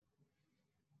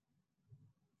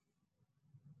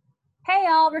Hey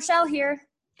y'all, Rochelle here.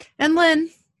 And Lynn.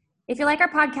 If you like our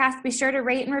podcast, be sure to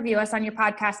rate and review us on your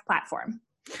podcast platform.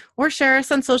 Or share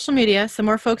us on social media so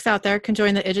more folks out there can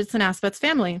join the Idgits and Aspets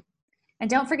family. And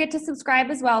don't forget to subscribe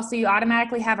as well so you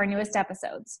automatically have our newest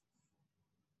episodes.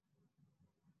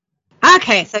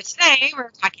 Okay, so today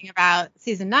we're talking about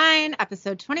Season 9,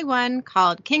 Episode 21,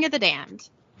 called King of the Damned.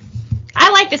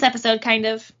 I like this episode, kind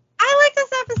of. I like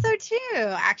this episode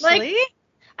too, actually.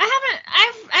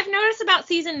 I've noticed about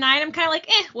Season 9, I'm kind of like,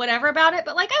 whatever about it,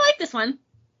 but, I like this one.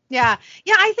 Yeah,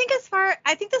 I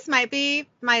think this might be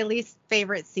my least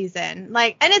favorite season.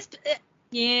 And it's,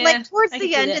 towards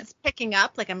the end, it's picking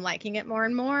up, I'm liking it more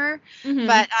and more. Mm-hmm.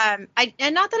 But,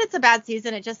 and not that it's a bad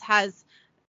season, it just has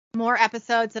more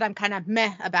episodes that I'm kind of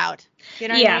meh about. You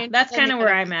know what I mean? That's kind of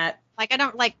where I'm at. I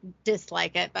don't,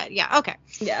 dislike it, but yeah, okay.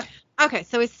 Yeah. Okay,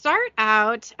 so we start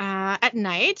out at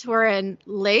night. We're in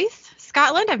Leith,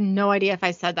 Scotland. I have no idea if I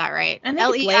said that right.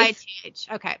 Leith.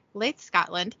 Okay, Leith,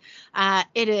 Scotland.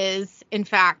 It is, in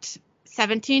fact,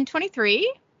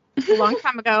 1723, a long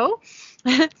time ago.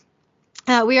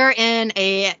 We are in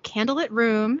a candlelit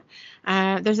room.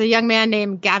 There's a young man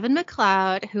named Gavin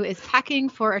MacLeod who is packing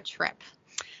for a trip.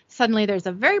 Suddenly, there's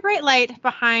a very bright light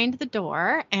behind the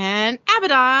door, and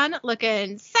Abaddon,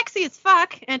 looking sexy as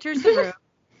fuck, enters the room.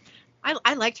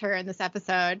 I liked her in this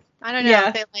episode. I don't know.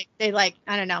 Yeah.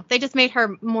 I don't know. They just made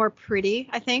her more pretty,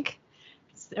 I think,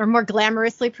 or more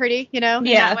glamorously pretty, in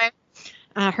that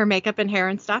way. Her makeup and hair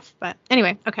and stuff. But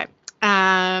anyway, okay.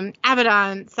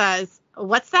 Abaddon says,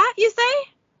 "What's that you say?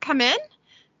 Come in.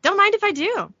 Don't mind if I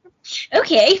do."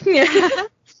 Okay.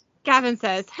 Gavin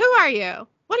says, "Who are you?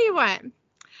 What do you want?"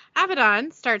 Abaddon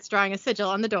starts drawing a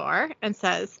sigil on the door and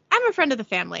says, "I'm a friend of the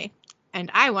family, and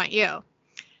I want you."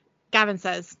 Gavin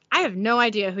says, "I have no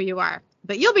idea who you are,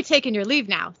 but you'll be taking your leave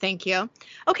now, thank you."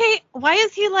 Okay, why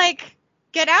is he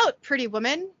 "Get out, pretty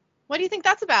woman"? What do you think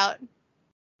that's about?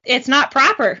 It's not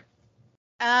proper.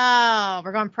 Oh,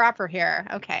 we're going proper here.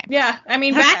 Okay. Yeah, I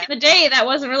mean, back in the day, that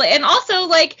wasn't really... And also,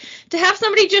 to have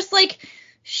somebody just,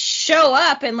 show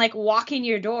up and, walk in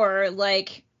your door,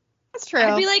 That's true.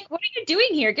 I'd be like, what are you doing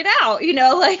here? Get out,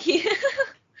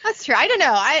 That's true. I don't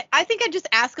know. I think I'd just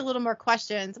ask a little more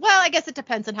questions. Well, I guess it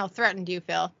depends on how threatened you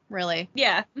feel, really.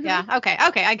 Yeah. Mm-hmm. Yeah. Okay.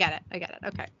 I get it.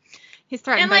 Okay. He's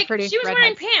threatened by pretty she was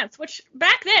redheads. wearing pants, which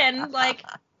back then,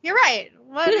 You're right.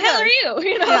 What who the hell are you?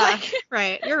 Yeah,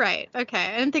 right. You're right. Okay.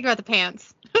 I didn't think about the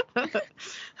pants.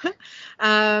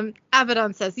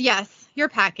 Abaddon says, "Yes, you're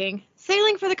packing.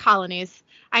 Sailing for the colonies.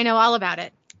 I know all about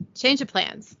it. Change of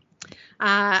plans."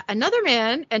 Another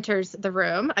man enters the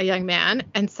room, a young man,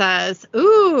 and says,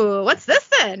 "Ooh, what's this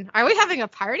then? Are we having a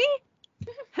party?"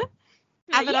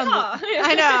 Abaddon, yeah.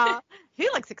 I know. He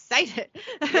looks excited.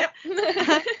 Yep.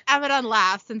 Abaddon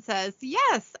laughs and says,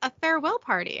 "Yes, a farewell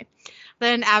party."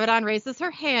 Then Abaddon raises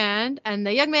her hand, and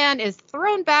the young man is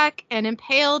thrown back and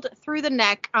impaled through the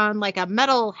neck on a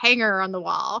metal hanger on the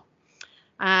wall.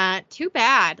 Too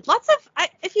bad.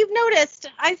 If you've noticed,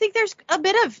 I think there's a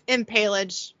bit of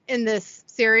impalage in this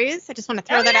series. I just want to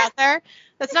throw that out there.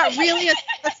 That's not really a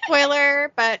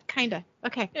spoiler, but kind of.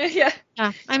 Okay. Yeah.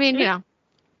 I mean,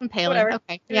 impaling. Whatever.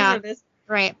 Okay. Yeah.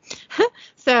 Right.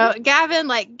 So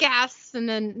Gavin gasps and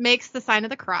then makes the sign of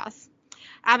the cross.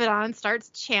 Abaddon starts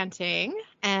chanting,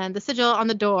 and the sigil on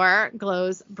the door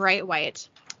glows bright white.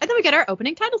 And then we get our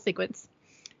opening title sequence.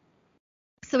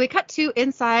 So we cut to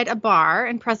inside a bar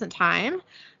in present time.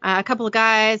 A couple of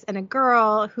guys and a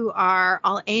girl who are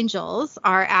all angels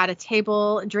are at a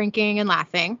table drinking and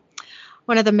laughing.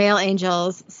 One of the male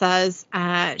angels says,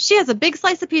 "She has a big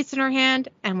slice of pizza in her hand,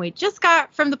 and we just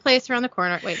got from the place around the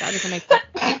corner." Wait, that doesn't make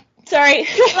sense. Sorry.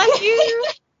 Bless you.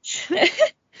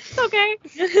 It's okay.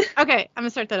 Okay, I'm going to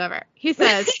start that over. He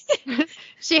says,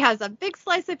 "She has a big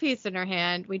slice of pizza in her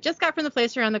hand. We just got from the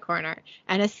place around the corner.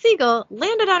 And a seagull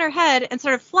landed on her head and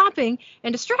started flopping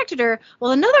and distracted her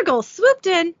while another gull swooped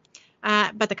in."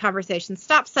 But the conversation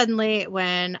stopped suddenly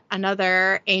when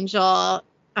another angel,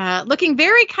 looking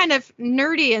very kind of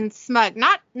nerdy and smug,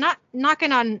 not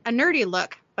knocking on a nerdy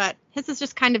look, but his is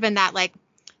just kind of in that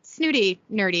snooty,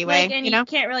 nerdy way, and you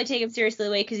can't really take him seriously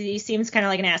away because he seems kind of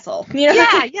like an asshole.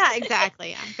 Yeah,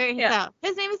 exactly. Yeah. So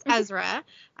his name is Ezra,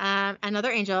 another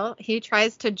angel. He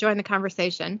tries to join the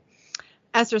conversation.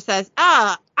 Ezra says,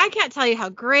 "I can't tell you how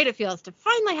great it feels to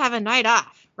finally have a night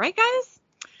off. Right, guys?"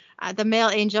 The male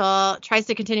angel tries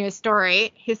to continue his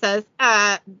story. He says,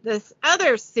 "This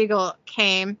other seagull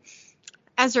came."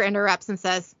 Ezra interrupts and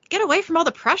says, "Get away from all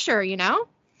the pressure,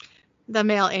 The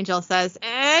male angel says,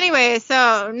 "Anyway,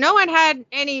 so no one had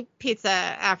any pizza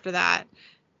after that."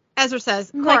 Ezra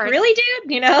says, "Of course." Really,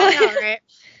 dude? I know, right?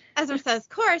 Ezra says, "Of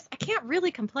course, I can't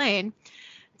really complain."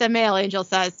 The male angel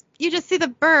says, you just see the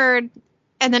bird.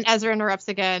 And then Ezra interrupts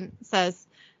again, says,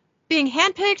 being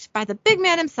handpicked by the big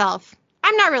man himself.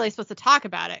 I'm not really supposed to talk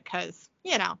about it because,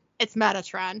 it's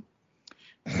Metatron.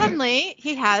 Suddenly,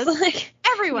 he has Like,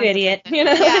 everyone's you idiot.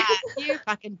 attention. Yeah, you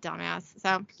fucking dumbass.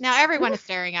 So now everyone is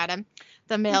staring at him.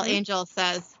 The male angel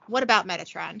says, what about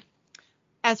Metatron?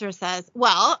 Ezra says,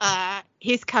 well,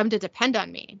 he's come to depend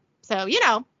on me. So,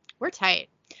 we're tight.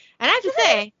 And I have to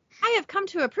say, I have come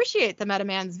to appreciate the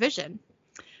Metaman's vision.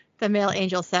 The male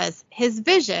angel says, his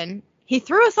vision, he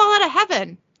threw us all out of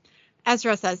heaven.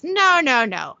 Ezra says,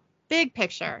 no. Big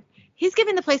picture. He's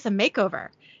giving the place a makeover,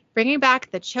 bringing back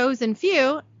the chosen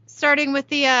few, starting with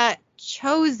the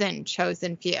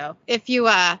chosen few, if you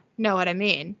know what I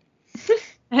mean.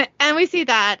 And we see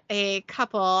that a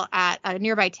couple at a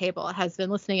nearby table has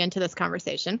been listening into this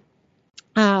conversation.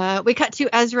 We cut to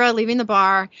Ezra leaving the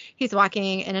bar. He's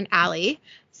walking in an alley.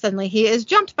 Suddenly he is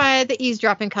jumped by the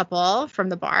eavesdropping couple from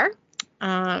the bar.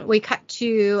 We cut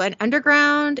to an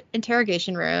underground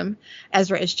interrogation room.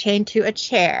 Ezra is chained to a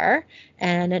chair,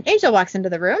 and an angel walks into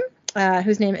the room,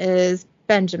 whose name is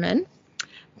Benjamin.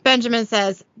 Benjamin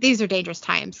says, these are dangerous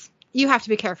times. You have to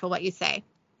be careful what you say.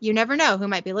 You never know who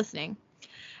might be listening.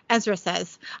 Ezra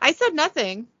says, I said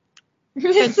nothing.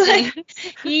 It's like,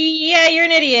 yeah, you're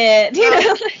an idiot.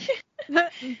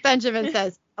 Benjamin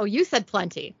says, oh, you said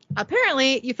plenty.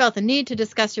 Apparently, you felt the need to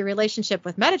discuss your relationship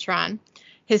with Metatron.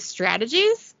 His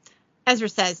strategies? Ezra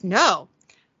says, no.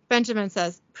 Benjamin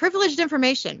says, privileged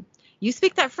information. You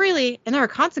speak that freely, and there are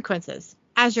consequences,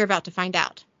 as you're about to find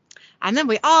out. And then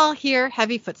we all hear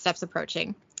heavy footsteps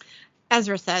approaching.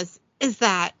 Ezra says, is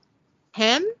that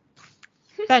him?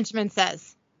 Benjamin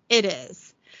says, it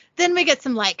is. Then we get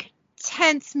some,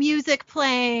 tense music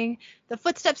playing. The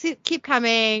footsteps keep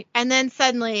coming, and then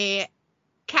suddenly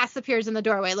Cass appears in the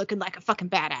doorway looking like a fucking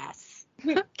badass.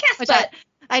 Cass butt.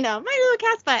 I know, my little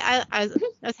Cass butt. I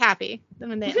was happy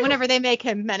whenever they make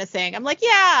him menacing. I'm like,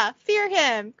 yeah, fear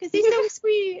him because he's so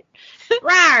sweet.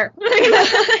 Rawr.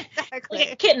 Exactly.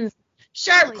 Like kittens.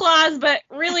 Sharp claws, but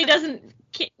really doesn't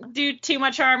do too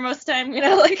much harm most of the time,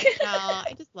 No,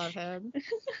 I just love him.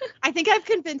 I think I've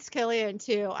convinced Killian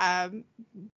to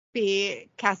be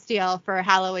Castiel for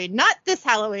Halloween. Not this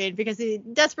Halloween because he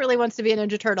desperately wants to be a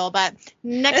Ninja Turtle, but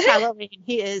next Halloween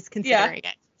he is considering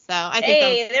it. So I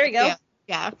think there we go.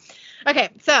 Yeah. Okay,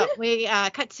 so we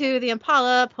cut to the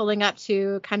Impala pulling up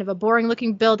to kind of a boring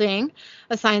looking building.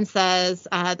 A sign says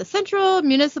the Central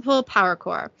Municipal Power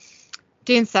Corps.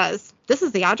 Dean says, this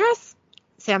is the address?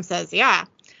 Sam says, yeah.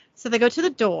 So they go to the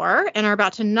door and are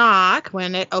about to knock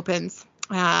when it opens.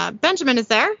 Benjamin is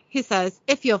there. He says,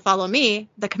 if you'll follow me,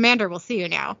 the commander will see you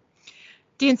now.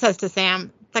 Dean says to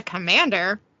Sam, the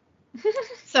commander?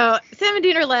 So Sam and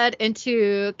Dean are led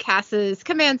into Cass's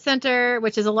command center,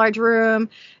 which is a large room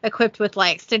equipped with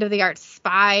state-of-the-art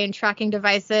spy and tracking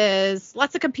devices,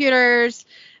 lots of computers,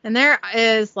 and there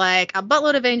is a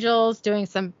buttload of angels doing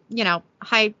some,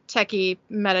 high-techy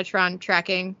Metatron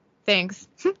tracking things.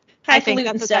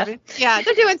 Highfalutin stuff. Yeah,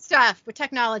 they're doing stuff with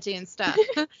technology and stuff.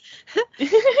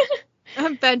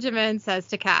 Benjamin says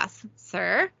to Cass,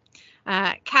 sir.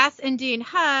 Cass and Dean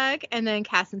hug, and then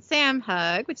Cass and Sam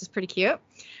hug, which is pretty cute.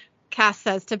 Cass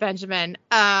says to Benjamin,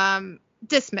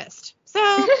 dismissed. So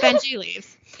Benji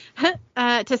leaves.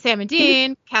 To Sam and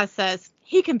Dean, Cass says,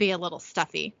 he can be a little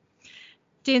stuffy.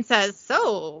 Dean says,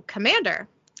 so, Commander.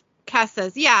 Cass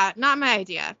says, yeah, not my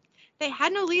idea. They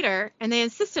had no leader, and they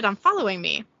insisted on following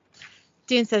me.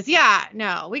 Dean says, yeah,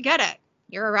 no, we get it.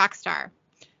 You're a rock star.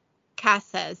 Cass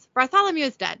says, Bartholomew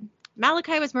is dead.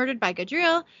 Malachi was murdered by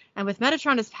Gadriel, and with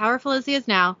Metatron as powerful as he is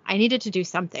now, I needed to do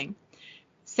something.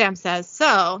 Sam says,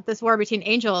 so, this war between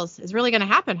angels is really going to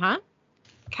happen, huh?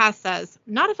 Cass says,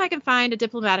 not if I can find a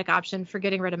diplomatic option for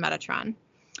getting rid of Metatron.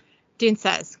 Dean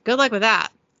says, good luck with that.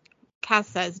 Cass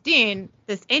says, Dean,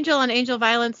 this angel on angel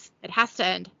violence, it has to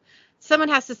end. Someone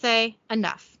has to say,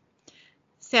 enough.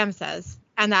 Sam says,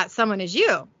 and that someone is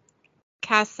you.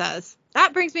 Cass says,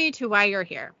 that brings me to why you're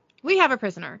here. We have a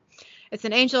prisoner. It's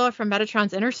an angel from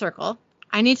Metatron's inner circle.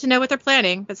 I need to know what they're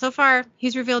planning, but so far,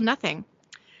 he's revealed nothing.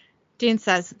 Dean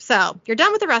says, so, you're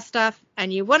done with the rest stuff,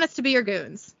 and you want us to be your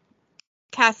goons.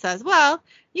 Cass says, well,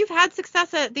 you've had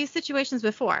success at these situations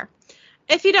before.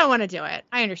 If you don't want to do it,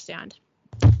 I understand.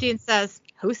 Dean says,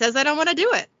 who says I don't want to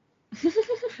do it?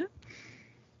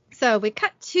 So we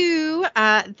cut to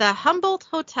the Humboldt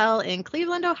Hotel in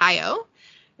Cleveland, Ohio.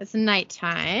 It's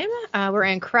nighttime. We're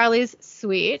in Crowley's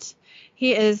suite.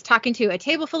 He is talking to a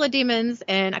table full of demons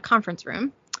in a conference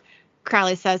room.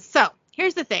 Crowley says, so,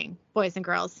 here's the thing, boys and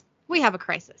girls. We have a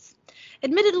crisis.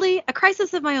 Admittedly, a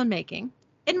crisis of my own making.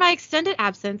 In my extended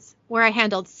absence, where I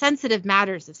handled sensitive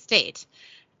matters of state,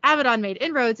 Abaddon made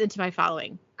inroads into my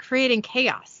following, creating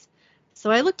chaos.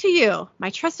 So I look to you, my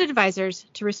trusted advisors,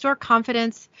 to restore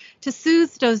confidence, to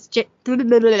soothe those to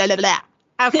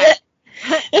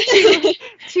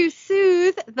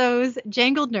soothe those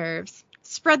jangled nerves.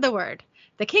 Spread the word.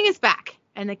 The king is back,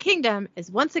 and the kingdom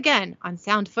is once again on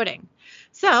sound footing.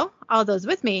 So all those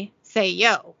with me say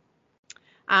yo.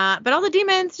 But all the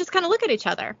demons just kind of look at each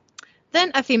other.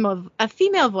 Then a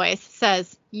female voice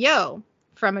says, yo,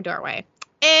 from a doorway.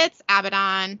 It's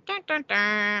Abaddon. Dun, dun,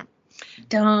 dun.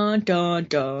 Dun, dun,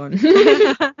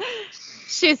 dun.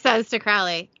 She says to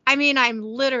Crowley, I mean, I'm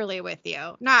literally with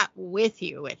you, not with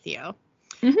you.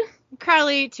 Mm-hmm.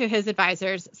 Crowley, to his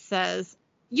advisors, says,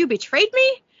 you betrayed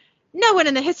me? No one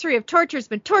in the history of torture has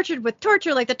been tortured with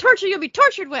torture like the torture you'll be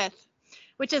tortured with.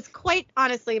 Which is quite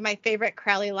honestly my favorite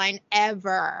Crowley line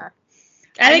ever.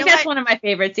 I think that's one of my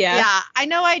favorites, yeah. Yeah, I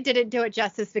know I didn't do it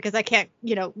justice because I can't,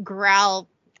 growl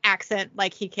accent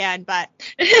like he can, but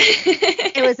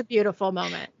it was a beautiful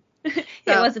moment. It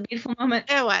was a beautiful moment.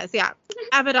 It was, yeah.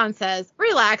 Abaddon says,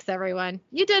 relax, everyone.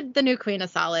 You did the new queen a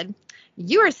solid.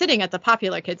 You are sitting at the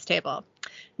popular kids table.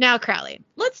 Now, Crowley,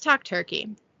 let's talk turkey.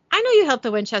 I know you helped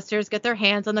the Winchesters get their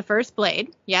hands on the first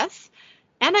blade, yes?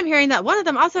 And I'm hearing that one of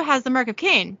them also has the Mark of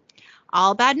Cain.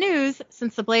 All bad news,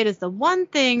 since the blade is the one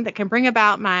thing that can bring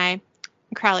about my,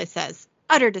 Crowley says,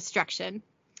 utter destruction.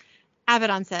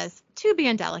 Abaddon says, to be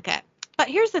indelicate. But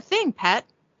here's the thing, pet.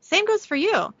 Same goes for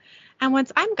you. And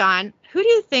once I'm gone, who do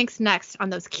you think's next on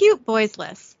those cute boys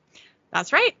lists?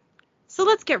 That's right. So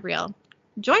let's get real.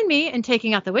 Join me in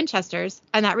taking out the Winchesters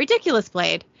and that ridiculous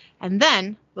blade, and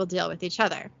then we'll deal with each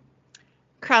other.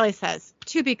 Crowley says,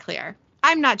 to be clear,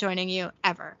 I'm not joining you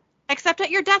ever. Except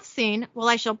at your death scene, while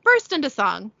I shall burst into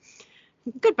song.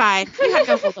 Goodbye. You have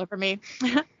no hold over me.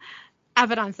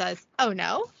 Abaddon says, oh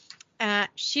no.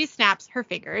 She snaps her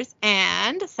fingers,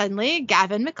 and suddenly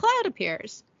Gavin MacLeod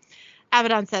appears.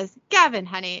 Abaddon says, Gavin,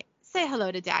 honey, say hello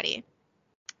to Daddy.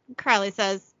 Crowley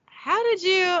says, how did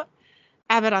you?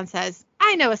 Abaddon says,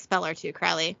 I know a spell or two,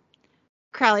 Crowley.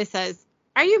 Crowley says,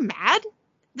 are you mad?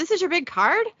 This is your big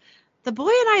card? The boy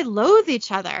and I loathe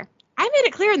each other. I made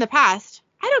it clear in the past.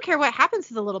 I don't care what happens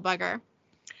to the little bugger.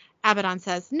 Abaddon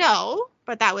says, no,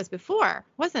 but that was before,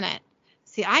 wasn't it?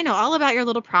 See, I know all about your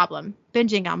little problem.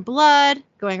 Binging on blood,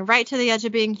 going right to the edge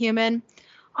of being human.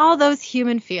 All those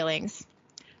human feelings.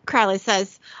 Crowley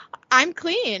says, I'm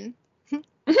clean.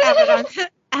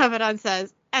 Abaddon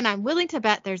says, and I'm willing to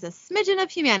bet there's a smidgen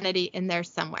of humanity in there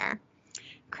somewhere.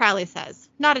 Crowley says,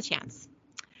 not a chance.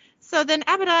 So then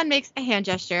Abaddon makes a hand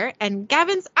gesture, and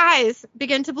Gavin's eyes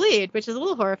begin to bleed, which is a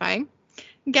little horrifying.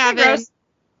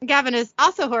 Gavin is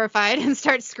also horrified and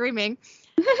starts screaming.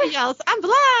 He yells, I'm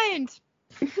blind!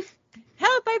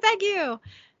 Help, I beg you!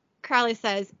 Crowley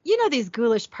says, you know these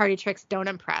ghoulish party tricks don't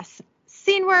impress.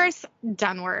 Seen worse,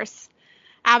 done worse.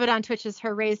 Abaddon twitches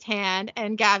her raised hand,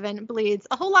 and Gavin bleeds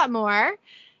a whole lot more.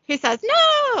 He says,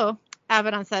 no!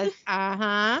 Abaddon says,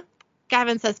 uh-huh.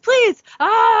 Gavin says, please!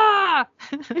 Ah!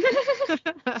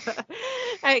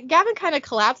 Gavin kind of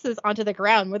collapses onto the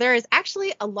ground where there is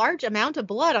actually a large amount of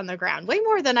blood on the ground, way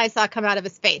more than I saw come out of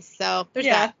his face. So there's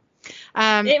that.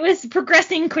 It was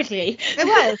progressing quickly. It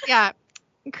was, yeah.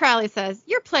 Crowley says,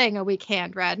 you're playing a weak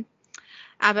hand, Red.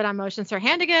 Abaddon motions her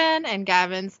hand again, and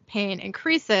Gavin's pain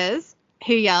increases.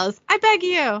 He yells, I beg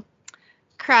you.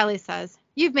 Crowley says,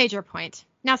 you've made your point.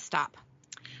 Now stop.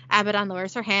 Abaddon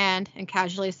lowers her hand and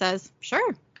casually says,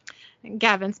 sure.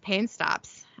 Gavin's pain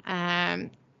stops.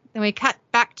 Then we cut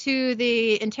back to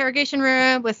the interrogation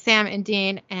room with Sam and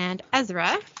Dean and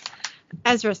Ezra.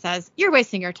 Ezra says, you're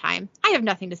wasting your time. I have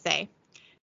nothing to say.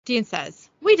 Dean says,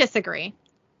 we disagree.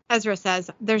 Ezra says,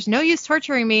 there's no use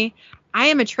torturing me. I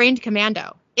am a trained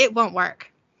commando. It won't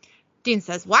work. Dean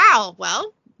says, wow,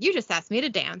 well, you just asked me to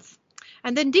dance.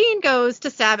 And then Dean goes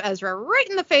to stab Ezra right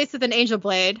in the face with an angel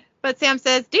blade. But Sam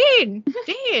says, Dean,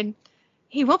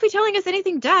 he won't be telling us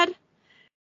anything dead.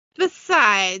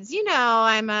 Besides,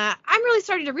 I'm really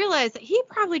starting to realize that he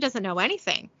probably doesn't know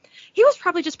anything. He was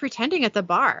probably just pretending at the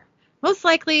bar. Most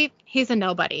likely, he's a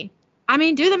nobody. I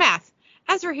mean, do the math.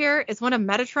 Ezra here is one of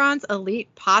Metatron's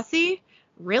elite posse.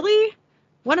 Really?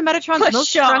 One of Metatron's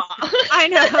most trusted. I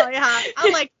know, yeah.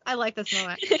 I like this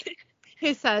moment.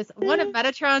 He says, one of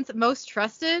Metatron's most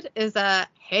trusted is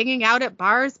hanging out at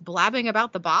bars blabbing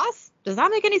about the boss? Does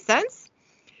that make any sense?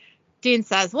 Dean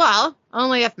says, well,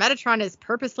 only if Metatron is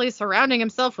purposely surrounding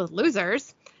himself with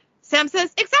losers. Sam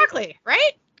says, exactly,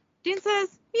 right? Dean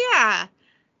says, yeah.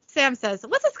 Sam says,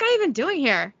 what's this guy even doing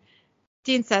here?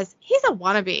 Dean says, he's a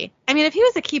wannabe. I mean, if he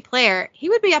was a key player, he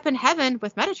would be up in heaven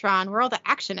with Metatron where all the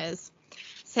action is.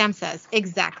 Sam says,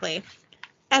 exactly.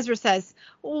 Ezra says,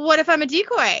 what if I'm a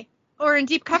decoy or in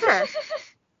deep cover?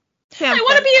 Sam I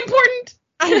want to be important.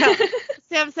 I know.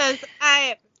 Sam says,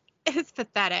 it's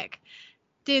pathetic.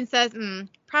 Dean says,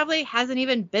 probably hasn't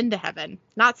even been to heaven.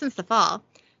 Not since the fall.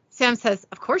 Sam says,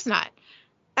 of course not.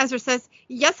 Ezra says,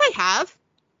 yes, I have.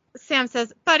 Sam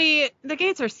says, buddy, the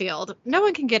gates are sealed. No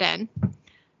one can get in.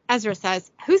 Ezra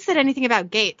says, who said anything about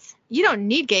gates? You don't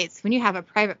need gates when you have a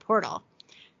private portal.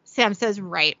 Sam says,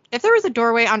 right. If there was a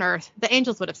doorway on Earth, the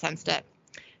angels would have sensed it.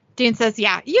 Dean says,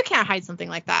 yeah, you can't hide something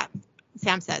like that.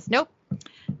 Sam says, nope.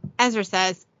 Ezra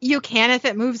says, you can if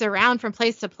it moves around from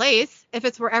place to place, if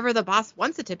it's wherever the boss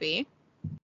wants it to be.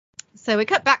 So we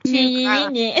cut back to I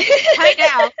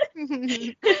know.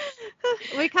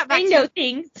 We cut back I know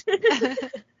things.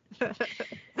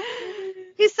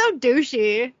 He's so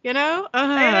douchey, you know?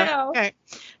 I know.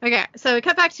 Okay, so we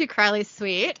cut back to Crowley's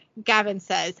suite. Gavin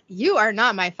says, you are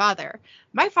not my father.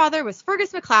 My father was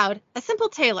Fergus MacLeod, a simple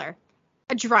tailor,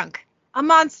 a drunk, a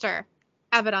monster.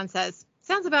 Abaddon says,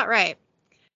 sounds about right.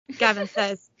 Gavin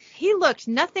says, he looked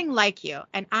nothing like you,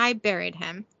 and I buried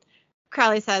him.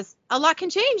 Crowley says, a lot can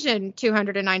change in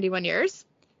 291 years.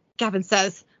 Gavin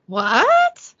says,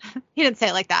 what? He didn't say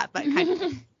it like that, but kind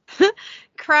of.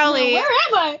 Crowley. Where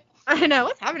am I? I know,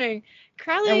 what's happening?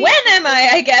 Crowley. And when am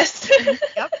I guess.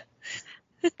 Yep.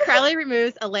 Crowley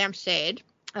removes a lampshade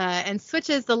and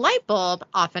switches the light bulb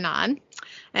off and on.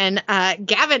 And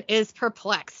Gavin is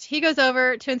perplexed. He goes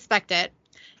over to inspect it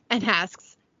and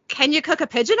asks, can you cook a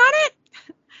pigeon on it?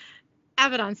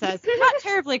 Abaddon says, not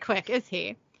terribly quick, is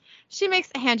he? She makes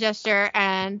a hand gesture,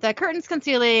 and the curtains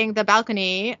concealing the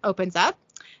balcony opens up.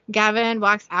 Gavin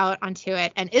walks out onto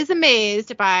it and is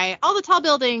amazed by all the tall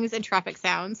buildings and traffic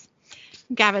sounds.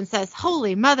 Gavin says,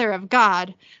 holy mother of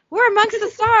God, we're amongst the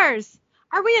stars.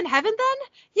 Are we in heaven then?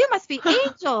 You must be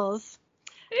angels.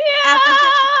 Yeah.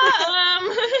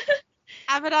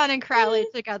 Abaddon and Crowley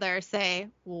together say,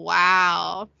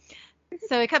 wow.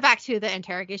 So we cut back to the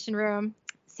interrogation room.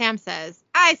 Sam says,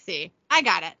 I see. I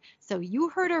got it. So you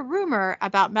heard a rumor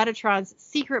about Metatron's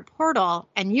secret portal,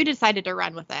 and you decided to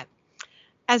run with it.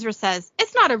 Ezra says,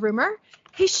 it's not a rumor.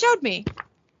 He showed me.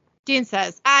 Dean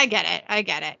says, I get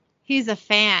it. He's a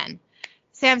fan.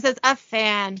 Sam says, a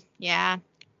fan. Yeah.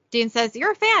 Dean says,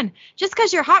 you're a fan. Just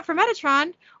because you're hot for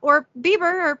Metatron, or Bieber,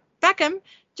 or Beckham,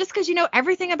 just because you know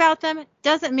everything about them,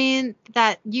 doesn't mean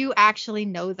that you actually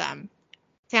know them.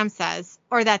 Sam says,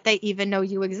 or that they even know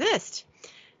you exist.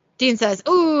 Dean says,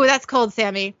 ooh, that's cold,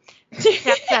 Sammy.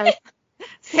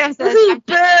 Sam says, ooh,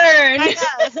 burn. I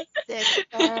know. Sick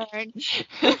burn.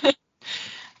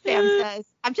 Sam says,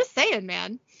 I'm just saying,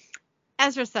 man.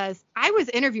 Ezra says, I was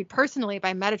interviewed personally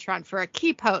by Metatron for a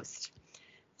key post.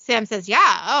 Sam says,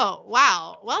 yeah, oh,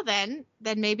 wow. Well, then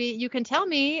maybe you can tell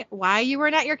me why you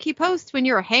weren't at your key post when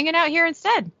you were hanging out here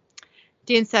instead.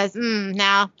 Dean says,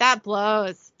 now that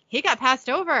blows. He got passed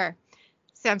over.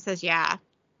 Sam says, yeah.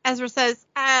 Ezra says,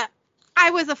 I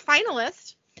was a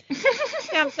finalist.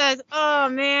 Sam says, oh,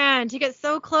 man, to get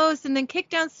so close and then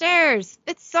kicked downstairs.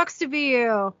 It sucks to be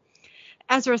you.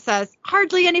 Ezra says,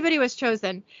 hardly anybody was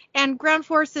chosen, and ground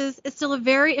forces is still a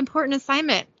very important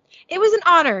assignment. It was an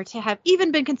honor to have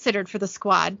even been considered for the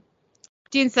squad.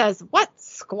 Dean says, what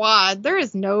squad? There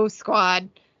is no squad.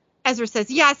 Ezra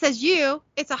says, yeah, it says you.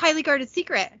 It's a highly guarded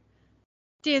secret.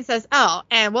 Dean says, oh,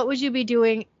 and what would you be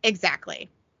doing exactly?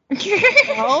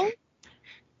 No.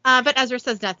 But Ezra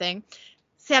says nothing.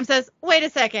 Sam says, wait a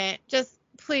second. Just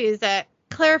please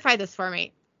clarify this for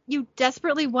me. You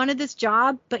desperately wanted this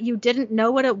job, but you didn't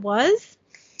know what it was?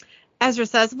 Ezra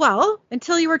says, well,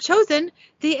 until you were chosen,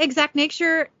 the exact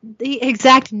nature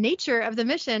of the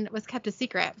mission was kept a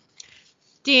secret.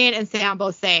 Dean and Sam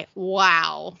both say,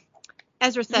 wow.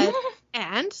 Ezra says,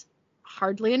 and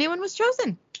hardly anyone was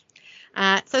chosen.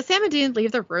 So Sam and Dean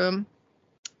leave the room.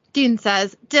 Dean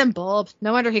says, dim bulb.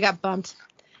 No wonder he got bumped.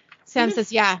 Sam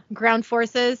says, yeah, ground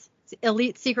forces,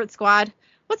 elite secret squad.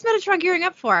 What's Metatron gearing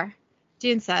up for?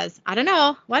 Dean says, I don't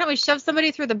know. Why don't we shove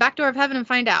somebody through the back door of heaven and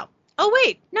find out? Oh,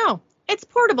 wait, no. It's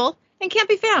portable and can't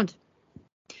be found.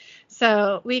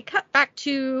 So we cut back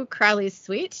to Crowley's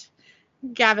suite.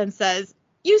 Gavin says,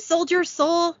 you sold your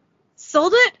soul?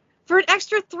 Sold it? For an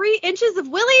extra 3 inches of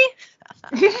Willy?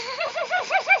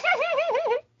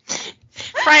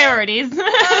 Priorities.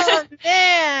 Oh,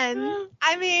 man.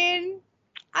 I mean,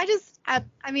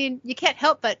 you can't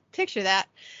help but picture that.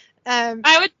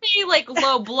 I would say like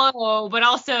low blow, but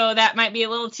also that might be a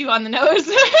little too on the nose.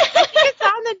 I think it's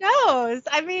on the nose.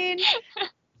 I mean,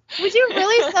 would you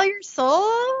really sell your soul?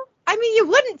 I mean, you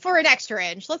wouldn't for an extra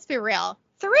inch. Let's be real.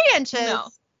 3 inches. No.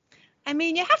 I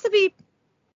mean, you have to be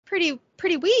pretty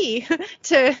wee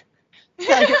to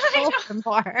sell your soul for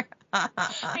more.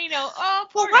 I know. Oh,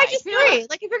 poor Well, why guy. just 3?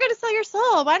 Like, if you're going to sell your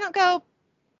soul, why don't go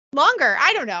longer?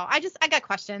 I don't know. I got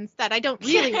questions that I don't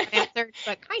really want answered,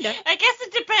 but kind of. I guess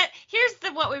it depends. Here's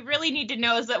what we really need to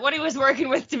know is that what he was working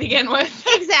with to begin with.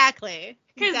 Exactly.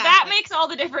 Because that makes all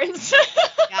the difference.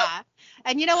 Yeah.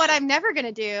 And you know what I'm never going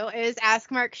to do is ask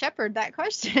Mark Shepard that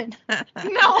question.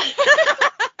 No.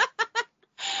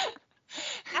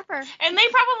 Never. And they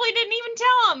probably didn't even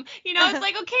tell him. It's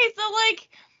like, okay, so like,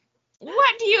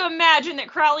 what do you imagine that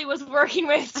Crowley was working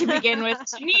with to begin with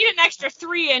to need an extra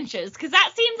 3 inches? Because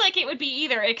that seems like it would be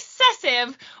either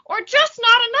excessive or just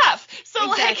not enough.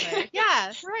 So Exactly. like,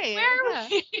 Yeah,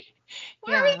 right.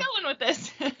 Where are we going with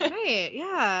this? Right,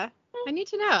 yeah. I need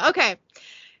to know. Okay.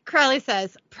 Crowley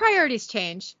says, priorities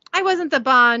change. I wasn't the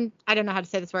Bond, I don't know how to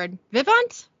say this word,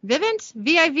 Vivant?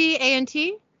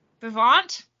 V-I-V-A-N-T?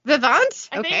 Vivant? Vivant?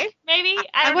 I Okay. think, maybe.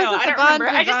 I don't know. wasn't I the don't Bond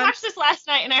remember. I just Vivant. watched this last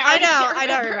night and I I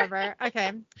don't remember.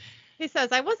 Okay. He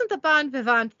says, I wasn't the Bon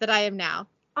Vivant that I am now.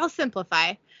 I'll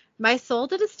simplify. My soul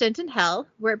did a stint in hell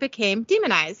where it became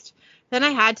demonized. Then I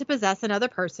had to possess another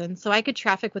person so I could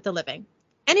traffic with the living.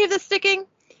 Any of this sticking?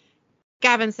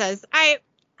 Gavin says, I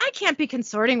can't be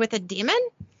consorting with a demon.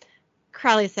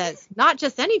 Crowley says, not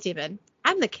just any demon.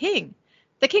 I'm the king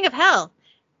of hell.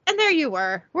 And there you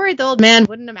were, worried the old man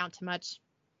wouldn't amount to much.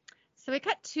 So we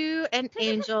cut to an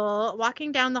angel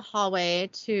walking down the hallway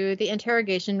to the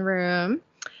interrogation room.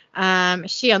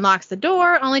 She unlocks the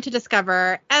door only to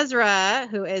discover Ezra,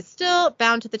 who is still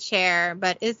bound to the chair,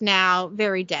 but is now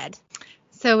very dead.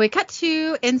 So we cut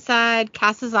to inside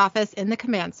Cass's office in the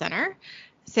command center.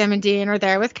 Sam and Dean are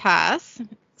there with Cass.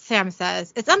 Sam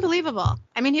says, it's unbelievable.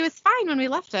 I mean, he was fine when we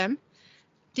left him.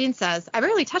 Dean says, I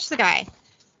barely touched the guy.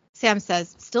 Sam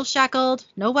says, still shackled,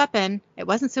 no weapon. It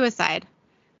wasn't suicide.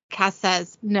 Cass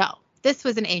says, no, this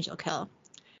was an angel kill.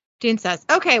 Dean says,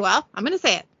 okay, well, I'm going to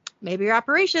say it. Maybe your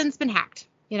operation's been hacked.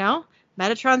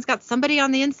 Metatron's got somebody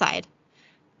on the inside.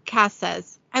 Cass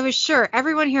says, I was sure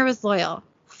everyone here was loyal,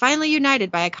 finally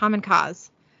united by a common cause.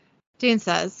 Dean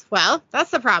says, well,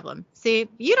 that's the problem. See,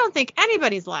 you don't think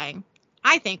anybody's lying.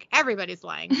 I think everybody's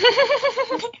lying.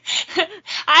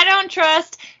 I don't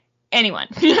trust anyone.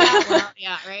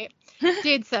 Yeah, right.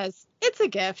 Dean says, it's a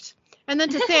gift. And then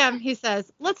to Sam, he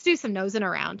says, let's do some nosing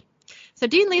around. So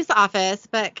Dean leaves the office,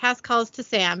 but Cass calls to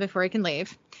Sam before he can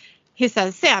leave. He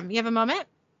says, Sam, you have a moment?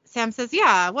 Sam says,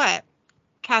 yeah, what?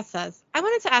 Cass says, I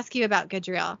wanted to ask you about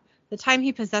Gadriel, the time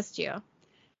he possessed you.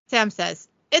 Sam says,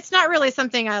 it's not really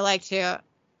something I like to.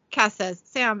 Cass says,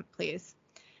 Sam, please.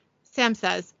 Sam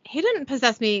says, he didn't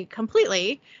possess me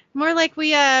completely, more like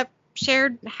we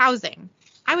shared housing.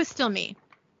 I was still me.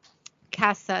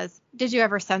 Cass says, did you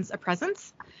ever sense a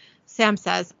presence? Sam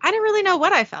says, I didn't really know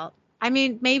what I felt. I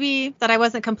mean, maybe that I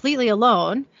wasn't completely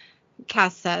alone.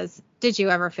 Cass says, did you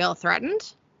ever feel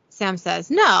threatened? Sam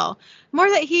says, no, more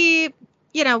that he,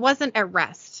 wasn't at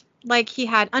rest, like he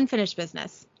had unfinished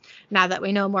business. Now that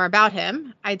we know more about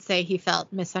him, I'd say he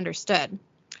felt misunderstood.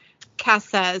 Cass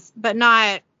says, but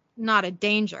not a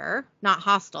danger, not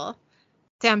hostile.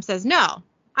 Sam says, no,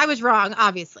 I was wrong,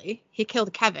 obviously. He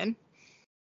killed Kevin.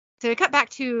 So we cut back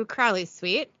to Crowley's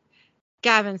suite.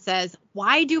 Gavin says,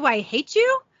 why do I hate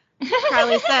you?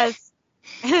 Crowley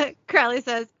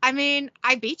says, I mean,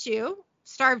 I beat you,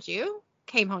 starved you,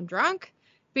 came home drunk,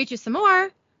 beat you some more,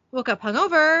 woke up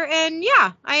hungover, and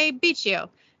yeah, I beat you.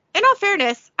 In all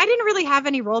fairness, I didn't really have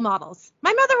any role models.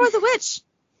 My mother was a witch.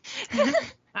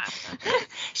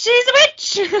 She's a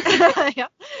witch.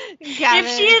 Yep. If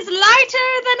she is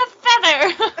lighter than a feather.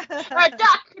 Or a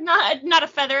duck. Not a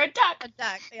feather, a duck. A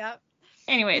duck, yep.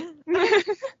 Anyways.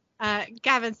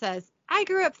 Gavin says, I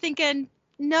grew up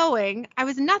knowing I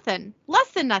was nothing, less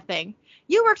than nothing.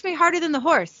 You worked me harder than the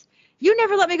horse. You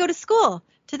never let me go to school.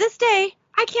 To this day,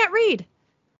 I can't read.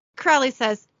 Crowley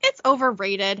says, it's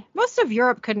overrated. Most of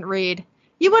Europe couldn't read.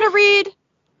 You want to read?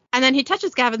 And then he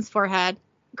touches Gavin's forehead.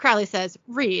 Crowley says,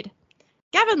 read.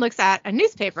 Gavin looks at a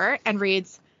newspaper and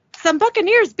reads, some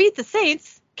Buccaneers beat the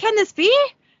Saints. Can this be?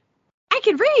 I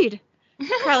can read.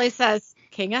 Crowley says,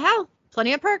 king of hell.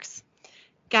 Plenty of perks.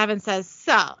 Gavin says,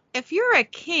 so, if you're a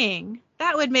king,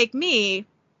 that would make me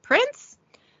prince?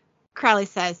 Crowley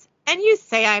says, and you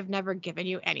say I've never given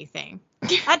you anything. A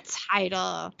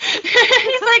title.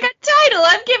 He's like, a title?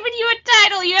 I've given you a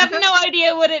title. You have no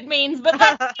idea what it means, but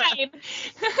that's fine.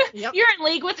 Yep. You're in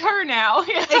league with her now.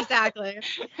 Exactly.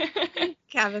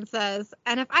 Gavin says,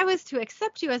 and if I was to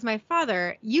accept you as my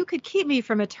father, you could keep me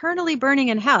from eternally burning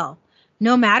in hell,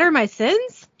 no matter my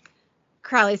sins?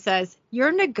 Crowley says,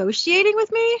 you're negotiating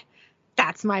with me?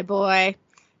 That's my boy.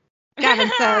 Gavin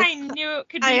says, I knew it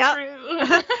could be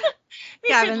true. We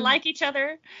Gavin- should like each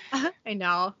other. I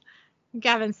know.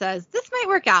 Gavin says, this might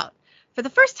work out. For the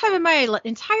first time in my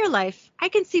entire life, I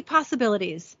can see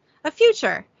possibilities. A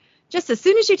future. Just as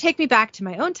soon as you take me back to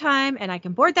my own time and I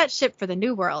can board that ship for the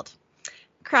new world.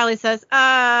 Crowley says,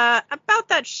 about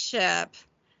that ship.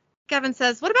 Gavin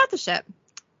says, what about the ship?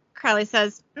 Crowley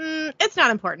says, it's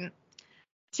not important.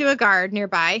 To a guard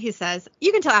nearby, he says,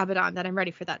 you can tell Abaddon that I'm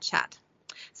ready for that chat.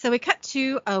 So we cut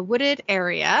to a wooded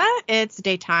area. It's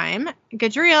daytime.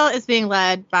 Gadriel is being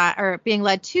led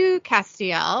to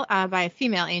Castiel by a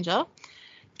female angel.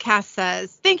 Cass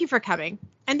says, thank you for coming,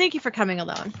 and thank you for coming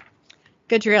alone.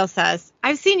 Gadriel says,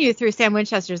 I've seen you through Sam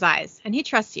Winchester's eyes, and he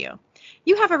trusts you.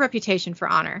 You have a reputation for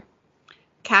honor.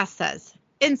 Cass says,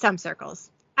 in some circles.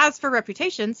 As for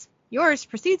reputations, yours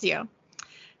precedes you.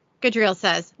 Gadriel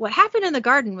says, what happened in the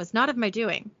garden was not of my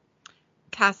doing.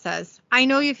 Cass says, I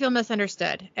know you feel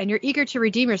misunderstood, and you're eager to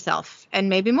redeem yourself, and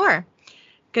maybe more.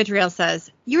 Gadriel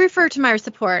says, you refer to my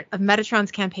support of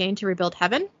Metatron's campaign to rebuild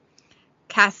heaven?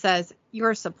 Cass says,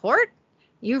 your support?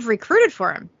 You've recruited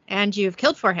for him, and you've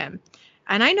killed for him.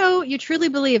 And I know you truly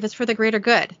believe it's for the greater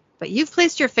good, but you've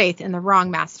placed your faith in the wrong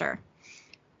master.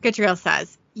 Gadriel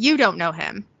says, you don't know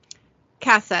him.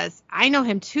 Cass says, I know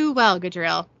him too well,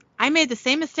 Gadriel. I made the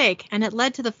same mistake, and it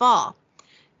led to the fall.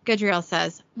 Gadriel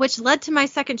says, which led to my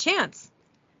second chance.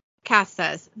 Cass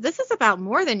says, this is about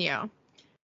more than you.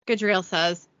 Gadriel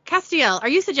says, Castiel, are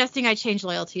you suggesting I change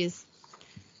loyalties?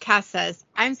 Cass says,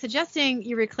 I'm suggesting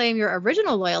you reclaim your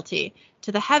original loyalty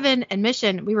to the heaven and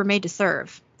mission we were made to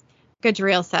serve.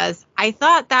 Gadriel says, I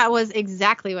thought that was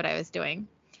exactly what I was doing.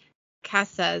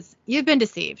 Cass says, you've been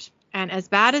deceived, and as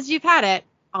bad as you've had it,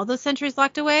 all those centuries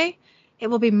locked away, it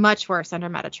will be much worse under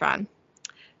Metatron.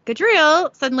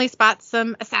 Gadriel suddenly spots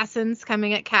some assassins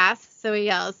coming at Cass, so he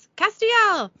yells,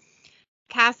 Castiel!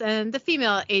 Cass and the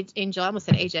female angel, I almost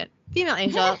said agent, female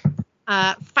angel,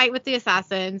 fight with the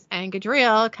assassins, and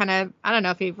Gadriel kind of, I don't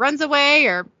know if he runs away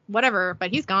or whatever,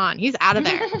 but he's gone. He's out of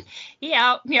there.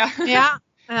 Yeah. Yeah.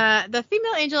 The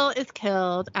female angel is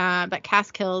killed, but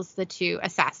Cass kills the two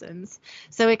assassins.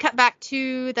 So we cut back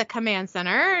to the command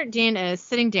center. Dean is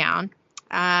sitting down,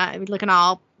 looking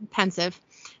all pensive.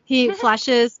 He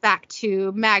flashes back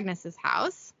to Magnus's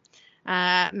house.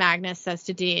 Magnus says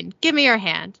to Dean, give me your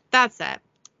hand. That's it.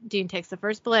 Dean takes the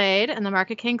first blade, and the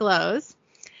Mark of Cain glows.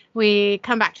 We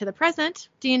come back to the present.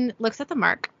 Dean looks at the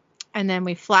mark, and then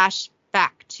we flash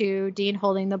back to Dean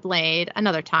holding the blade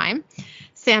another time.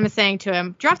 Sam is saying to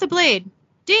him, drop the blade.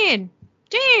 Dean!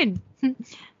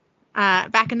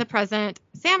 Back in the present,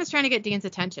 Sam is trying to get Dean's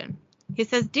attention. He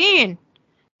says, Dean,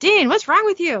 what's wrong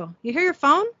with you? You hear your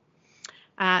phone?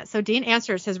 So Dean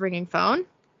answers his ringing phone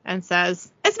and says,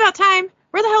 it's about time.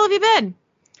 Where the hell have you been?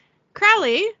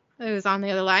 Crowley, who's on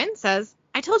the other line, says,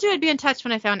 I told you I'd be in touch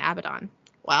when I found Abaddon.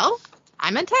 Well,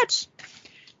 I'm in touch.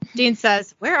 Dean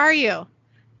says, where are you?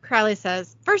 Crowley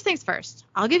says, first things first.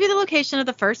 I'll give you the location of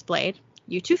the first blade.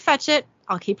 You two fetch it.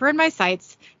 I'll keep her in my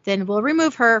sights. Then we'll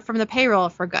remove her from the payroll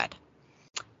for good.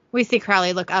 We see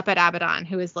Crowley look up at Abaddon,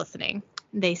 who is listening.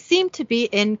 They seem to be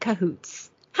in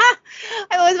cahoots. Ha!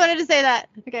 I always wanted to say that.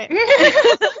 Okay.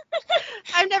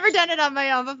 I've never done it on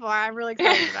my own before. I'm really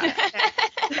excited about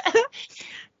it.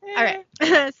 Okay. All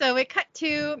right. So we cut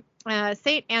to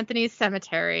St. Anthony's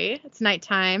Cemetery. It's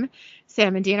nighttime.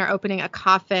 Sam and Dean are opening a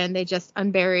coffin they just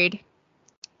unburied.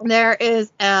 There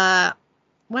is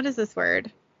what is this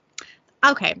word?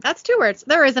 Okay, that's two words.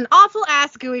 There is an awful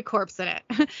ass gooey corpse in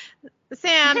it.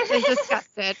 Sam is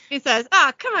disgusted. He says,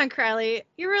 come on, Crowley.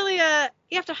 You really,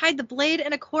 you have to hide the blade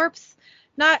in a corpse.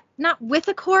 Not with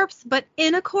a corpse, but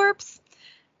in a corpse.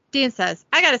 Dean says,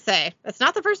 I gotta say, that's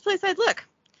not the first place I'd look.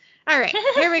 All right,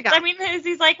 here we go. I mean,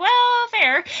 he's like, well,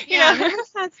 fair. You know?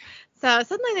 Makes sense. So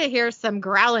suddenly they hear some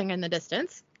growling in the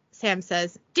distance. Sam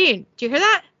says, Dean, do you hear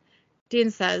that?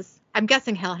 Dean says, I'm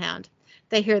guessing Hellhound.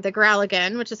 They hear the growl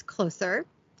again, which is closer.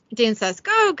 Dean says,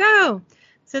 go, go.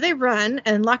 So they run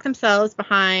and lock themselves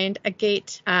behind a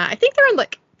gate. I think they're in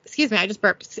excuse me, I just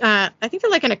burped. I think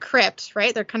they're in a crypt,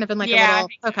 right? They're kind of in a little,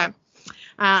 okay.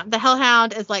 The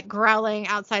Hellhound is growling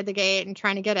outside the gate and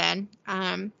trying to get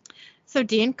in. So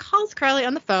Dean calls Crowley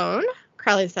on the phone.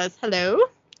 Crowley says, hello.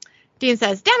 Dean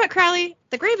says, damn it, Crowley,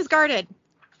 the grave is guarded.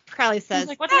 Crowley says,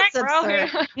 what the heck,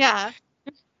 bro? Yeah.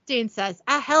 Dean says,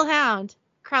 a Hellhound.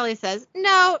 Crowley says,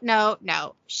 no.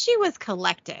 She was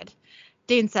collected.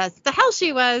 Dean says, the hell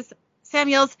she was. Sam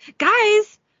yells,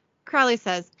 guys. Crowley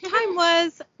says, time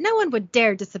was. No one would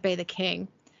dare disobey the king.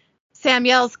 Sam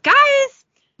yells, guys.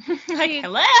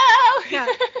 Hello. Yeah.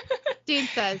 Dean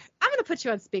says, I'm going to put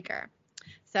you on speaker.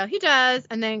 So he does.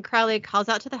 And then Crowley calls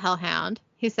out to the Hellhound.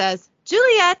 He says,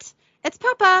 Juliet, it's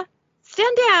Papa.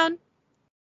 Stand down.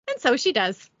 And so she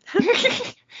does.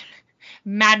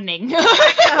 Maddening.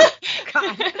 Oh,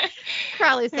 God.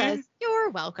 Crowley says, "You're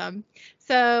welcome."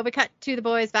 So we cut to the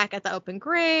boys back at the open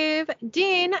grave.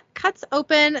 Dean cuts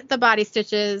open the body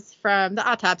stitches from the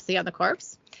autopsy on the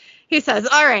corpse. He says,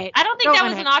 "All right." I don't think that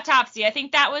was an autopsy. I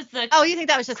think that was the Oh, you think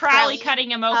that was just Crowley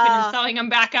cutting him open and sewing him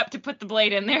back up to put the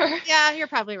blade in there. Yeah, you're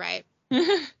probably right.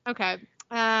 Okay.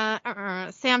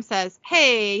 Sam says,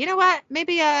 "Hey, you know what?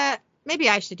 Maybe I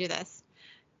should do this."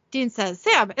 Dean says,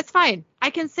 "Sam, it's fine. I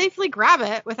can safely grab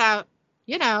it without,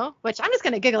 which I'm just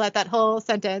going to giggle at that whole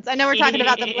sentence. I know we're talking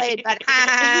about the blade, but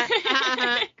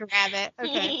grab it.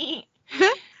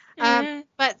 Okay.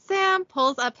 But Sam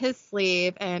pulls up his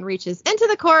sleeve and reaches into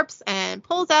the corpse and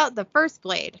pulls out the first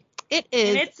blade. It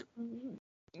is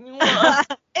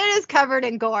it is covered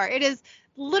in gore. It is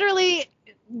literally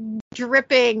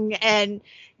dripping and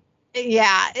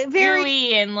very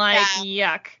gooey and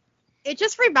yuck. It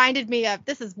just reminded me of,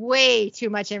 this is way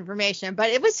too much information, but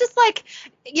it was just like,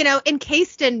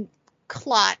 encased in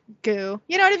clot goo.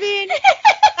 You know what I mean?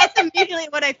 That's immediately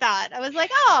what I thought. I was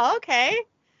like, oh, okay.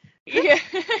 Yeah.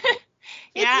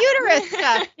 It's uterus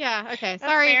stuff. Yeah. Okay.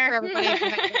 Sorry fair. for everybody.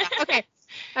 Okay.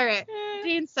 All right.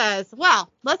 Dean says,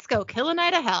 "Well, let's go kill a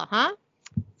night of hell, huh?"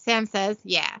 Sam says,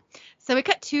 "Yeah." So we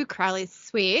cut to Crowley's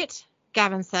suite.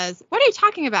 Gavin says, "What are you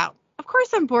talking about? Of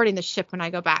course I'm boarding the ship when I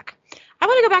go back. I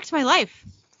want to go back to my life."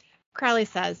 Crowley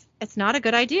says, "It's not a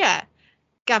good idea."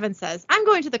 Gavin says, "I'm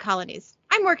going to the colonies.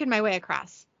 I'm working my way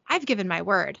across. I've given my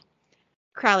word."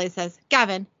 Crowley says,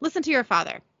 "Gavin, listen to your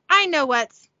father. I know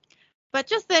what's..." But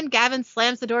just then, Gavin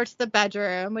slams the door to the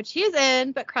bedroom, which he is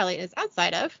in, but Crowley is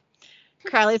outside of.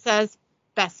 Crowley says,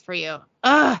 "Best for you."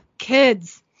 Ugh,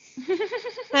 kids.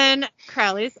 Then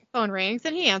Crowley's phone rings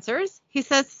and he answers. He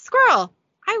says, "Squirrel,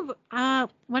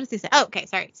 what does he say? Oh, okay,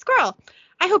 sorry. Squirrel,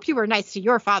 I hope you were nice to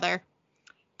your father."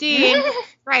 Dean,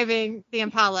 driving the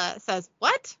Impala, says,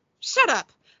 "What? Shut up.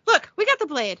 Look, we got the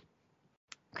blade."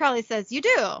 Crowley says, "You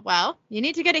do? Well, you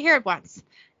need to get it here at once.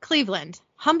 Cleveland,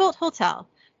 Humboldt Hotel,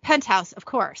 penthouse, of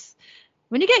course.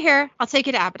 When you get here, I'll take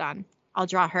you to Abaddon. I'll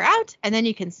draw her out, and then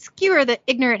you can skewer the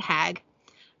ignorant hag."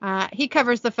 He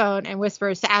covers the phone and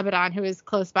whispers to Abaddon, who is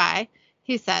close by.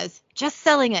 He says, "Just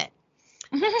selling it."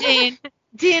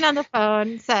 Dean on the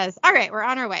phone says, "All right, we're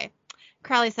on our way."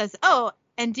 Crowley says, "Oh,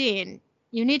 and Dean,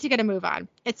 you need to get a move on.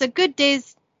 It's a good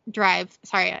day's drive."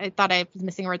 Sorry, I thought I was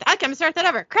missing a word. Okay, I'm going to start that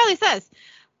over. Crowley says,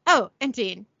 "Oh, and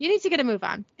Dean, you need to get a move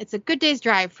on. It's a good day's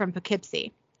drive from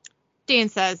Poughkeepsie." Dean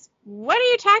says, "What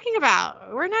are you talking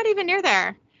about? We're not even near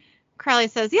there." Crowley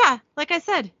says, "Yeah, like I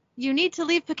said, you need to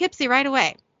leave Poughkeepsie right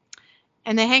away."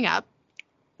 And they hang up.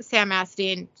 Sam asks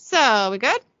Dean, "So, we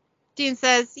good?" Dean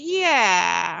says,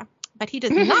 "Yeah." But he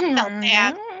does not tell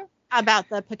Sam about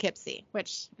the Poughkeepsie,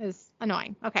 which is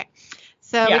annoying. Okay.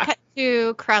 So we cut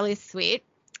to Crowley's suite.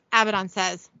 Abaddon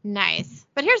says, "Nice.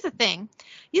 But here's the thing.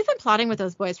 You've been plotting with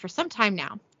those boys for some time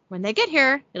now. When they get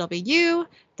here, it'll be you,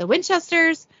 the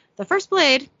Winchesters, the First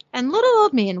Blade, and little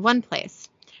old me in one place.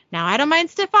 Now, I don't mind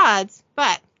stiff odds,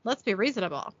 but let's be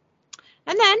reasonable."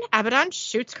 And then Abaddon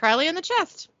shoots Crowley in the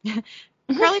chest.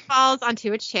 Crowley falls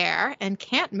onto a chair and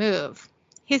can't move.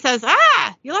 He says,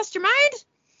 "Ah, you lost your mind?"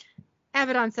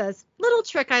 Abaddon says, "Little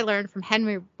trick I learned from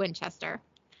Henry Winchester.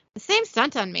 The same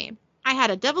stunt on me. I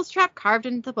had a devil's trap carved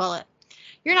into the bullet.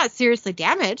 You're not seriously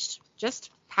damaged,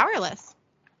 just powerless."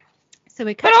 So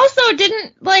we cut. But also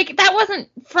that wasn't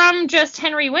from just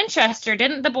Henry Winchester.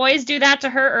 Didn't the boys do that to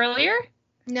her earlier?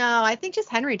 No, I think just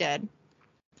Henry did.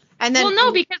 And then, well,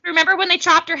 no, because remember when they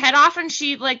chopped her head off and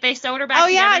they sewed her back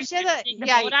together? Yeah, and she had the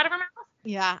bullet out of her mouth?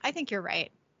 Yeah, I think you're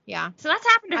right. Yeah. So that's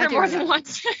happened to her more than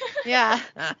once. Yeah.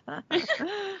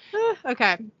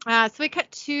 Okay. So we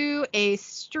cut to a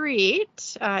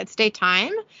street. It's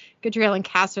daytime. Gadriel and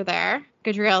Cass are there.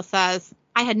 Gadriel says,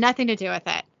 "I had nothing to do with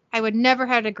it. I would never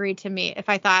have agreed to meet if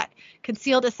I thought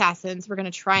concealed assassins were going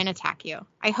to try and attack you.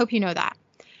 I hope you know that."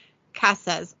 Cass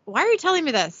says, "Why are you telling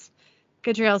me this?"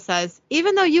 Gadriel says,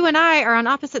 "Even though you and I are on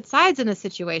opposite sides in this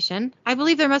situation, I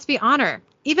believe there must be honor,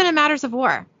 even in matters of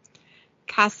war."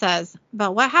 Cass says,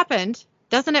 "But what happened?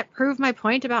 Doesn't it prove my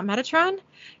point about Metatron?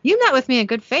 You met with me in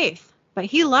good faith, but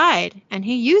he lied, and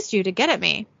he used you to get at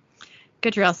me."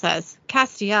 Gadriel says,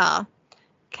 "Castiel."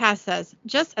 Cass says,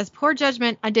 "Just as poor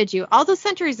judgment undid you all those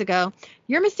centuries ago,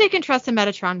 your mistaken trust in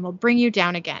Metatron will bring you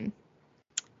down again."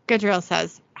 Gadriel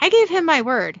says, "I gave him my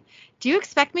word. Do you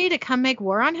expect me to come make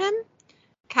war on him?"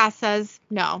 Cass says,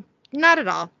 "No, not at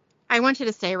all. I want you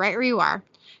to stay right where you are.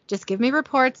 Just give me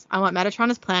reports on what Metatron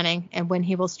is planning and when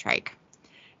he will strike."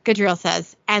 Gadriel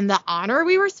says, "And the honor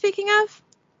we were speaking of?"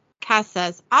 Cass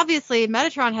says, "Obviously,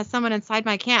 Metatron has someone inside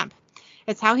my camp.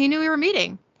 It's how he knew we were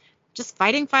meeting. Just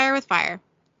fighting fire with fire.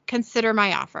 Consider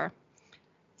my offer.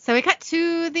 So we cut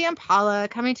to the Impala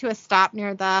coming to a stop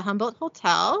near the Humboldt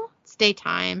Hotel. It's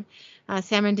daytime.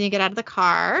 Sam and Dean get out of the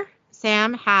car.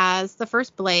 Sam has the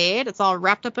first blade. It's all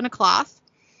wrapped up in a cloth.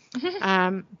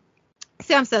 Sam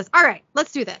says, all right,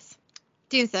 let's do this.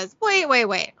 Dean says,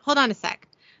 wait. Hold on a sec.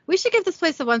 We should give this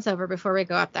place a once-over before we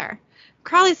go up there.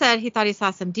 Crowley said he thought he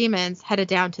saw some demons headed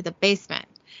down to the basement.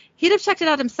 He'd have checked it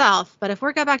out himself, but if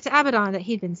word got back to Abaddon that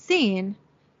he'd been seen...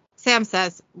 Sam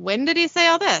says, when did he say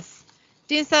all this?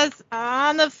 Dean says,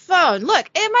 on the phone. Look,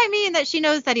 it might mean that she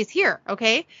knows that he's here,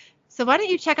 okay? So why don't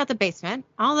you check out the basement?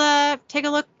 I'll take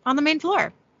a look on the main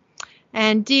floor.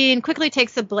 And Dean quickly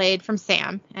takes a blade from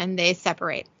Sam, and they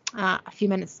separate. A few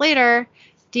minutes later,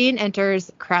 Dean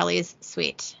enters Crowley's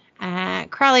suite.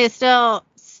 Crowley is still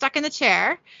stuck in the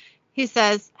chair. He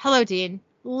says, hello, Dean.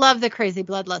 Love the crazy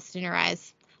bloodlust in your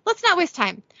eyes. Let's not waste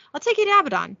time. I'll take you to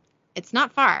Abaddon. It's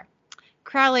not far.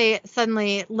 Crowley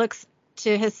suddenly looks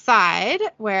to his side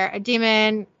where a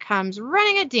demon comes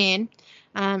running at Dean.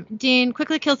 Dean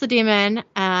quickly kills the demon,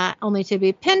 only to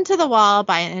be pinned to the wall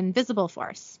by an invisible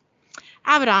force.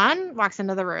 Abaddon walks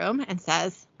into the room and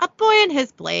says, a boy and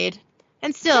his blade.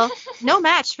 And still, no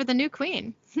match for the new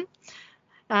queen.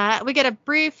 We get a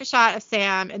brief shot of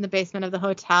Sam in the basement of the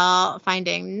hotel,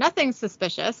 finding nothing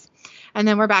suspicious. And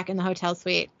then we're back in the hotel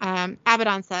suite.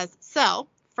 Abaddon says, so,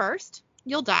 first,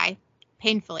 you'll die,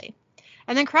 painfully.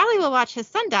 And then Crowley will watch his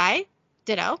son die,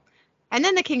 ditto, and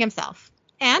then the king himself.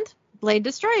 And blade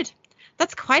destroyed.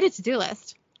 That's quite a to-do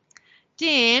list.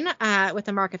 Dean, with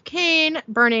the mark of Cain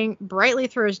burning brightly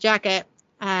through his jacket,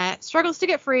 struggles to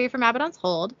get free from Abaddon's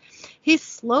hold. He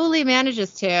slowly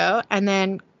manages to, and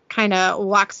then kind of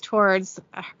walks towards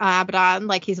Abaddon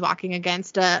like he's walking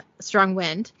against a strong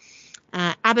wind.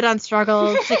 Abaddon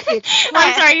struggles to keep...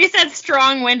 I'm sorry, you said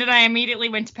strong wind, and I immediately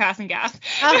went to passing gas.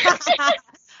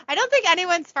 I don't think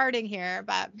anyone's farting here,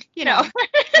 but, you know,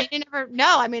 you never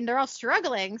know. I mean, they're all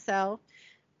struggling, so...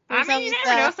 I mean, you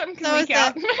never know. Something can leak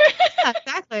out. Yeah,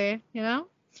 exactly. You know,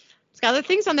 it's got other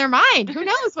things on their mind. Who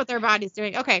knows what their body's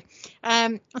doing? Okay.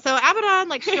 So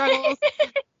Abaddon struggles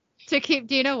to keep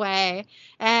Dean away,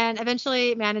 and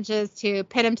eventually manages to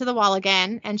pin him to the wall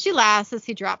again. And she laughs as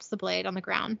he drops the blade on the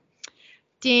ground.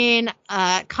 Dean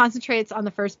concentrates on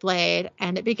the first blade,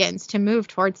 and it begins to move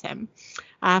towards him.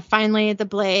 Finally, the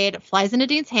blade flies into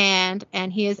Dean's hand,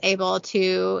 and he is able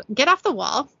to get off the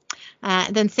wall.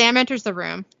 Then Sam enters the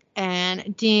room,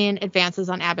 and Dean advances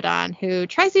on Abaddon, who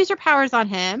tries to use her powers on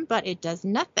him, but it does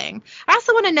nothing. I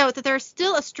also want to note that there's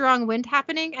still a strong wind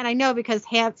happening, and I know because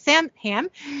Sam's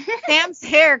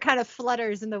hair kind of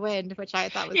flutters in the wind, which I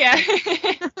thought was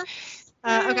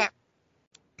okay.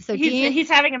 So he's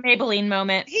having a Maybelline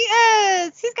moment. He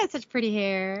is. He's got such pretty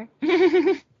hair.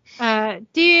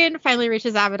 Dean finally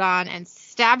reaches Abaddon and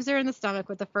stabs her in the stomach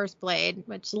with the first blade,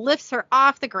 which lifts her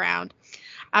off the ground.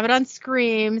 Abaddon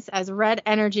screams as red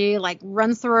energy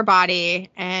runs through her body,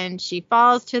 and she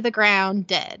falls to the ground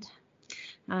dead.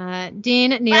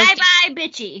 Dean kneels. Bye,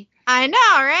 bitchy. I know,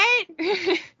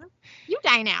 right? You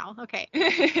die now. Okay.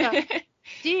 So,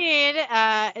 Dean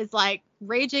is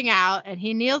raging out, and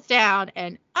he kneels down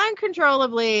and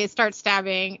uncontrollably starts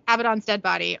stabbing Abaddon's dead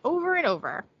body over and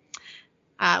over.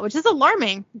 Which is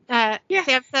alarming. Yeah.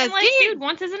 Sam says, dude,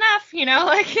 once is enough,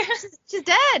 she's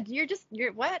dead.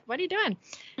 You're what? What are you doing?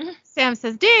 Mm-hmm. Sam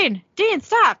says, Dean,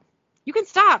 stop. You can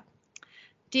stop.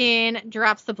 Dean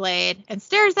drops the blade and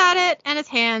stares at it and his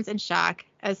hands in shock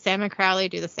as Sam and Crowley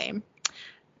do the same.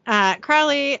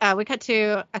 Crowley, we cut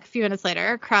to a few minutes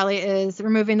later. Crowley is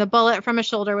removing the bullet from his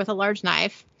shoulder with a large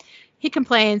knife. He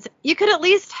complains, you could at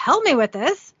least help me with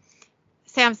this.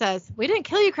 Sam says, we didn't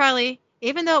kill you, Crowley,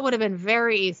 even though it would have been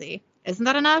very easy. Isn't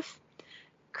that enough?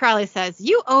 Crowley says,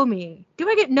 you owe me. Do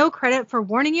I get no credit for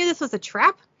warning you this was a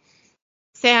trap?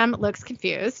 Sam looks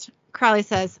confused. Crowley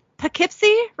says,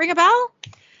 Poughkeepsie? Ring a bell?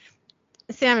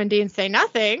 Sam and Dean say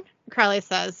nothing. Crowley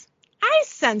says, I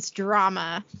sense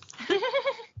drama.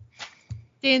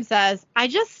 Dean says, I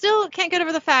just still can't get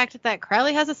over the fact that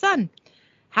Crowley has a son.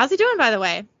 How's he doing, by the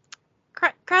way?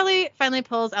 Crowley finally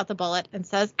pulls out the bullet and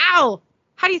says, ow!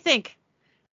 How do you think?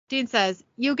 Dean says,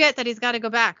 you get that he's got to go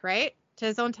back, right? To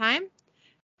his own time?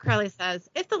 Crowley says,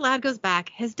 if the lad goes back,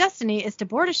 his destiny is to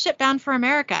board a ship bound for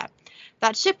America.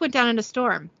 That ship went down in a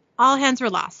storm. All hands were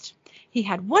lost. He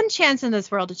had one chance in this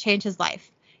world to change his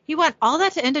life. He want all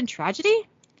that to end in tragedy?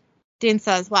 Dean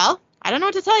says, well, I don't know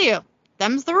what to tell you.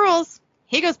 Them's the rules.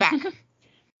 He goes back.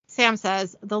 Sam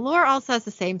says, the lore all says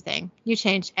the same thing. You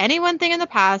change any one thing in the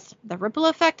past, the ripple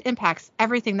effect impacts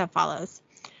everything that follows.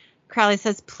 Crowley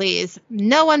says, please,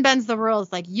 no one bends the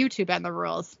rules like you two bend the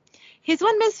rules. He's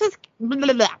one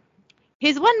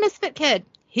He's one misfit kid.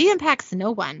 He impacts no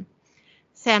one.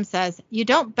 Sam says, you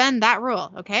don't bend that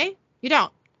rule, okay? You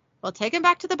don't. We'll take him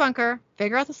back to the bunker,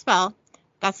 figure out the spell.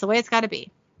 That's the way it's got to be.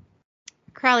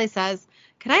 Crowley says,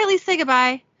 can I at least say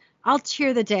goodbye? I'll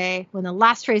cheer the day when the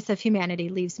last trace of humanity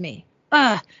leaves me.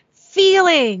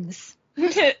 Feelings.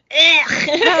 So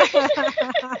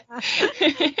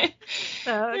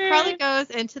Crowley goes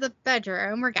into the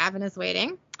bedroom where Gavin is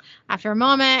waiting. After a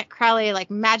moment, Crowley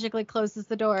magically closes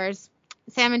the doors.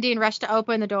 Sam and Dean rush to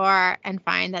open the door and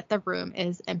find that the room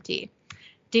is empty.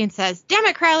 Dean says, damn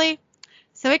it, Crowley.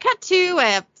 So we cut to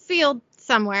a field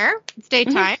somewhere. It's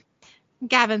daytime.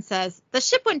 Gavin says, the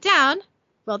ship went down.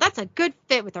 Well, that's a good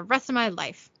fit with the rest of my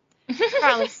life.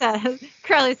 Crowley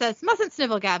says, mustn't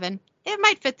snivel, Gavin. It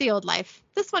might fit the old life.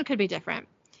 This one could be different.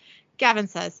 Gavin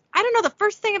says, I don't know the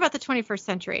first thing about the 21st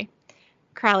century.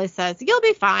 Crowley says, you'll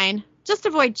be fine. Just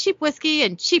avoid cheap whiskey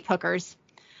and cheap hookers.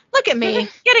 Look at me,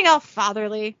 getting all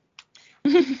fatherly.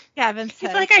 Gavin says,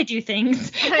 He's like, I do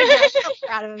things. I'm so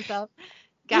proud of himself.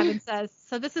 Gavin says,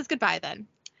 so this is goodbye then.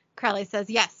 Crowley says,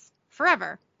 yes,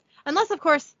 forever. Unless, of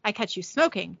course, I catch you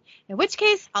smoking, in which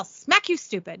case I'll smack you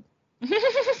stupid.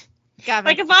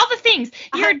 Gavin, of all the things,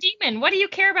 you're a demon. What do you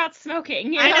care about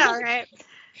smoking? I know, right?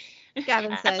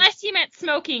 Gavin says, unless you meant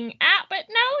smoking but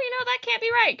no, that can't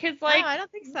be right, because, no, I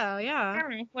don't think so, yeah. I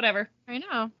don't know, whatever. I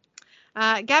know.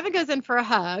 Gavin goes in for a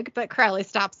hug, but Crowley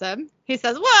stops him. He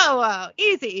says, whoa,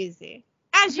 easy,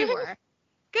 as you were.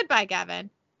 Goodbye, Gavin.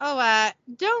 Oh,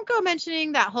 don't go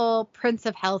mentioning that whole Prince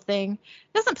of Hell thing.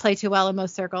 Doesn't play too well in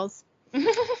most circles.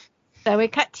 So we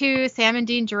cut to Sam and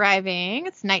Dean driving.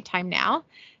 It's nighttime now.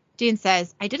 Dean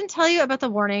says, I didn't tell you about the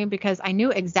warning because I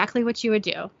knew exactly what you would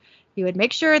do. You would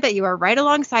make sure that you are right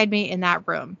alongside me in that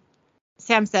room.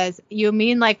 Sam says, you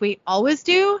mean like we always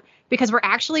do? Because we're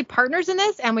actually partners in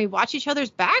this and we watch each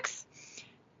other's backs?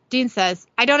 Dean says,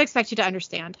 I don't expect you to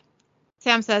understand.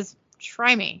 Sam says,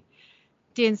 try me.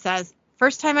 Dean says,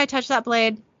 first time I touched that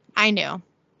blade, I knew.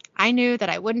 I knew that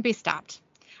I wouldn't be stopped.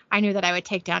 I knew that I would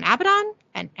take down Abaddon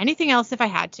and anything else if I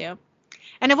had to.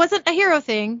 And it wasn't a hero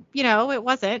thing. It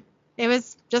wasn't. It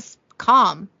was just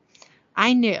calm.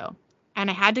 I knew. And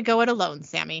I had to go it alone,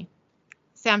 Sammy.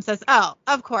 Sam says, oh,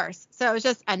 of course. So it was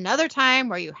just another time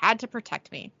where you had to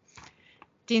protect me.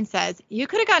 Dean says, you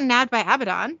could have gotten nabbed by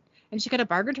Abaddon, and she could have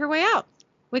bargained her way out.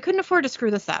 We couldn't afford to screw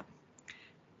this up.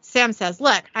 Sam says,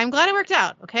 look, I'm glad it worked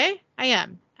out, okay? I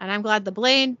am. And I'm glad the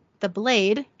blade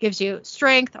gives you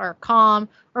strength or calm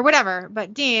or whatever.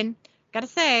 But Dean, gotta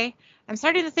say, I'm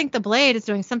starting to think the blade is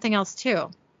doing something else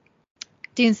too.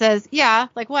 Dean says, yeah,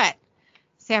 like what?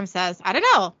 Sam says, I don't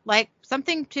know, like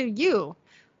something to you.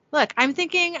 Look, I'm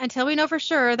thinking until we know for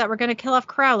sure that we're going to kill off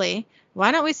Crowley,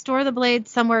 why don't we store the blade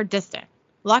somewhere distant?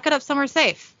 Lock it up somewhere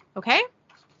safe, okay?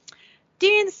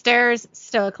 Dean stares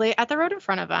stoically at the road in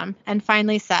front of him and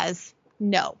finally says,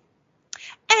 no.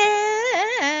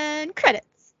 And credits.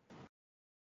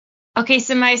 Okay,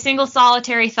 so my single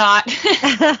solitary thought is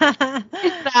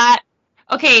that,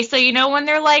 okay, so when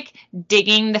they're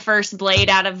digging the first blade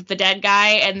out of the dead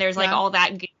guy and there's all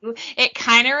that goo, it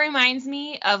kind of reminds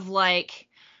me of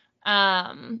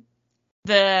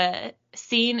the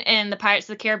scene in the Pirates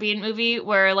of the Caribbean movie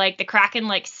where the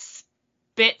Kraken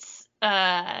spits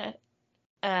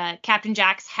Captain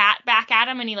Jack's hat back at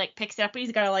him and he picks it up and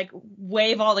he's gotta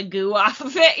wave all the goo off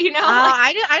of it,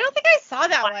 I don't think I saw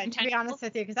that one, to be honest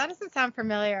with you, because that doesn't sound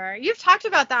familiar. You've talked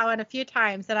about that one a few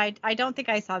times and I don't think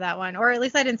I saw that one, or at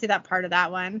least I didn't see that part of that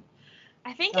one.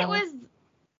 I think it was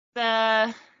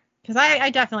the, because I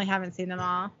definitely haven't seen them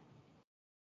all.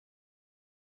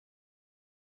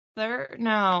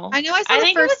 No, I know I saw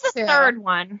think first it was the two. third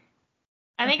one.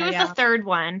 I think it was the third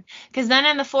one, because then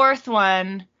in the fourth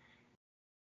one,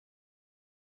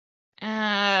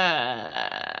 because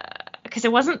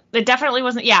it definitely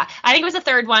wasn't. Yeah, I think it was the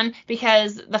third one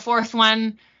because the fourth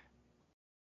one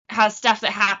has stuff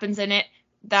that happens in it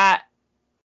that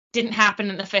didn't happen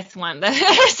in the fifth one. And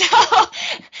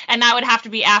that would have to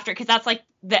be after, because that's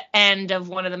the end of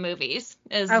one of the movies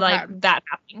is that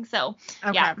happening. So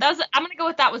yeah, I'm gonna go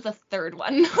with that was the third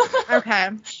one. Okay,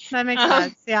 that makes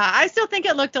sense. Yeah, I still think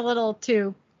it looked a little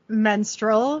too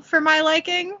menstrual for my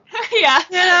liking. Yeah,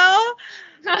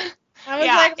 I was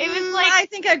it was I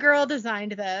think a girl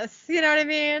designed this. You know what I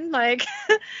mean? But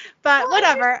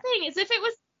whatever. The thing is, if it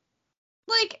was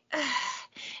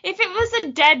if it was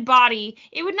a dead body,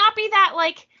 it would not be that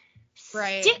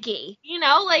sticky.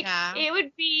 It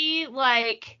would be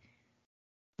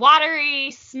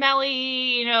watery,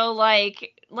 smelly,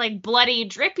 bloody,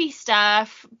 drippy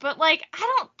stuff. But I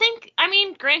don't think. I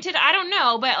mean, granted, I don't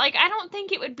know, but I don't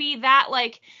think it would be that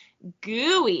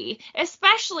gooey,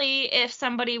 especially if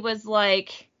somebody was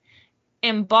like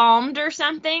embalmed or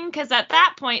something, because at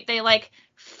that point they like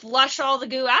flush all the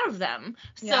goo out of them.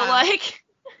 So like,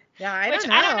 yeah, I don't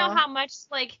know how much,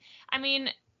 like, I mean,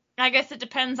 I guess it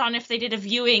depends on if they did a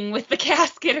viewing with the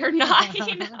casket or not.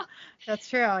 You know? That's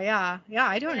true. Yeah,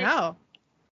 I don't know.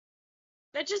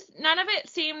 That just, none of it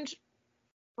seemed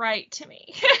right to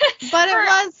me. But it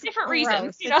was different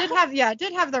reasons. You know? It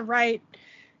did have the right,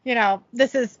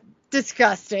 this is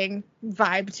disgusting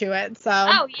vibe to it. So.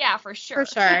 Oh yeah, for sure.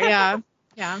 For sure. Yeah.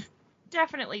 Yeah.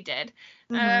 Definitely did.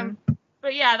 Mm-hmm.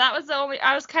 But yeah, that was the only,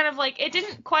 I was kind of like, it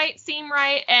didn't quite seem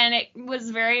right, and it was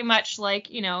very much like,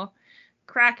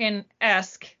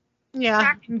 Kraken-esque. Yeah.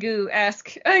 Kraken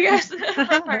goo-esque, I guess,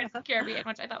 from Pirates of the Caribbean,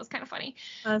 which I thought was kind of funny.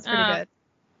 That's pretty good.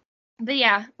 But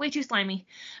yeah, way too slimy.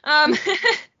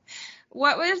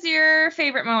 What was your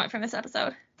favorite moment from this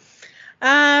episode?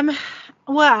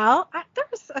 Well, there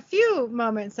was a few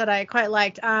moments that I quite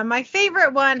liked. My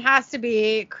favorite one has to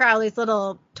be Crowley's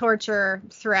little torture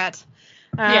threat.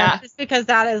 Just because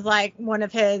that is like one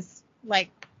of his like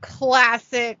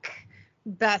classic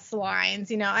best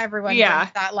lines. Everyone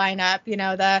brings that line up.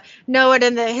 No one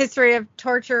in the history of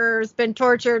torture has been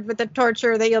tortured with the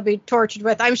torture that you'll be tortured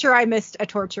with. I'm sure I missed a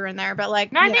torture in there, but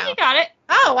like, no, I think you got it.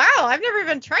 Oh wow, I've never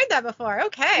even tried that before.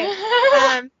 Okay.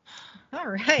 All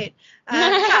right.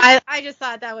 I just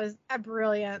thought that was a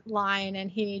brilliant line,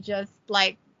 and he just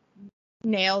like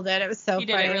nailed it. It was so funny.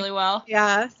 He did it really well.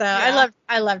 Yeah. So yeah.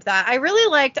 I loved that. I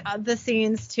really liked the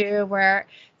scenes too, where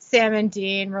Sam and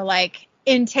Dean were like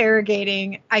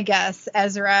interrogating, I guess,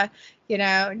 Ezra.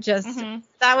 Just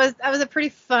that was a pretty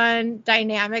fun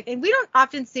dynamic, and we don't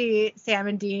often see Sam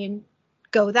and Dean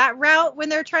go that route when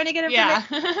they're trying to get information.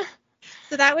 Yeah.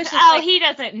 So that was just he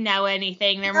doesn't know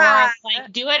anything. They're more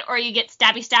like, do it or you get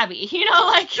stabby.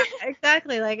 Like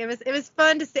exactly. Like it was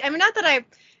fun to see. I mean, not that I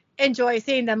enjoy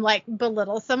seeing them like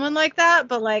belittle someone like that,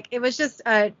 but like it was just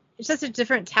a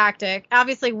different tactic.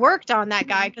 Obviously worked on that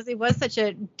guy because he was such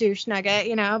a douche nugget,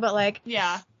 but like they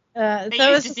so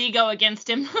used his ego against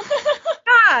him.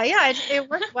 It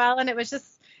worked well, and it was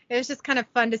just kind of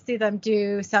fun to see them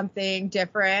do something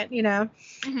different,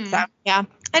 So yeah.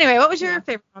 Anyway, what was your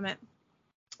favorite moment?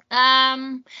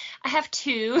 I have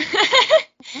two.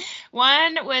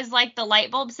 One was like the light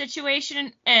bulb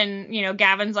situation, and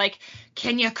Gavin's like,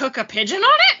 "Can you cook a pigeon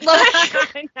on it?" Like,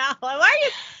 I know. Why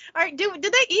are you? Do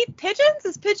they eat pigeons?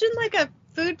 Is pigeon like a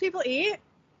food people eat?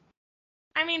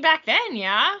 I mean, back then,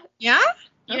 yeah. Yeah.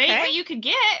 You ate what you could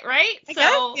get, right? I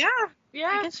guess, yeah.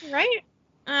 I guess you're right.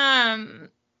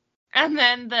 And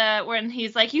then when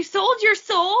he's like, "You sold your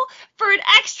soul for an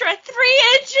extra 3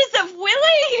 inches of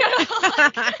willy."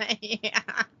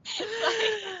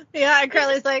 Yeah, and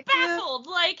Crowley's like baffled.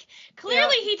 Like,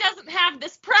 clearly he doesn't have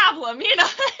this problem. He's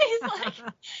like,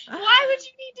 why would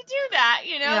you need to do that?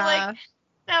 Like,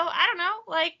 so I don't know.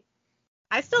 Like,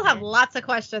 I still have lots of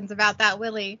questions about that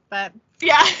willy, but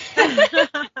yeah.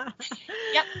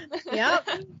 Yep.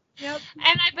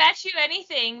 And I bet you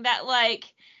anything that like,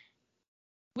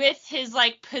 with his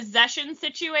like possession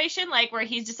situation, like where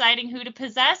he's deciding who to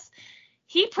possess,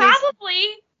 he probably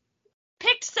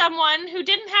picked someone who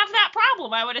didn't have that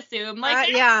problem, I would assume.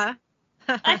 Like,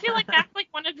 I feel like that's like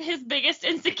one of his biggest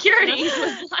insecurities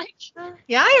was like,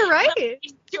 yeah, you're right.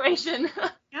 Situation.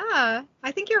 Yeah,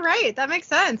 I think you're right. That makes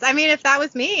sense. I mean, if that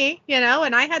was me, and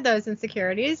I had those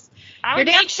insecurities, I would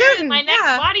make sure that my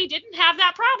next body didn't have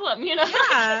that problem,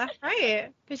 Yeah,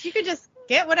 right. Because you could just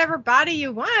get whatever body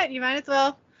you want. You might as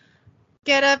well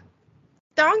get a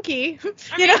donkey.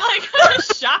 I mean, like,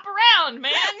 shop around,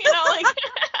 man. Like.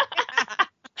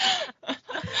 All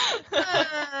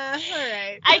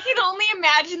right. I can only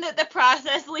imagine that the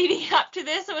process leading up to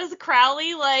this was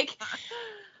Crowley, like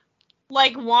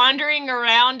wandering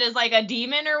around as like a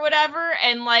demon or whatever,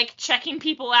 and like checking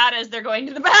people out as they're going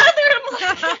to the bathroom,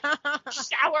 like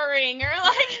showering or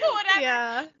like whatever.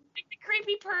 Yeah. Like the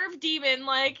creepy perv demon,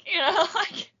 like,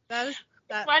 like that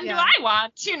when do I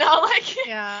want, like.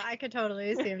 Yeah, I could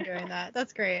totally see him doing that.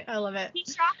 That's great. I love it.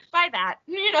 He's shocked by that.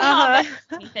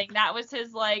 Anything. That was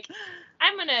his like,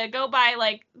 I'm gonna go by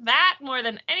like that more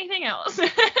than anything else.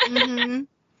 Mm-hmm.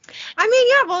 I mean,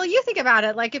 yeah, well, you think about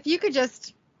it. Like, if you could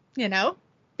just,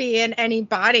 be in any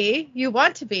body you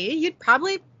want to be, you'd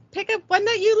probably pick up one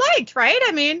that you liked, right?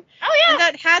 I mean, and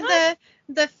that had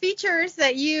the features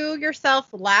that you yourself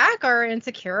lack or are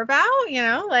insecure about,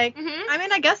 like, I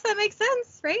mean, I guess that makes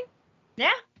sense, right?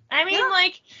 Yeah. I mean,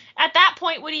 like, at that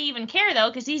point, would he even care, though?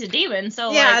 Because he's a demon,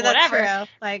 so, yeah, like, whatever. That's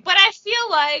true. Like, but I feel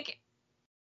like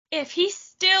if he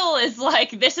still is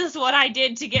like, this is what I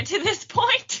did to get to this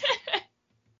point.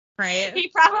 Right.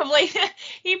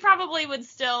 he probably would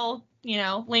still,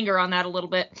 linger on that a little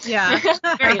bit. Yeah.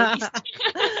 Very least.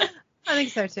 I think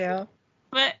so too.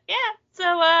 But yeah,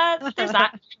 so there's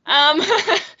that.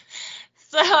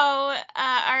 So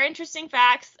our interesting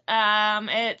facts,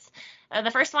 it's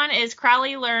the first one is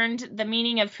Crowley learned the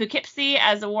meaning of Poughkeepsie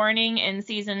as a warning in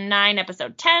season 9,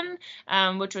 episode 10,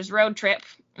 which was Road Trip.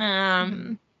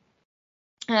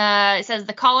 It says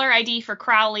the caller ID for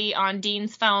Crowley on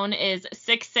Dean's phone is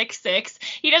 666.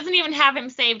 He doesn't even have him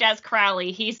saved as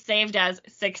Crowley. He's saved as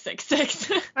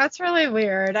 666. That's really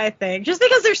weird, I think. Just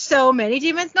because there's so many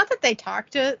demons. Not that they talk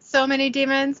to so many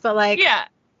demons, but like... Yeah.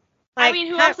 Like, I mean,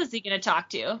 who else is he going to talk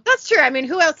to? That's true. I mean,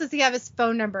 who else does he have his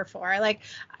phone number for? Like,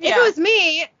 if it was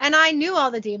me and I knew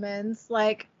all the demons,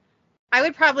 like, I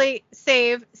would probably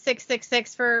save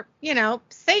 666 for,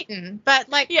 Satan. But,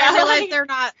 like, I realize they're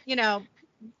not,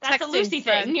 that's a Lucy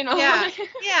thing, Yeah.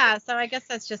 Yeah. So I guess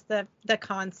that's just the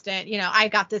constant, I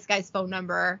got this guy's phone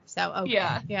number. So, okay.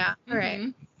 Yeah. Yeah. All right.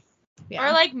 Mm-hmm. Yeah.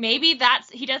 Or like maybe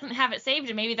he doesn't have it saved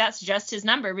and maybe that's just his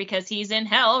number because he's in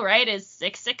hell, right? Is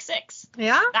 666.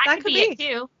 Yeah. That could be it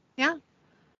too. Yeah.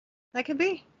 That could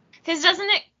be. Because doesn't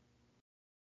it?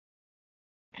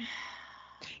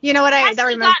 You know what that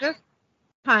reminds me of?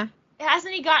 Huh?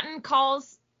 Hasn't he gotten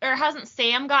calls, or hasn't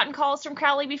Sam gotten calls from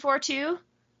Crowley before too?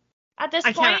 At this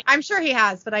point, I'm sure he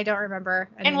has, but I don't remember.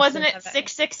 And wasn't it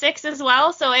 666 as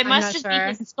well? So it must just be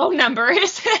his phone number.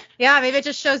 Yeah, maybe it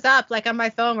just shows up like on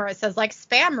my phone where it says like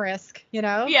spam risk,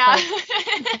 Yeah. Yeah.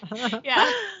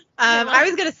 I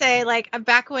was gonna say like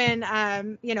back when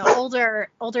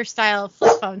older style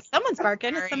flip phones. Someone's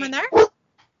barking. Is someone there?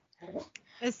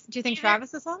 Do you think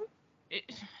Travis is home?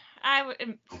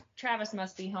 Travis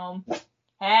must be home.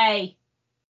 Hey,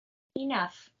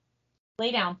 enough.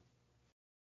 Lay down.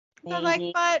 I'm like,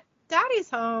 but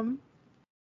Daddy's home.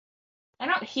 I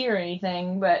don't hear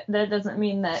anything, but that doesn't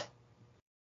mean that.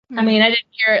 I mean, I didn't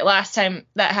hear it last time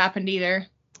that happened either.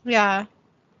 Yeah.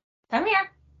 Come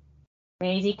here.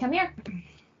 Maisie, come here.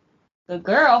 Good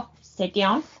girl. Sit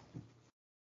down.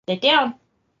 Sit down.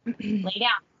 Lay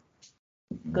down.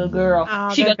 Good girl.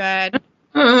 Oh, they're good.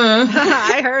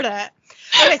 I heard it.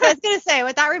 Okay, so I was going to say,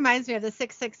 what that reminds me of, the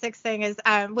 666 thing is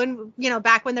when,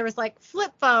 back when there was like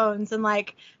flip phones and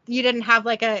like you didn't have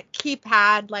like a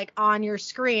keypad like on your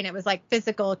screen. It was like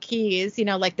physical keys,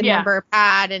 like the number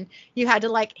pad, and you had to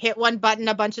like hit one button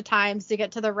a bunch of times to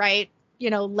get to the right,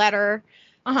 letter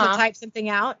to type something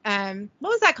out. What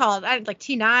was that called? Like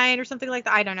T9 or something like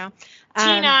that? I don't know.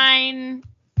 T9.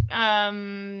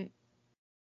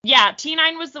 Yeah,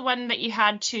 T9 was the one that you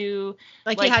had to you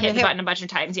had hit the button a bunch of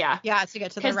times, yeah. Yeah, to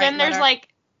get to the right Because then there's letter.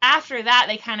 after that,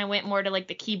 they kind of went more to like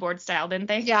the keyboard style, didn't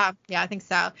they? Yeah, I think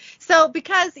so. So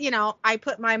because, I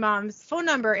put my mom's phone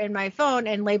number in my phone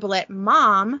and label it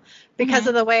Mom because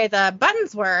of the way the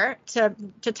buttons were to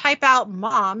type out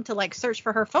Mom to like search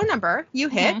for her phone number, you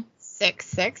hit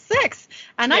 666.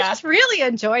 And I just really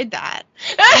enjoyed that.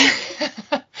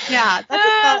 Yeah,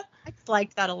 I just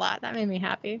liked that a lot. That made me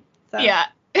happy. So. Yeah.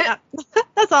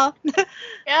 That's all.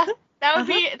 Yeah, that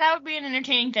would be an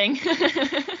entertaining thing.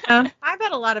 I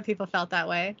bet a lot of people felt that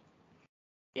way.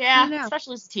 Yeah,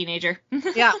 especially as a teenager.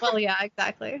 Yeah, well, yeah,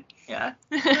 exactly. Yeah.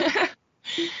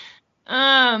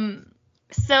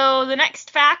 So the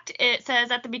next fact, it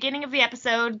says at the beginning of the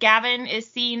episode, Gavin is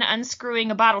seen unscrewing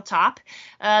a bottle top.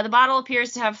 The bottle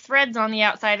appears to have threads on the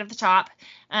outside of the top.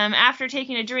 After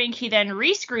taking a drink, he then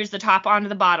rescrews the top onto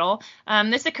the bottle.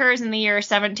 This occurs in the year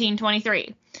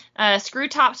 1723. Screw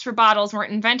tops for bottles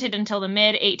weren't invented until the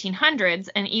mid-1800s,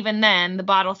 and even then, the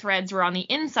bottle threads were on the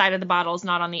inside of the bottles,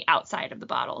 not on the outside of the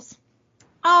bottles.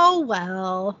 Oh,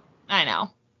 well. I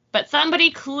know. But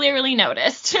somebody clearly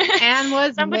noticed. And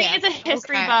was somebody is a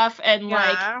history buff and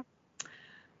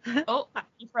Oh,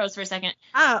 you froze for a second.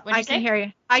 Oh, I can hear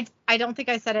you. I don't think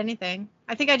I said anything.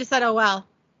 I think I just said, oh, well.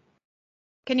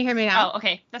 Can you hear me now? Oh,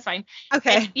 okay. That's fine.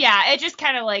 Okay. It just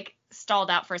kind of stalled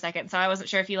out for a second. So I wasn't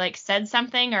sure if you said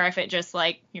something or if it just did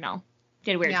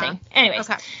a weird thing. Anyways.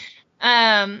 Okay.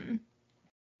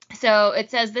 So it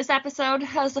says this episode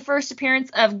has the first appearance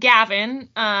of Gavin,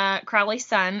 Crowley's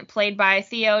son, played by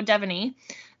Theo Devaney.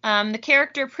 The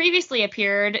character previously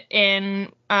appeared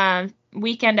in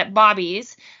Weekend at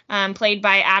Bobby's, played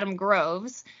by Adam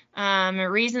Groves.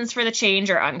 Reasons for the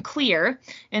change are unclear.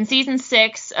 In season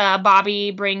 6,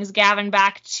 Bobby brings Gavin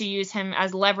back to use him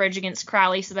as leverage against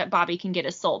Crowley so that Bobby can get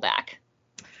his soul back.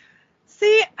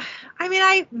 See, I mean,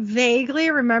 I vaguely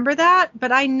remember that,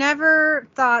 but I never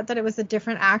thought that it was a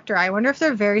different actor. I wonder if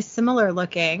they're very similar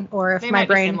looking, or if they my might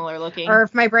brain, be similar looking, or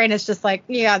if my brain is just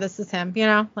yeah, this is him.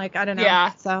 I don't know.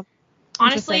 Yeah. So,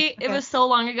 Honestly, Okay. it was so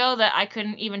long ago that I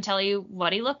couldn't even tell you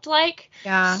what he looked like.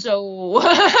 Yeah. So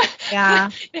Yeah.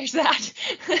 there's that.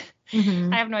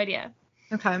 Mm-hmm. I have no idea.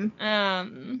 Okay.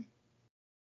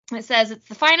 It says it's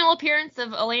the final appearance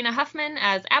of Elena Huffman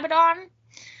as Abaddon,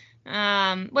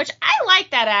 which I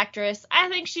like that actress. I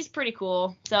think she's pretty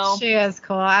cool. So She is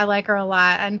cool. I like her a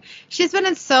lot. And she's been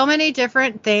in so many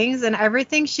different things, and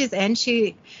everything she's in,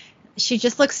 she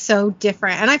just looks so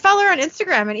different. And I follow her on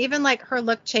Instagram, and even like her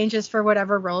look changes for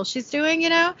whatever role she's doing, you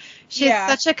know? She's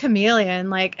such a chameleon,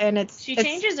 like, and she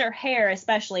changes her hair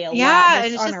especially a lot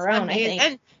and just on her own, I think.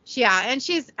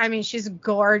 And she's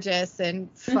gorgeous and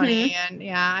funny, and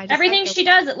everything she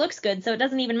does, it looks good, so it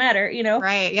doesn't even matter, you know?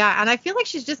 Right, yeah. And I feel like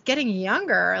she's just getting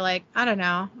younger. Like, I don't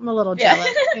know. I'm a little jealous.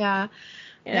 Yeah.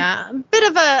 A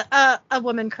bit of a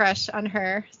woman crush on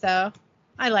her, so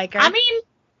I like her. I mean,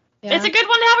 it's a good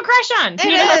one to have a crush on.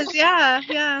 It is,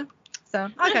 yeah. So,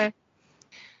 okay.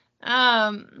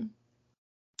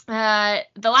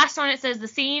 The last one, it says the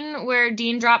scene where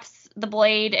Dean drops the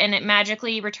blade and it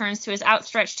magically returns to his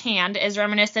outstretched hand is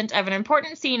reminiscent of an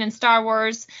important scene in Star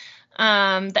Wars,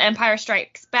 The Empire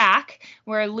Strikes Back,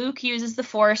 where Luke uses the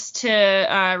Force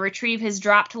to retrieve his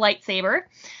dropped lightsaber.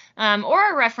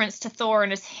 Or a reference to Thor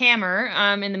and his hammer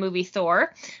in the movie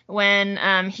Thor,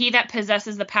 when he that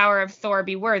possesses the power of Thor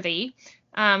be worthy.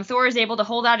 Thor is able to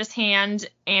hold out his hand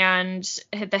and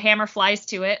the hammer flies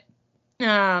to it.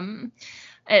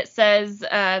 It says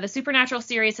the Supernatural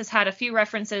series has had a few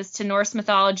references to Norse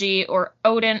mythology or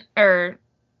Odin, I'm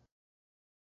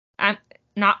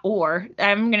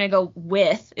going to go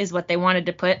with is what they wanted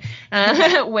to put,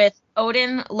 with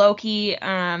Odin, Loki,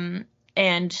 and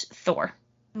Thor.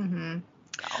 Mm-hmm.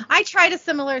 I tried a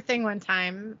similar thing one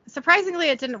time. Surprisingly,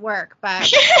 it didn't work,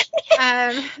 but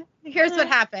here's what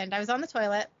happened. I was on the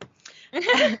toilet,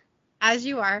 as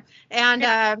you are,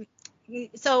 and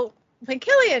so when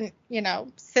Killian,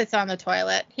 sits on the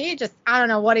toilet, he just, I don't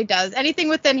know what he does. Anything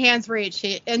within hand's reach,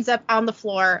 he ends up on the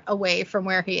floor away from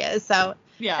where he is. So,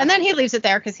 and then he leaves it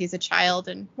there because he's a child,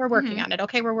 and we're working on it.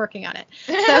 Okay, we're working on it.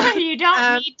 So you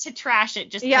don't need to trash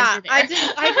it. Just yeah, you're there. I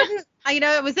didn't.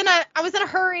 I was in a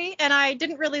hurry, and I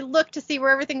didn't really look to see where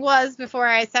everything was before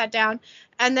I sat down.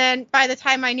 And then by the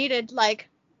time I needed like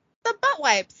the butt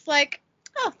wipes,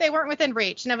 they weren't within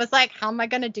reach, and I was like, how am I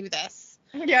gonna do this?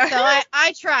 Yeah. So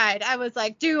I tried. I was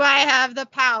like, do I have the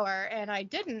power? And I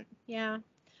didn't. Yeah.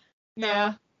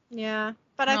 Yeah. Yeah.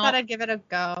 But I thought I'd give it a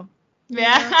go.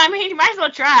 Yeah. I mean, you might as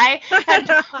well try.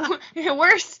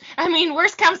 Worst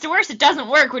comes to worst, it doesn't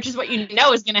work, which is what you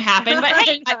know is going to happen. But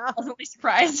hey, I'm pleasantly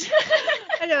surprised.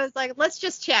 And I was like, let's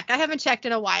just check. I haven't checked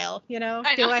in a while, Do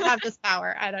I have this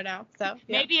power? I don't know. So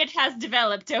yeah. Maybe it has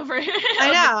developed over.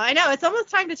 I know. It's almost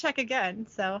time to check again.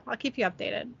 So I'll keep you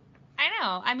updated. I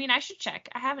know. I mean, I should check.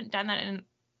 I haven't done that in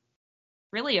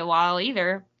really a while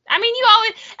either. I mean,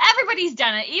 everybody's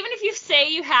done it. Even if you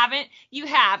say you haven't, you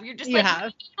have. You're just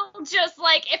just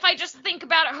like, if I just think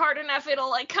about it hard enough,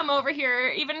 it'll come over here,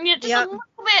 even just a little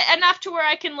bit, enough to where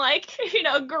I can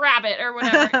grab it or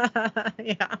whatever.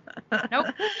 Yeah. Nope.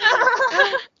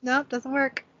 Nope, doesn't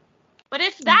work. But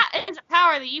if that is a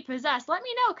power that you possess, let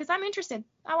me know, because I'm interested.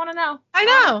 I want to know. I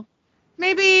know.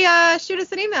 Maybe shoot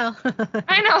us an email.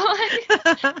 I know.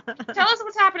 Tell us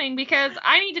what's happening, because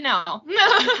I need to know.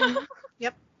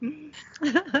 Yep.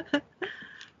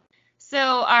 So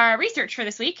our research for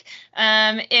this week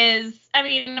is,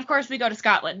 of course we go to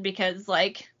Scotland because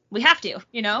we have to,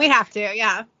 We have to,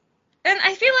 yeah. And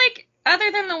I feel like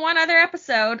other than the one other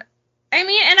episode, and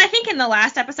I think in the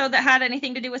last episode that had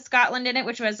anything to do with Scotland in it,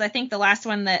 which was I think the last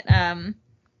one that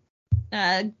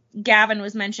Gavin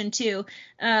was mentioned too,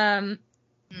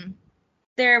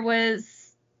 there was,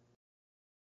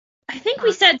 I think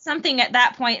we said something at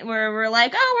that point where we're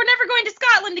like, oh, we're never going to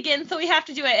Scotland again, so we have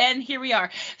to do it, and here we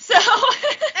are. So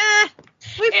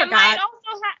we forgot. It might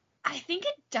also I think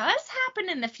it does happen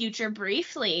in the future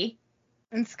briefly.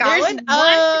 In Scotland? There's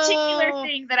one particular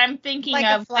thing that I'm thinking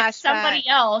of with somebody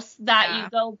else that you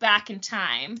go back in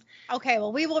time. Okay,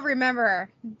 well, we will remember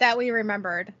that we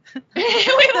remembered. We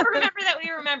will remember that we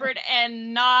remembered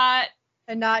and not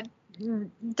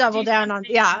double down on.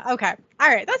 Yeah, okay. All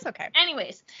right, that's okay.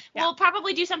 Anyways, we'll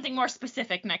probably do something more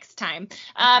specific next time.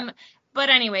 But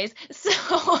anyways,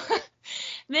 so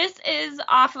this is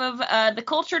off of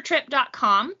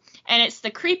theculturetrip.com, and it's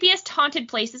the creepiest haunted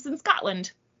places in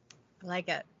Scotland. I like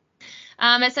it.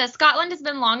 It says Scotland has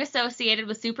been long associated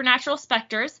with supernatural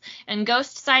specters, and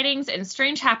ghost sightings and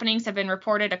strange happenings have been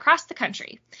reported across the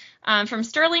country. From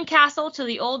Stirling Castle to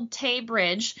the Old Tay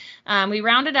Bridge, we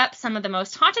rounded up some of the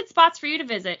most haunted spots for you to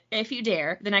visit, if you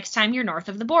dare, the next time you're north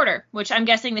of the border, which I'm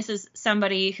guessing this is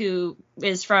somebody who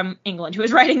is from England who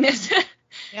is writing this.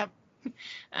 Yep.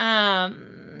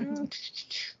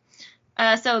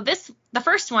 So the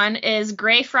first one is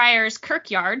Greyfriars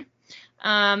Kirkyard.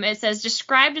 It says,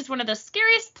 described as one of the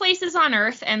scariest places on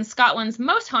earth and Scotland's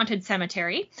most haunted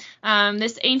cemetery.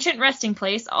 This ancient resting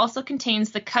place also contains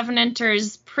the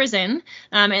Covenanters' prison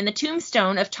and the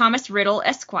tombstone of Thomas Riddle,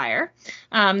 Esquire,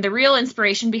 the real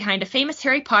inspiration behind a famous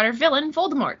Harry Potter villain,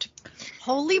 Voldemort.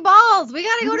 Holy balls. We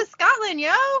got to go to Scotland,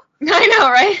 yo. I know,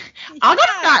 right? Yeah. I'll go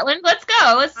to Scotland. Let's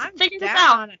go. Let's figure this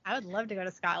out. I would love to go to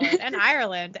Scotland and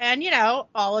Ireland and,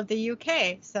 all of the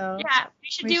UK. So yeah, we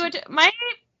should do it. My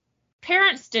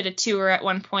parents did a tour at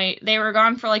one point. They were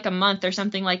gone for like a month or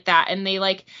something like that, and they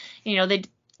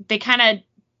they kind of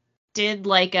did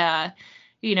like a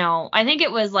I think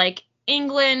it was like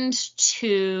England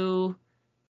to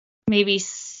maybe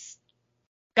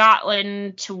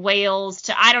Scotland to Wales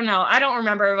to I don't know. I don't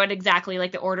remember what exactly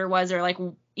like the order was or like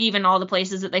even all the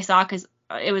places that they saw because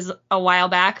it was a while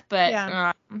back,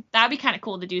 but that'd be kind of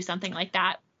cool to do something like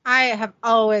that. I have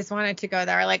always wanted to go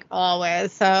there, like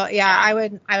always. So yeah, I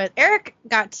would. Eric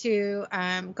got to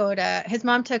go to, his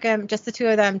mom took him, just the two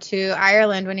of them, to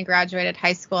Ireland when he graduated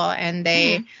high school, and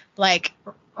they like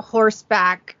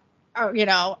horseback,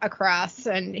 across,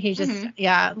 and he just,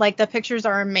 like the pictures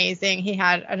are amazing. He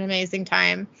had an amazing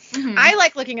time. I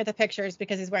like looking at the pictures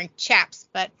because he's wearing chaps,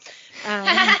 but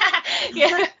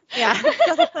yeah.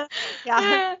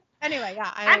 Anyway,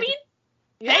 yeah. I mean.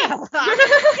 Yeah.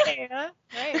 Right.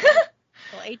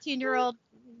 Well, 18-year-old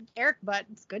Eric Butt.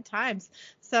 It's good times.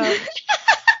 So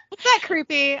it's that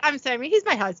creepy. I'm sorry. I mean, he's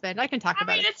my husband. I can talk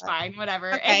about it. It's fine.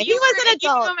 Whatever. Okay. He was an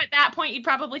adult. At that point, you'd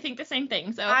probably think the same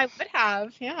thing. So I would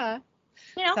have. Yeah.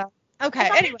 So, okay.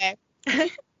 Anyway,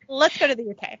 let's go to the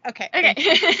UK. Okay.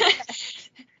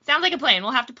 Sounds like a plan.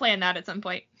 We'll have to plan that at some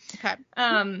point. Okay.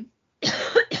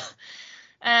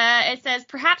 It says,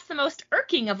 perhaps the most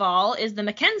irking of all is the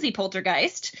Mackenzie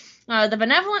poltergeist, the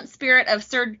benevolent spirit of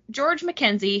Sir George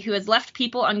Mackenzie, who has left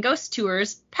people on ghost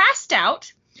tours passed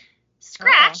out,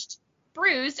 scratched,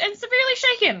 bruised, and severely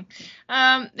shaken.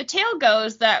 The tale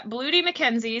goes that Bloody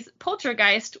Mackenzie's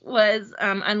poltergeist was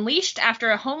unleashed after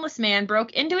a homeless man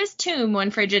broke into his tomb one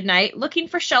frigid night looking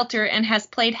for shelter and has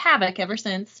played havoc ever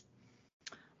since.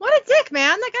 What a dick,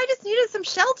 man. That guy just needed some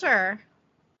shelter.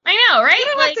 I know, right? You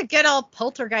don't have to get all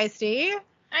poltergeisty.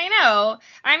 I know.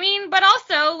 I mean, but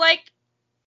also, like,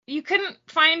 you couldn't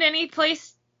find any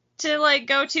place to, like,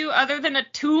 go to other than a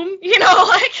tomb,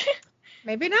 like.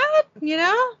 Maybe not, Maybe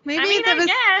I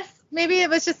guess. Maybe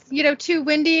it was just, too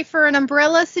windy for an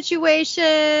umbrella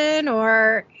situation,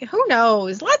 or who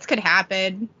knows? Lots could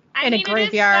happen in a graveyard.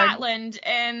 It is Scotland,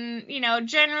 and,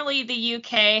 generally the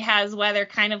UK has weather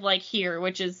kind of like here,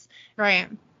 which is. Right.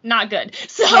 Not good.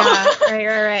 So yeah,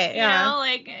 right.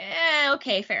 Yeah.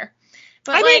 Okay, fair.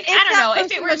 But I don't know.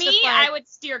 If it were me, I would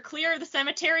steer clear of the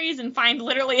cemeteries and find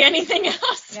literally anything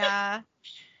else. Yeah,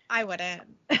 I wouldn't.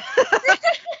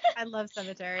 I love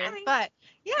cemeteries, but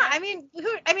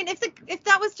if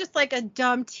that was just like a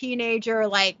dumb teenager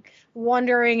like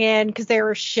wandering in because they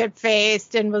were shit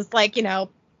faced and was like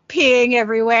peeing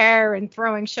everywhere and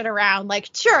throwing shit around, like,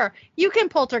 sure, you can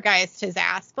poltergeist his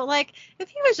ass, but like if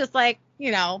he was just like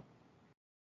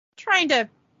trying to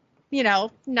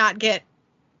not get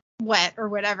wet or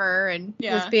whatever and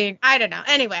was being, I don't know,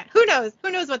 anyway, who knows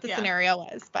what the scenario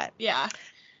was, but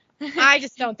I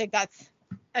just don't think that's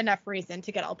enough reason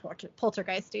to get all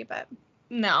poltergeisty. But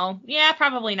no,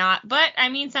 probably not, but I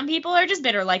mean, some people are just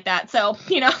bitter like that, so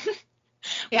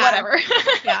whatever.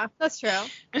 Yeah, that's true.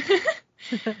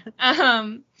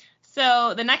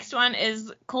 So the next one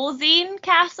is Colzine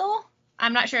Castle.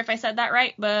 I'm not sure if I said that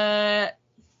right, but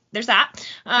there's that.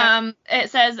 Okay. It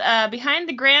says, behind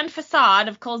the grand facade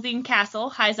of Colzine Castle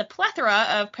hides a plethora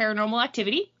of paranormal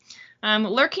activity.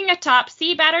 Lurking atop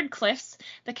sea-battered cliffs,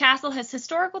 the castle has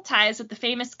historical ties with the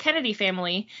famous Kennedy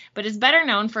family, but is better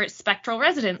known for its spectral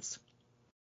residents.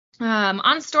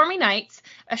 On stormy nights,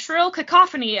 a shrill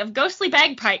cacophony of ghostly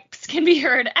bagpipes can be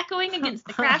heard echoing against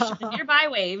the crash of the nearby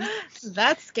waves.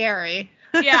 That's scary.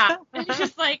 Yeah,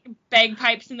 just like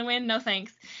bagpipes in the wind, no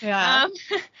thanks. Yeah.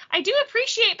 I do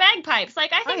appreciate bagpipes.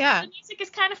 Like, I think the music is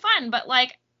kind of fun, but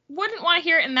like, wouldn't want to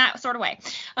hear it in that sort of way.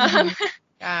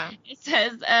 Yeah. It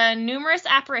says, numerous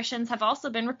apparitions have also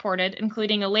been reported,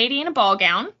 including a lady in a ball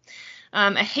gown,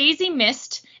 a hazy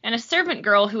mist, and a servant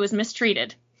girl who was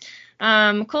mistreated.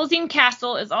 Colzine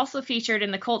Castle is also featured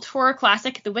in the cult horror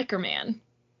classic The Wicker Man.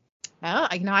 Oh,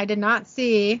 I did not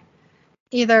see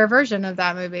either version of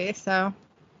that movie, so.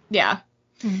 Yeah.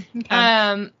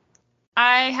 Okay.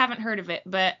 I haven't heard of it,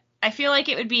 but I feel like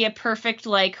it would be a perfect,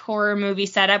 like, horror movie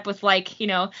setup with, like, you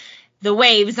know, the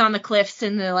waves on the cliffs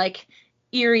and the, like,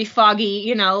 eerie, foggy,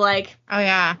 you know, like. Oh,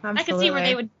 yeah, absolutely. I could see where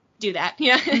they would do that.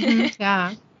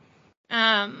 Yeah.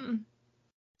 Yeah.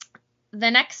 The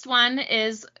next one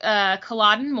is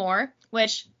Culloden Moor,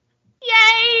 which,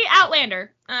 yay,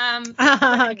 Outlander.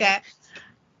 Okay.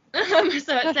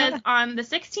 So it says, on the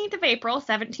 16th of April,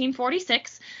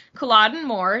 1746, Culloden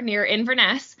Moor, near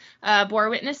Inverness, bore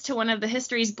witness to one of the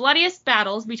history's bloodiest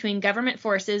battles between government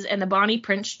forces and the Bonnie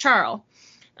Prince Charles.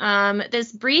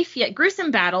 This brief yet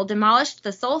gruesome battle demolished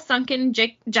the soul-sunken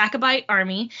Jacobite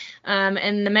army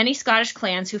and the many Scottish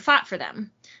clans who fought for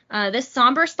them. This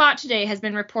somber spot today has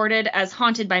been reported as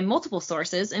haunted by multiple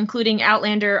sources, including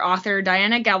Outlander author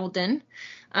Diana Gabaldon,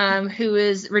 who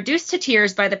is reduced to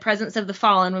tears by the presence of the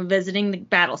fallen when visiting the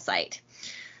battle site.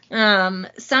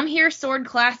 Some hear sword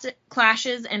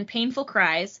clashes and painful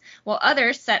cries, while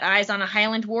others set eyes on a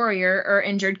Highland warrior or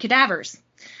injured cadavers.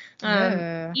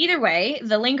 Either way,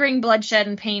 the lingering bloodshed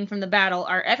and pain from the battle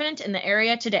are evident in the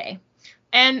area today.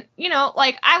 And, you know,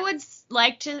 like, I would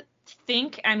like to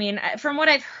think, I mean, from what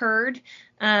I've heard,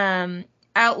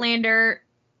 Outlander,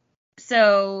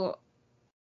 so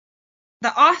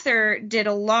the author did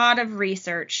a lot of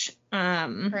research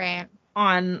Right.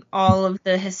 on all of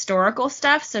the historical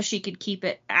stuff so she could keep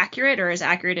it accurate, or as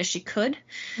accurate as she could.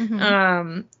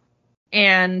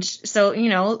 And so, you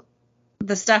know,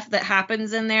 the stuff that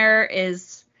happens in there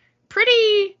is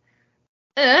pretty,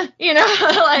 you know,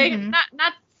 like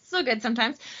not so good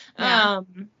sometimes. Yeah.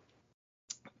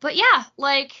 But yeah,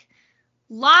 like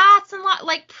lots and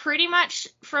like pretty much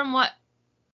from what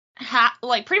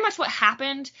pretty much what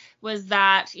happened was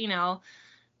that, you know,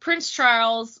 Prince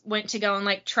Charles went to go and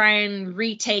like try and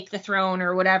retake the throne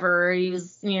or whatever. He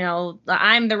was, you know,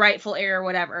 I'm the rightful heir or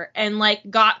whatever, and like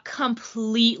got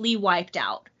completely wiped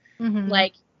out.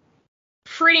 Like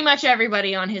pretty much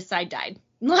everybody on his side died.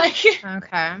 Like,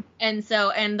 Okay.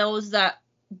 and those that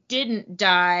didn't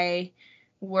die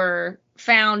were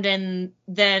found and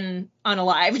then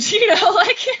unalived, you know,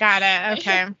 like. Got it.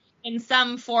 Okay. In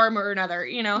some form or another,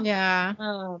 you know. Yeah.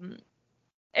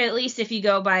 At least if you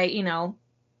go by, you know,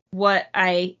 what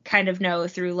I kind of know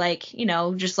through, like, you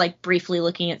know, just like briefly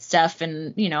looking at stuff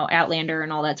and, you know, Outlander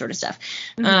and all that sort of stuff.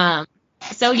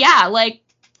 So yeah, like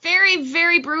very,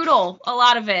 very brutal, a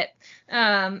lot of it.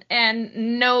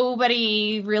 And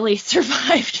nobody really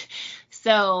survived.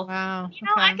 So, Wow. you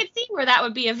know, I could see where that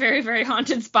would be a very, very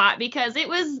haunted spot because it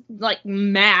was like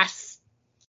mass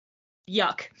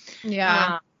yuck.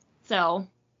 Yeah. So,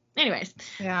 anyways.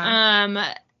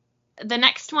 Yeah. The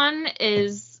next one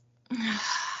is,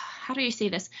 how do you say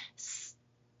this?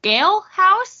 Scale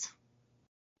House?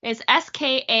 It's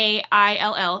Skaill.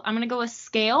 I'm going to go with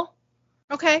Scale.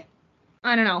 Okay.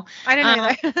 I don't know. I didn't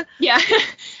either. Yeah.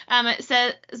 It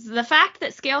says the fact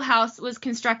that Scale House was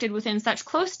constructed within such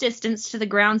close distance to the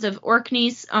grounds of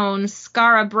Orkney's own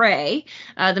Skara Brae,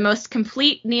 the most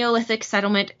complete Neolithic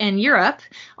settlement in Europe,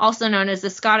 also known as the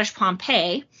Scottish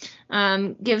Pompeii,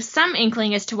 gives some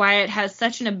inkling as to why it has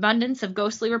such an abundance of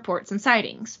ghostly reports and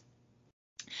sightings.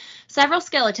 Several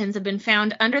skeletons have been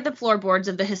found under the floorboards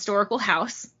of the historical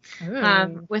house,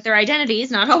 with their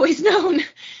identities not always known.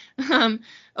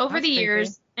 Over the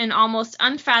years, an almost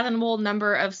unfathomable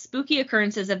number of spooky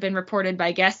occurrences have been reported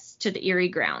by guests to the eerie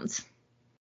grounds.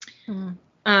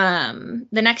 The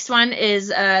next one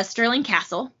is Stirling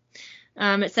Castle.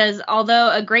 It says,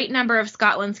 although a great number of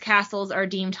Scotland's castles are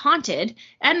deemed haunted,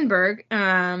 Edinburgh,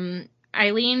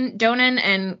 Eileen, Donan,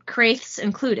 and Craiths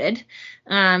included,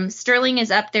 Stirling is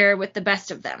up there with the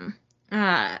best of them.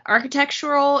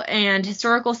 Architectural and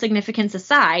historical significance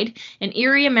aside, an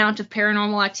eerie amount of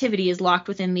paranormal activity is locked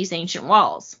within these ancient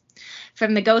walls.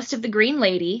 From the ghost of the Green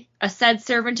Lady, a said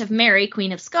servant of Mary,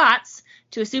 Queen of Scots,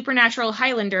 to a supernatural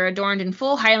Highlander adorned in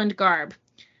full Highland garb.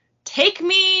 Take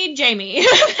me, Jamie.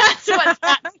 That's what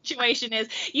that situation is.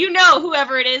 You know,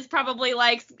 whoever it is probably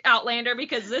likes Outlander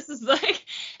because this is like,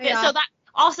 yeah. So that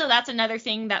also, that's another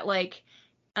thing that like,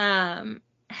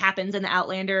 happens in the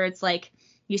Outlander. It's like,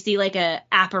 you see like a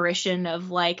apparition of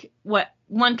like what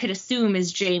one could assume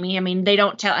is Jamie. I mean, they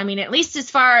don't tell, I mean, at least as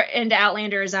far into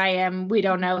Outlander as I am, we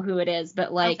don't know who it is,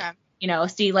 but like, you know,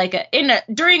 see like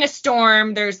during a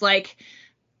storm, there's like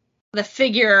the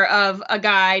figure of a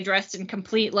guy dressed in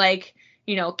complete, like,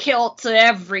 you know, kilt to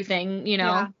everything, you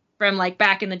know, from like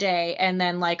back in the day. And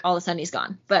then like all of a sudden he's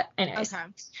gone. But anyways,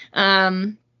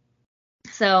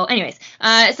 So, anyways,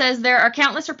 it says there are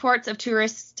countless reports of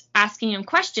tourists asking him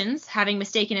questions, having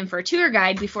mistaken him for a tour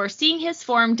guide before seeing his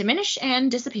form diminish and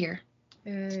disappear.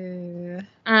 The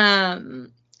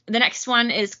next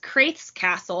one is Craith's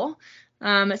Castle.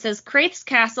 It says Craith's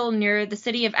Castle near the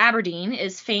city of Aberdeen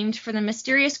is famed for the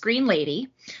mysterious Green Lady,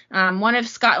 one of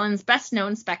Scotland's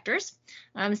best-known specters.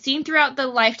 Seen throughout the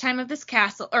lifetime of this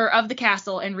castle, or of the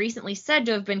castle, and recently said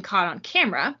to have been caught on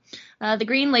camera, the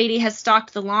Green Lady has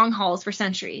stalked the long halls for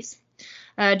centuries.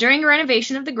 During a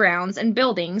renovation of the grounds and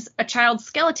buildings, a child's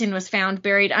skeleton was found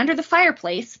buried under the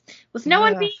fireplace, with no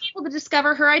one being able to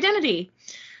discover her identity.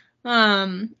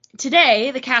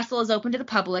 Today, the castle is open to the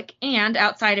public and,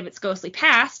 outside of its ghostly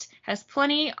past, has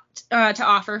plenty to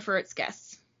offer for its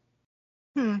guests.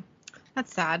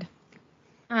 That's sad.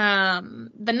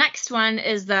 The next one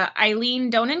is the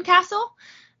Eilean Donan Castle.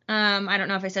 I don't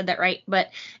know if I said that right, but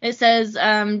it says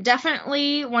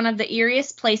definitely one of the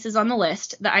eeriest places on the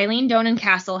list. The Eilean Donan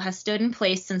Castle has stood in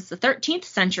place since the 13th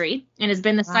century and has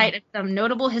been the site of some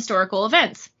notable historical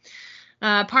events.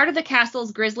 Part of the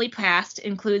castle's grisly past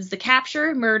includes the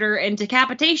capture, murder, and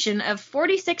decapitation of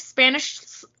 46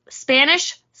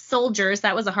 Spanish soldiers.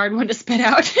 That was a hard one to spit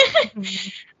out.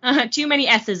 Too many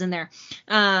S's in there.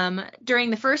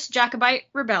 During the first Jacobite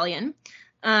rebellion,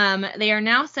 they are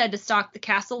now said to stalk the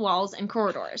castle walls and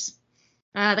corridors.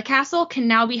 The castle can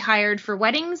now be hired for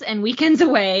weddings and weekends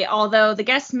away, although the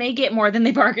guests may get more than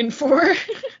they bargained for.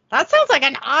 That sounds like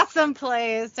an awesome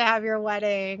place to have your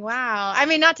wedding. Wow. I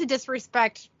mean, not to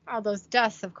disrespect all those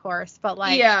deaths, of course, but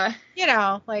like, you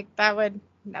know, like that would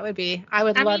be, I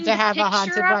would love to have a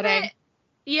haunted wedding.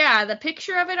 The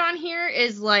picture of it on here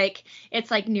is like, it's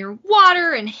like near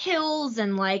water and hills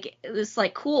and like this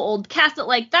like cool old castle.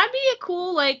 Like that'd be a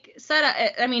cool like setup.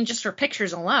 I mean, just for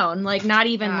pictures alone, like not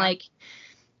even like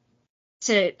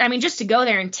just to go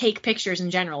there and take pictures in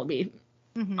general would be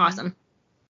awesome.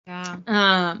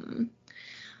 Yeah.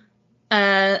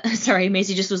 Sorry,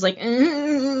 Macy just was like,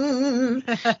 The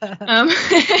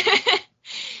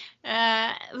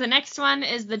next one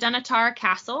is the Dunatar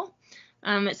Castle.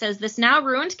 It says this now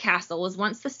ruined castle was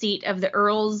once the seat of the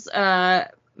Earls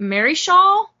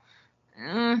Marischal,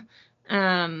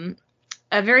 a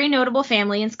very notable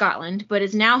family in Scotland, but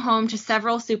is now home to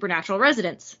several supernatural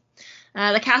residents.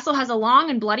 The castle has a long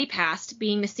and bloody past,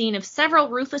 being the scene of several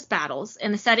ruthless battles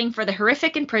and the setting for the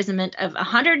horrific imprisonment of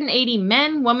 180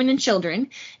 men, women, and children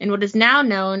in what is now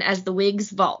known as the Whigs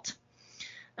Vault.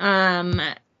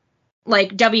 Like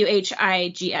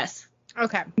WHIGS.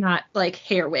 Okay. Not like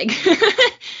hair wig.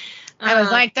 I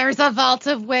was like, there's a vault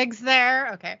of wigs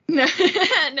there. Okay. No. Okay,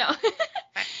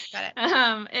 got it.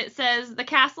 It says the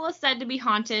castle is said to be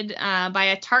haunted by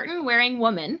a tartan-wearing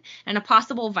woman and a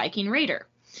possible Viking raider.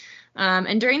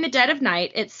 And during the dead of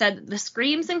night, it's said that the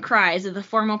screams and cries of the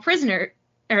former prisoners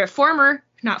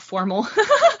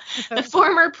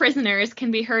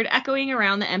can be heard echoing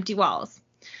around the empty walls.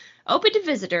 Open to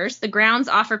visitors, the grounds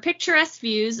offer picturesque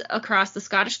views across the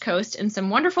Scottish coast and some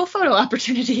wonderful photo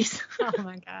opportunities. Oh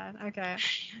my God. Okay.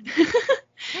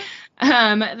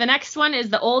 The next one is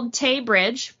the Old Tay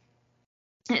Bridge.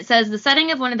 It says the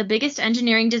setting of one of the biggest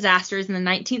engineering disasters in the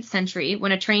 19th century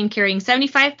when a train carrying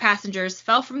 75 passengers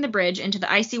fell from the bridge into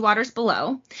the icy waters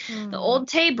below. The Old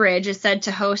Tay Bridge is said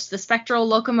to host the spectral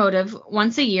locomotive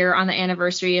once a year on the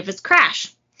anniversary of its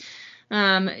crash.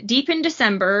 Deep in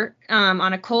December,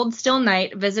 on a cold, still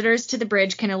night, visitors to the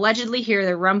bridge can allegedly hear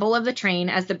the rumble of the train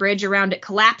as the bridge around it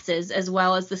collapses, as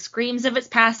well as the screams of its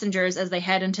passengers as they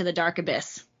head into the dark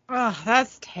abyss. Oh,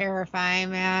 that's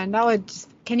terrifying, man. That would just,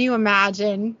 can you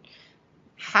imagine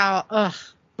how,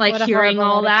 like hearing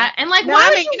all that? And like, why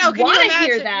would you want to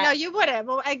hear that? No, you wouldn't.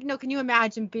 Well, can you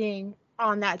imagine being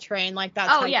on that train like that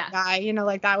type of guy? You know,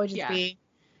 like that would just be,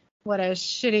 what a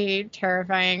shitty,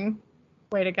 terrifying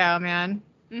way to go, man.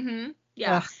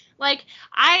 Yeah. Ugh. Like,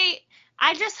 I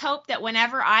just hope that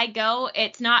whenever I go,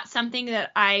 it's not something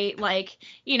that I like,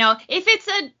 you know, if it's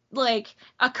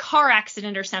a car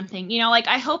accident or something, you know, like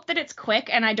I hope that it's quick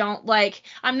and I don't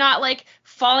I'm not like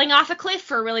falling off a cliff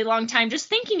for a really long time just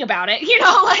thinking about it, you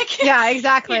know, like. Yeah,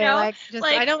 exactly. You know, I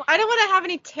don't want to have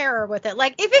any terror with it.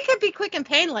 Like if it could be quick and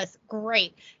painless,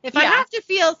 great. If I have to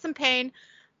feel some pain,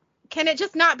 can it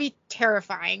just not be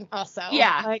terrifying also?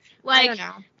 Yeah. Like I don't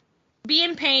know. Be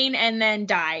in pain and then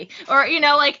die, or you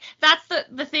know, like that's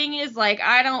the thing is like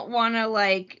I don't want to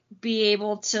like be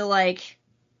able to like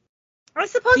I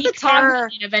suppose the terror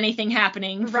of anything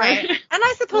happening, right? And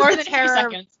I suppose the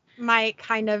terror might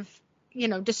kind of, you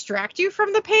know, distract you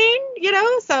from the pain, you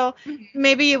know, so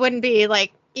maybe you wouldn't be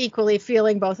like equally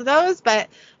feeling both of those, but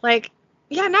like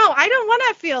I don't want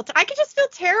to feel I could just feel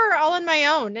terror all in my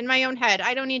own head.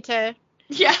 I don't need to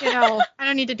Yeah. You know, I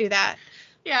don't need to do that.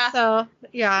 Yeah. So,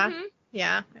 yeah. Mhm.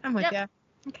 Yeah, I'm with you.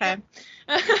 Okay.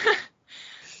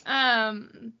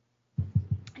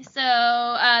 So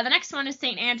the next one is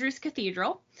St. Andrew's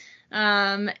Cathedral.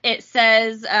 It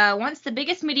says, once the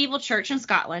biggest medieval church in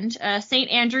Scotland, St.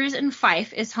 Andrew's in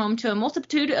Fife is home to a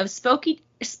multitude of spooky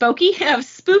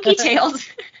tales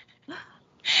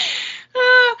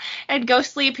and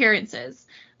ghostly appearances.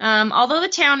 Although the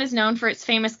town is known for its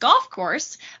famous golf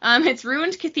course, its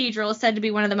ruined cathedral is said to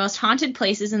be one of the most haunted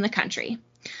places in the country.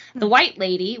 The White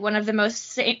Lady, one of the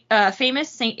most famous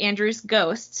St. Andrew's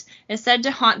ghosts, is said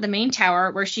to haunt the main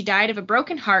tower, where she died of a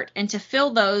broken heart, and to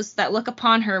fill those that look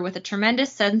upon her with a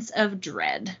tremendous sense of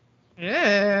dread.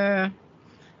 Yeah.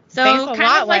 So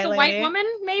kind of like a white woman,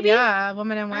 maybe? Yeah,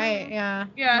 woman in white, yeah.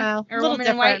 Yeah, well, or a woman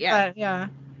in white, yeah. But yeah.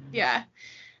 Yeah.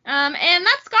 And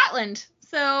that's Scotland.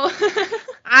 So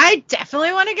I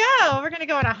definitely want to go. We're going to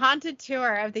go on a haunted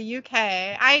tour of the UK.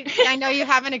 I know you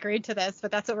haven't agreed to this,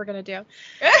 but that's what we're going to do.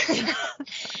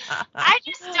 I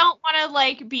just don't want to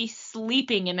like be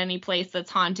sleeping in any place that's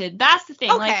haunted. That's the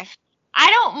thing. Okay. Like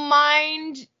I don't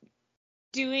mind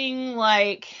doing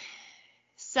like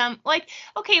some like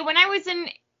okay, when I was in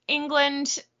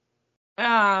England,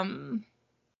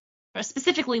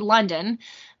 specifically London,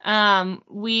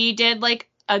 we did like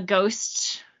a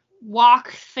ghost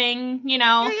walk thing, you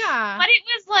know. Yeah. But it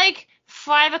was like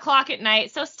 5:00 at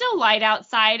night, so still light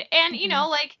outside, and you know,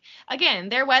 like again,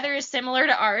 their weather is similar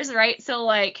to ours, right? So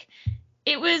like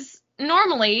it was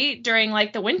normally during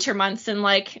like the winter months and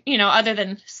like, you know, other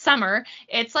than summer,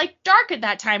 it's like dark at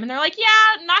that time, and they're like,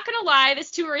 yeah, not gonna lie, this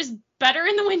tour is better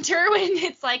in the winter when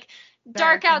it's like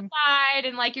dark outside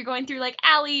and like you're going through like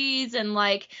alleys and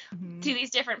like to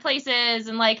these different places,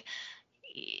 and like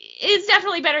it's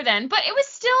definitely better then. But it was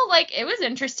still like, it was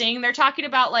interesting. They're talking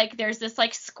about like there's this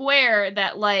like square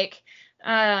that like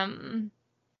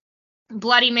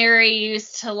Bloody Mary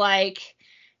used to like,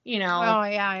 you know,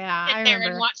 sit there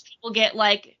and watch people get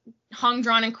like hung,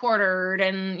 drawn, and quartered,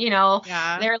 and you know,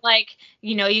 they're like,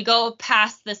 you know, you go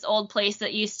past this old place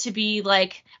that used to be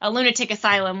like a lunatic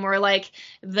asylum where like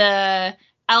the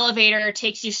elevator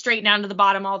takes you straight down to the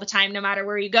bottom all the time, no matter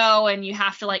where you go, and you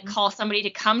have to like call somebody to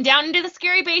come down into the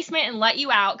scary basement and let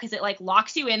you out because it like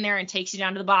locks you in there and takes you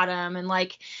down to the bottom, and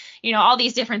like, you know, all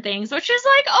these different things, which is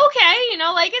like, okay, you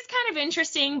know, like it's kind of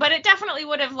interesting, but it definitely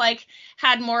would have like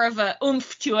had more of a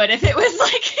oomph to it if it was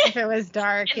like if it was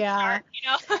dark, dark, you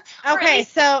know. Okay,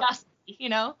 so dusty, you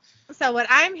know. So what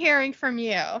I'm hearing from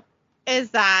you is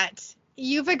that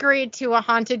you've agreed to a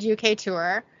haunted UK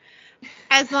tour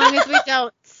as long as we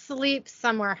don't sleep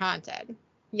somewhere haunted.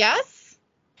 Yes?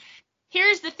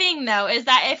 Here's the thing, though, is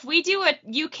that if we do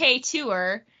a UK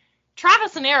tour,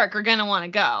 Travis and Eric are going to want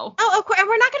to go. Oh, of course. And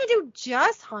we're not going to do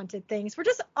just haunted things. We're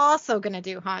just also going to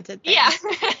do haunted things. Yeah.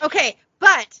 Okay,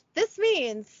 but this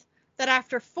means that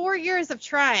after 4 years of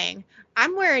trying,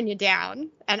 I'm wearing you down,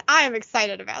 and I am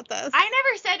excited about this. I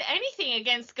never said anything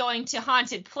against going to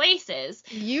haunted places.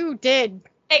 You did,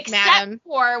 except madam.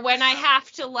 For when I have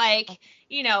to, like,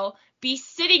 you know, be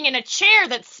sitting in a chair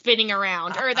that's spinning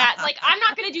around, or that, like, I'm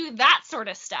not going to do that sort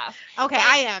of stuff. Okay, like,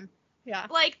 I am. Yeah.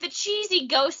 Like, the cheesy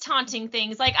ghost haunting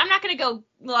things, like, I'm not going to go,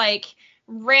 like,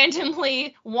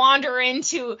 randomly wander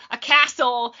into a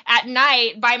castle at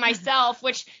night by myself,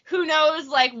 which who knows,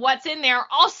 like, what's in there.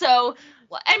 Also,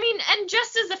 I mean, and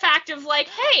just as a fact of, like,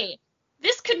 hey,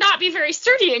 this could not be very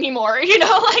sturdy anymore, you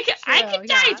know, like, true, I could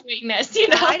die doing this, you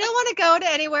know. I don't want to go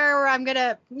to anywhere where I'm going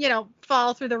to, you know,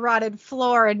 fall through the rotted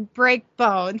floor and break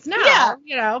bones. No,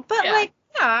 you know, but like,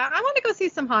 yeah, I want to go see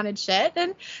some haunted shit,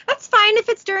 and that's fine if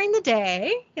it's during the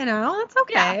day, you know, that's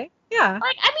okay. Yeah.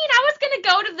 Like, I mean, I was going to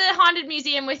go to the haunted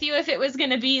museum with you if it was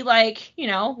going to be, like, you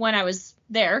know, when I was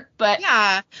there, but.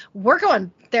 Yeah, we're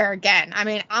going there again. I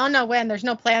mean, I don't know when, there's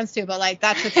no plans to, but, like,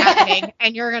 that's what's happening,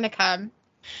 and you're going to come.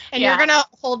 And you're going to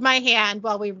hold my hand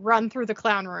while we run through the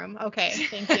clown room. Okay,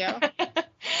 thank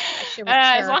you.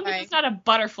 As long as it's not a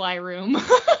butterfly room.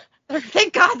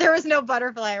 Thank God there was no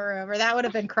butterfly room, or that would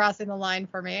have been crossing the line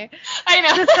for me. I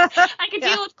know. I can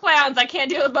deal with clowns. I can't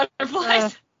deal with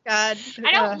butterflies. God.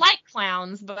 I don't like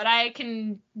clowns, but I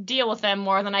can deal with them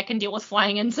more than I can deal with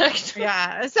flying insects.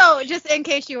 Yeah. So just in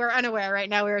case you were unaware, right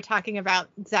now we were talking about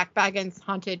Zak Bagans'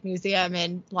 Haunted Museum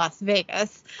in Las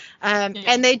Vegas.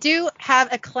 And they do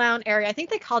have a clown area. I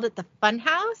think they called it the Fun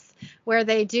House, where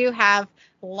they do have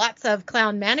lots of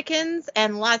clown mannequins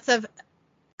and lots of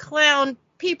clown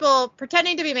people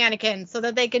pretending to be mannequins so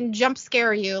that they can jump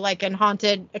scare you like in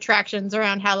haunted attractions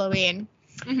around Halloween.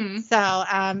 Mm-hmm.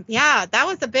 So, yeah, that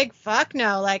was a big fuck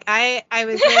no. Like, I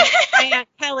was with my Aunt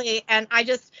Kelly, and I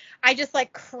I just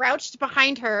like crouched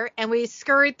behind her and we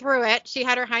scurried through it. She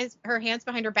had her hands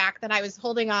behind her back that I was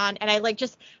holding on, and I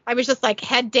was just like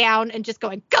head down and just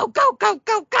going, go, go, go,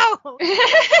 go, go. So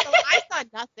I saw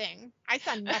nothing.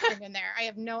 In there. I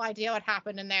have no idea what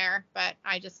happened in there, but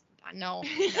I just no.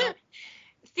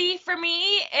 See, for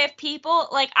me, if people,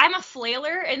 like, I'm a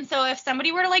flailer, and so if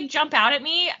somebody were to, like, jump out at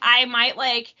me, I might,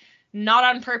 like, not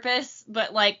on purpose,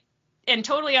 but, like, and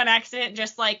totally on accident,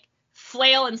 just, like,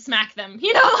 flail and smack them,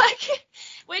 you know, like,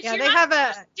 which you're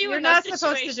not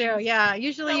supposed to do. Yeah,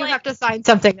 usually so, you have to sign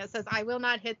something that says, I will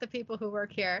not hit the people who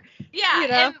work here. Yeah, you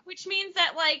know? And which means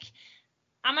that, like,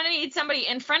 I'm going to need somebody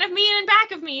in front of me and in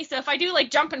back of me. So if I do, like,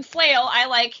 jump and flail, I,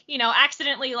 like, you know,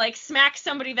 accidentally, like, smack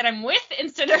somebody that I'm with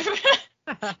instead of,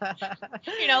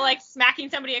 you know, like, smacking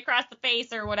somebody across the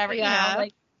face or whatever, you know,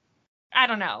 like, I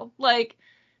don't know. Like,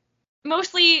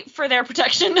 mostly for their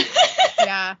protection.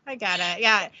 Yeah, I got it.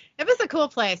 Yeah, if it's a cool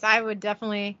place, I would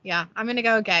definitely, I'm going to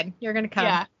go again. You're going to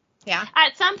come. Yeah.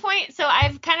 At some point, so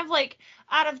I've kind of, like,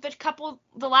 out of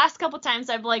the last couple times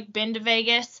I've, like, been to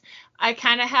Vegas, I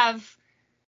kind of have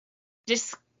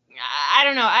just, I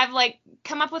don't know, I've, like,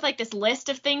 come up with, like, this list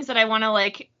of things that I want to,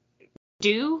 like,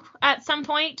 do at some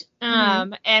point.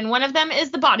 And one of them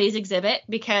is the bodies exhibit,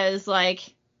 because,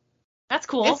 like, that's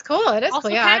cool. It's cool. It is also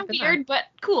cool. kind of weird, but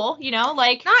cool, you know,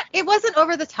 like. It wasn't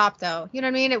over the top, though. You know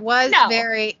what I mean? It was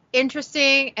very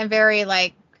interesting and very,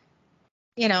 like,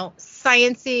 you know,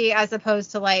 sciencey, as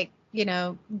opposed to, like, you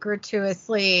know,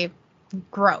 gratuitously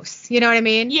gross. You know what I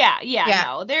mean? Yeah.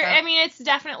 No, I mean, it's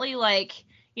definitely, like,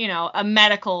 you know, a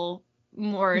medical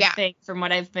more thing from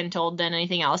what I've been told than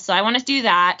anything else. So I want to do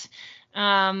that.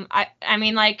 I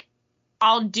mean, like,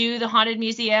 I'll do the haunted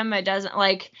museum. It doesn't,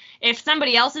 like, if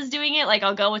somebody else is doing it, like,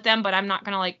 I'll go with them, but I'm not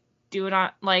going to, like, do it on,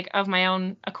 like, of my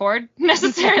own accord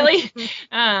necessarily.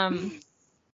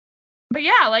 But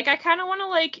yeah, like, I kind of want to,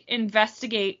 like,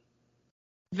 investigate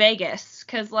Vegas,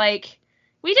 because, like,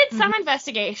 we did some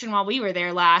investigation while we were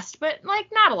there last, but, like,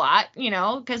 not a lot, you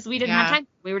know, because we didn't have time.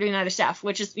 We were doing other stuff,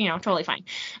 which is, you know, totally fine.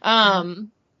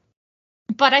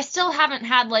 But I still haven't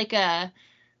had, like, a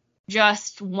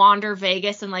just wander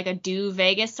Vegas and, like, a do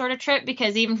Vegas sort of trip,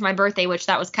 because even for my birthday, which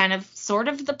that was kind of sort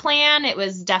of the plan, it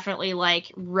was definitely, like,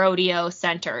 rodeo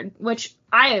centered, which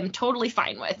I am totally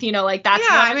fine with, you know, like, that's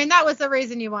I mean, that was the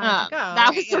reason you wanted to go.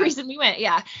 That was the reason we went.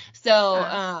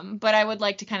 So but I would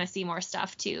like to kind of see more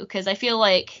stuff too, because I feel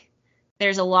like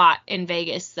there's a lot in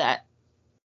Vegas that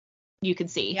you can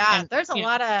see. And there's a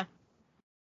lot of,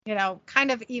 you know,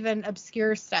 kind of even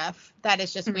obscure stuff that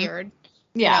is just weird.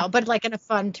 You know, but, like, in a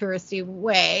fun touristy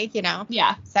way, you know.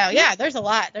 Yeah. So there's a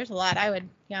lot. I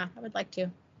would like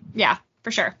to. Yeah,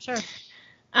 for sure. Sure.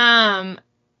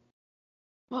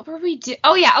 What were we doing?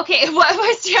 Oh yeah, okay. I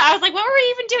was like, what were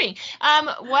we even doing?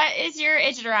 What is your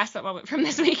Idget or Aspet moment from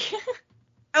this week?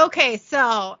 Okay,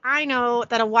 so I know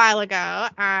that a while ago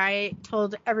I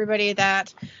told everybody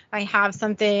that I have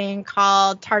something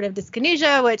called tardive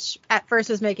dyskinesia, which at first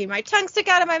was making my tongue stick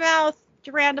out of my mouth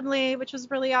randomly, which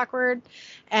was really awkward.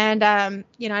 And,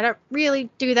 you know, I don't really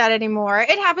do that anymore.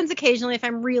 It happens occasionally if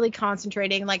I'm really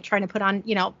concentrating, like trying to put on,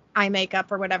 you know, eye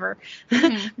makeup or whatever.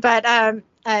 But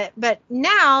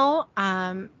now,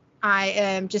 I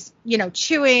am just, you know,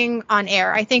 chewing on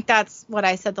air. I think that's what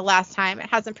I said the last time. It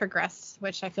hasn't progressed,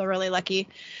 which I feel really lucky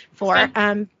for.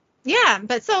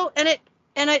 But so, and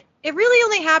it really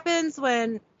only happens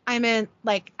when I'm in,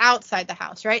 like, outside the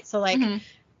house, right? So, like,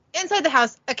 inside the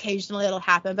house, occasionally it'll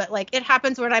happen, but, like, it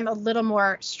happens when I'm a little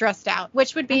more stressed out,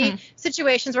 which would be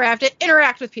situations where I have to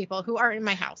interact with people who aren't in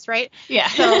my house, right? Yeah.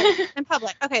 So, in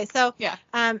public. Okay, so,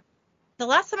 the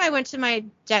last time I went to my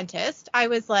dentist, I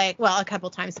was like, well, a couple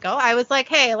times ago, I was like,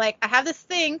 hey, like, I have this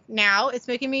thing now. It's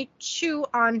making me chew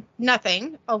on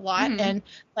nothing a lot. And,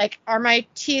 like, are my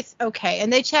teeth okay?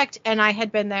 And they checked, and I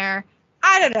had been there,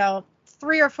 I don't know,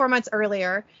 3 or 4 months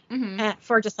earlier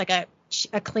for just, like, a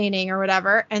cleaning or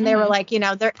whatever. And they were like, you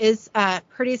know, there is a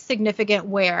pretty significant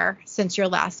wear since your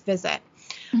last visit.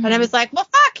 And I was like, well,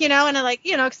 fuck, you know, and I, like,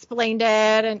 you know, explained it,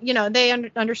 and, you know, they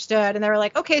understood, and they were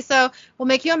like, okay, so we'll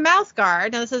make you a mouth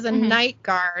guard. Now, this is a night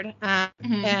guard,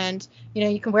 and, you know,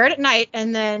 you can wear it at night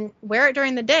and then wear it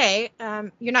during the day.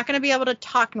 You're not going to be able to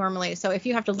talk normally. So if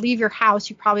you have to leave your house,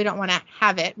 you probably don't want to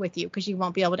have it with you, because you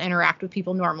won't be able to interact with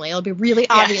people normally. It'll be really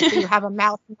obvious that you have a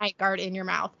mouth night guard in your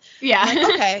mouth. Yeah. I'm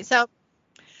like, okay, so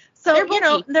you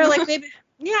know, they're like, maybe.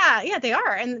 Yeah, they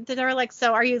are. And they're like,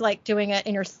 so are you, like, doing it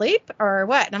in your sleep or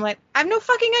what? And I'm like, I have no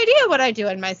fucking idea what I do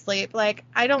in my sleep. Like,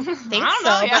 I don't think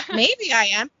but maybe I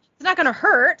am. It's not going to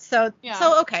hurt. So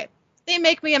okay. They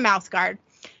make me a mouth guard.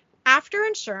 After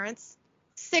insurance,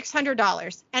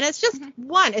 $600. And it's just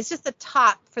one. It's just the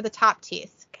top for the top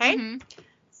teeth. Okay.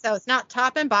 So it's not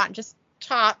top and bottom, just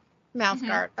top mouth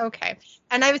guard. Okay.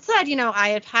 And I said, I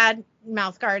have had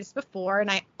mouth guards before, and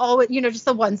I always, just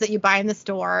the ones that you buy in the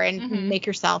store and make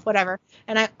yourself, whatever.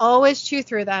 And I always chew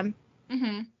through them.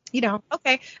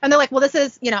 Okay. And they're like, well, this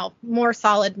is, more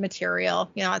solid material.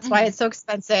 That's why it's so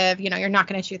expensive. You're not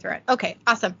going to chew through it. Okay.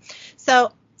 Awesome.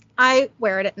 So I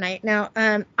wear it at night. Now,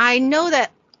 I know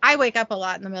that I wake up a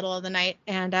lot in the middle of the night,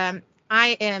 and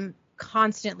I am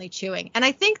constantly chewing. And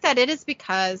I think that it is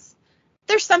because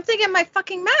there's something in my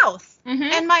fucking mouth.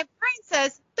 And my brain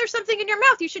says, there's something in your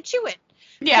mouth. You should chew it.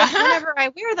 Yeah. Because whenever I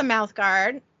wear the mouth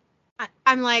guard,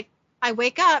 I'm like, I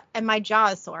wake up and my jaw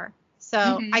is sore.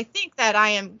 So I think that I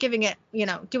am giving it,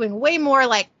 doing way more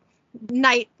like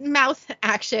night mouth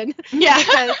action. Yeah.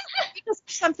 because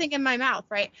there's something in my mouth,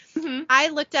 right? I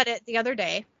looked at it the other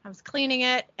day. I was cleaning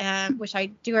it, which I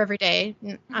do every day.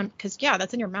 Because,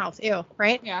 that's in your mouth. Ew,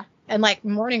 right? Yeah. And like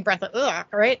morning breath, like, ugh,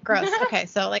 right? Gross. Okay.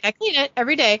 So like I clean it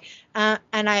every day. And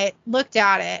I looked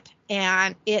at it,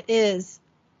 and it is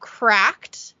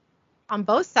cracked on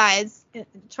both sides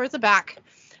towards the back.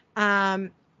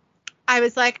 I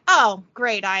was like, oh,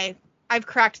 great. I've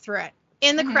cracked through it.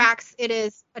 In the cracks, it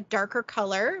is a darker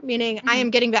color, meaning I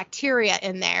am getting bacteria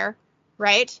in there,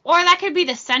 right? Or that could be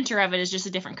the center of it is just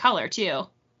a different color, too.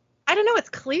 I don't know. It's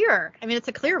clear. I mean, it's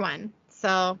a clear one.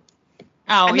 So.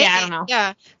 Oh, I don't know.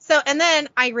 Yeah. So, and then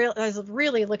I was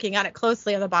really looking at it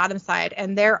closely on the bottom side,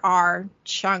 and there are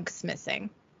chunks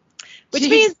missing, which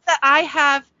means that I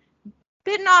have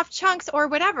bitten off chunks or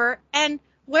whatever. And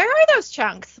where are those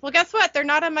chunks? Well, guess what? They're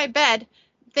not on my bed.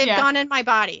 They've gone in my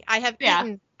body. I have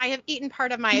eaten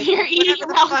part of my. You're eating your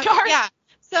mouth guard. Yeah.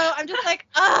 So I'm just like,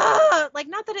 like,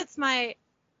 not that it's my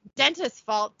dentist's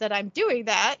fault that I'm doing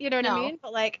that. You know what I mean?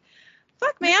 But like,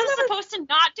 fuck, man. You're supposed to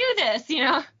not do this,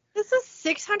 This is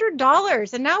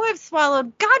 $600, and now I've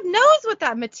swallowed God knows what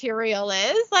that material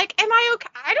is. Like, am I okay?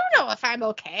 I don't know if I'm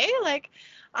okay. Like,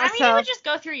 it would just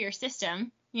go through your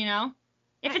system,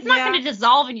 If it's not going to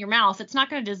dissolve in your mouth, it's not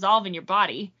going to dissolve in your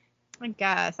body. I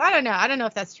guess. I don't know. I don't know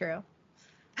if that's true.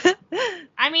 I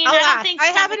don't think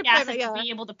stomach acid would be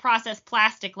able to process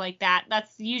plastic like that.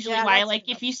 That's usually why, like,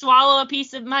 if you swallow a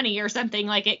piece of money or something,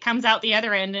 like, it comes out the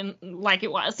other end and like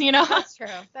it was, That's true.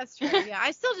 That's true. Yeah.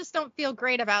 I still just don't feel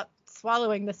great about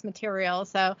swallowing this material.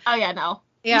 So. Oh, yeah, no.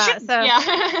 Yeah.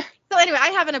 So anyway, I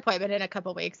have an appointment in a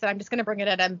couple weeks, and I'm just going to bring it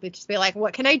in and just be like,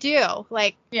 what can I do?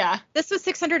 Like, this was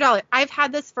 $600. I've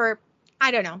had this for,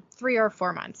 I don't know, 3 or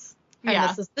 4 months.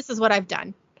 And this is what I've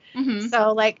done.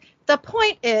 So, like, the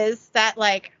point is that,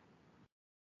 like,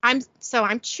 I'm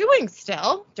chewing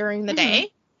still during the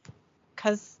day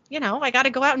because, I got to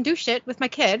go out and do shit with my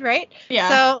kid, right? Yeah.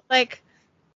 So, like,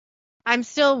 I'm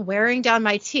still wearing down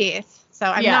my teeth. So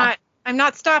I'm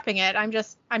not stopping it. I'm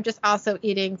just also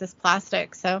eating this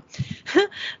plastic. So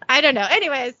I don't know.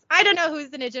 Anyways, I don't know who's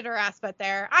the Nidget or Aspet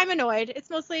there. I'm annoyed. It's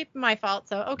mostly my fault.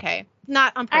 So, okay.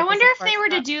 Not on purpose. I wonder if they were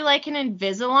to do like an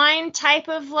Invisalign type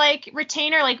of like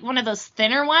retainer, like one of those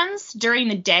thinner ones during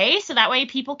the day. So that way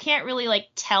people can't really like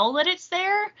tell that it's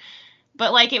there,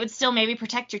 but like it would still maybe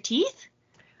protect your teeth.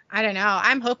 I don't know.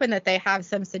 I'm hoping that they have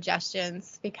some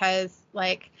suggestions because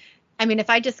like, if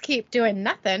I just keep doing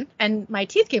nothing and my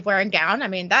teeth keep wearing down,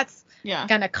 that's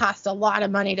going to cost a lot of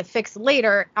money to fix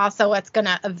later. Also, it's going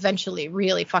to eventually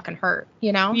really fucking hurt,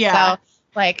 Yeah. So,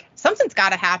 like, something's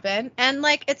got to happen. And,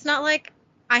 like, it's not like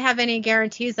I have any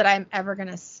guarantees that I'm ever going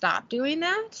to stop doing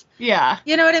that. Yeah.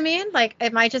 You know what I mean? Like,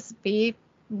 it might just be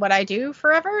what I do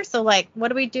forever. So, like, what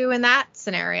do we do in that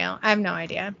scenario? I have no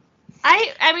idea.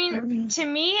 To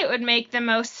me, it would make the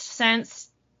most sense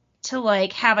to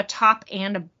like have a top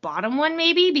and a bottom one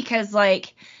maybe, because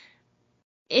like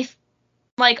if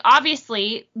like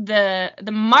obviously the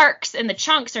marks and the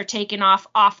chunks are taken off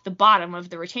the bottom of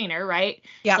the retainer, right?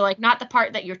 Yeah. So like not the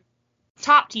part that your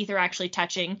top teeth are actually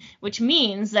touching, which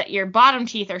means that your bottom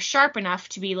teeth are sharp enough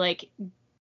to be like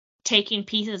taking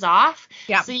pieces off.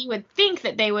 Yeah. So you would think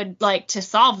that they would, like, to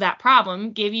solve that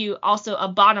problem, give you also a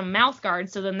bottom mouth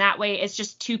guard. So then that way it's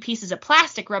just 2 pieces of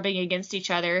plastic rubbing against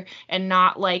each other and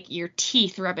not like your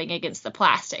teeth rubbing against the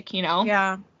plastic,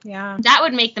 Yeah. Yeah. That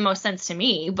would make the most sense to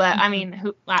me. But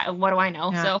what do I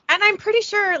know? Yeah. So. And I'm pretty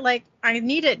sure like I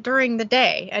need it during the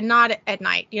day and not at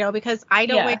night, because I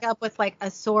don't wake up with like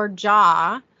a sore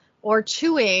jaw or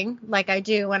chewing like I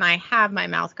do when I have my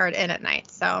mouth guard in at night.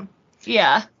 So.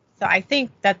 Yeah. So I think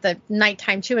that the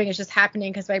nighttime chewing is just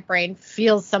happening because my brain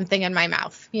feels something in my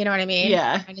mouth. You know what I mean?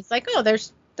 Yeah. And it's like, oh,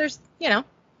 there's,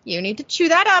 you need to chew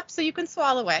that up so you can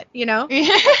swallow it, Yeah.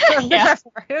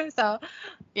 So,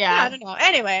 yeah, I don't know.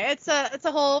 Anyway, it's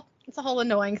a whole It's a whole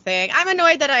annoying thing. I'm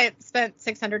annoyed that I spent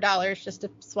 $600 just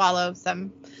to swallow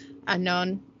some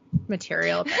unknown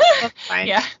material. But that's fine.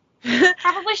 Yeah.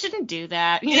 Probably shouldn't do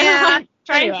that. You know? Yeah.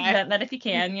 Try and Anyway. prevent that if you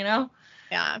can, you know?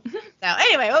 Yeah. So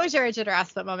anyway, what was your Idjit or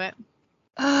Aspet moment?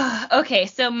 Okay,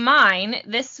 so mine,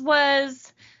 this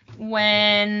was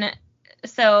when,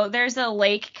 so there's a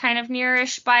lake kind of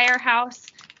nearish by our house,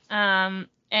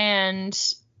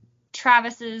 and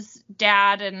Travis's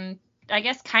dad and I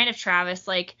guess kind of Travis,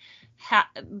 like,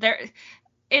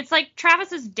 it's like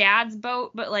Travis's dad's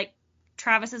boat, but like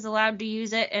Travis is allowed to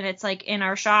use it, and it's like in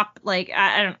our shop, like,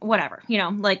 I don't, whatever, you know,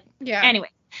 like, Yeah. Anyway,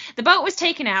 the boat was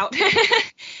taken out,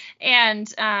 and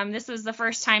this was the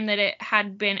first time that it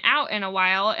had been out in a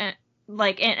while, and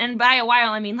like, and by a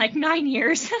while I mean like 9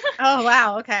 years. Oh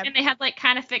wow, okay. And they had like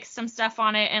kind of fixed some stuff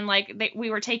on it, and like we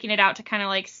were taking it out to kind of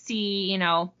like see, you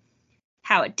know,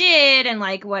 how it did, and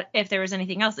like what if there was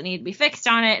anything else that needed to be fixed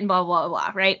on it, and blah blah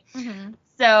blah, right? Mm-hmm.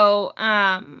 So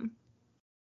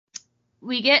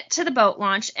we get to the boat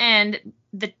launch, and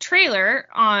the trailer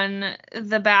on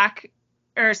the back,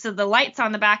 or so the lights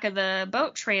on the back of the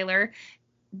boat trailer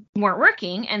weren't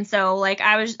working, and so like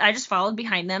I just followed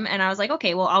behind them, and I was like,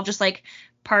 okay, well, I'll just like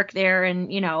park there,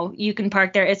 and you know, you can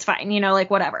park there, it's fine, you know, like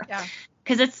whatever. Yeah.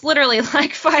 Because it's literally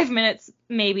like 5 minutes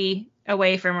maybe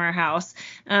away from our house.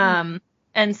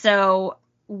 And so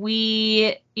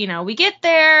we get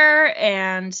there,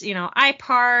 and, you know, I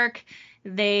park,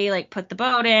 they like put the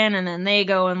boat in, and then they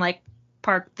go and like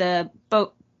park the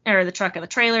boat or the truck or the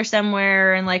trailer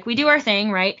somewhere, and like we do our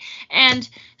thing, right? And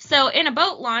so in a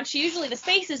boat launch, usually the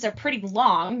spaces are pretty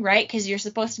long, right? Because you're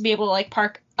supposed to be able to like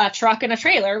park a truck and a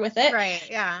trailer with it. Right,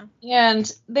 yeah.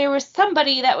 And there was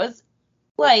somebody that was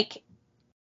like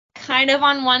kind of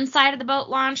on one side of the boat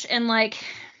launch, and like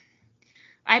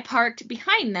I parked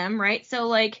behind them, right? So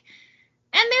like,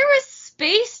 and there was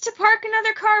space to park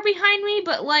another car behind me,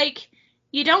 but like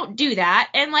you don't do that.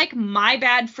 And like my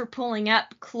bad for pulling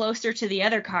up closer to the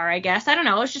other car, I guess. I don't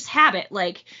know. It's just habit.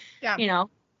 Like, Yeah. You know,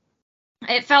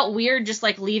 it felt weird just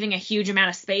like leaving a huge amount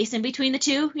of space in between the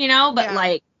two, you know, but Yeah.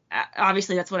 like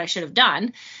obviously that's what I should have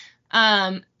done.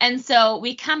 And so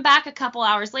we come back a couple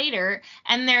hours later,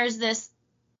 and there's this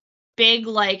big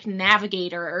like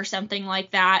navigator or something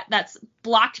like that that's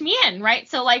blocked me in, right?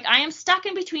 So like I am stuck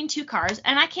in between two cars,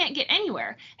 and I can't get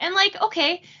anywhere. And like,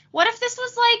 okay, what if this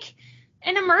was like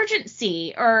an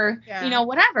emergency or, Yeah. you know,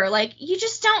 whatever? Like, you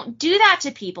just don't do that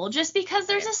to people. Just because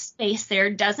there's a space there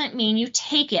doesn't mean you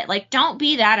take it. Like, don't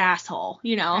be that asshole,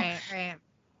 you know? Right.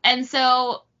 And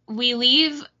so we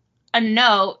leave a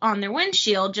note on their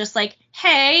windshield, just like,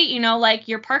 hey, you know, like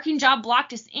your parking job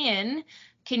blocked us in.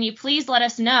 Can you please let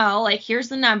us know? Like, here's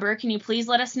the number. Can you please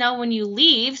let us know when you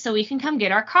leave so we can come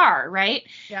get our car, right?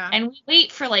 Yeah. And we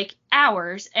wait for like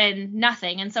hours and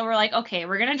nothing. And so we're like, okay,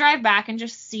 we're going to drive back and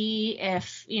just see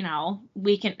if, you know,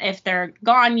 we can, if they're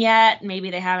gone yet. Maybe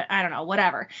they haven't, I don't know,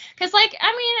 whatever. Because like,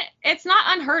 I mean, it's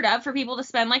not unheard of for people to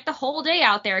spend like the whole day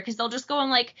out there, because they'll just go and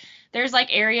like, there's like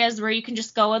areas where you can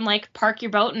just go and like park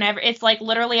your boat, and it's like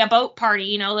literally a boat party,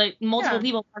 you know, like multiple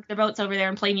people park their boats over there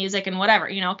and play music and whatever,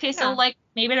 you know. Okay, so like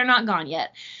maybe they're not gone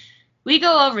yet. We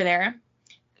go over there.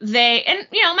 And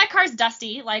you know, my car's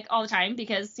dusty like all the time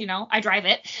because, you know, I drive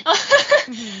it.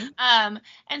 Mm-hmm.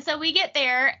 And so we get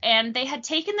there, and they had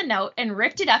taken the note and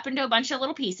ripped it up into a bunch of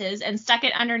little pieces and stuck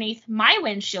it underneath my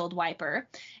windshield wiper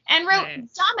and wrote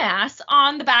dumbass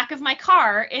on the back of my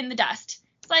car in the dust.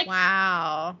 It's like,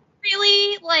 wow.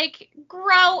 Really, like,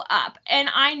 grow up. And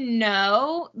I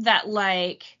know that,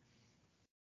 like,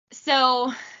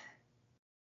 so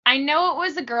I know it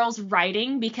was the girl's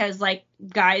writing, because like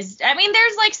guys, I mean,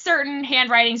 there's like certain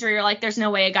handwritings where you're like, there's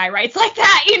no way a guy writes like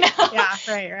that, you know? Yeah,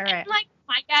 right. And, like,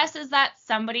 my guess is that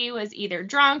somebody was either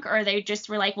drunk, or they just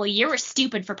were like, well, you were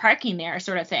stupid for parking there,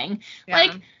 sort of thing. Yeah.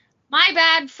 Like, my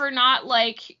bad for not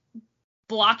like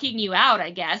blocking you out, I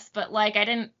guess, but like I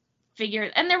didn't figure,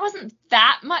 and there wasn't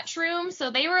that much room,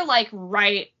 so they were like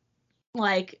right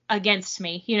like against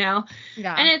me, you know?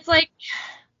 Yeah. And it's like,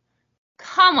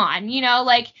 come on, you know,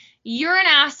 like, you're an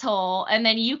asshole, and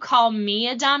then you call me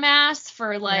a dumbass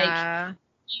for like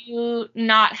you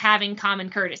not having common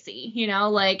courtesy, you know,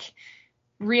 like,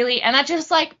 really. And that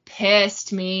just like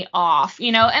pissed me off,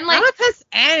 you know. And like, that would piss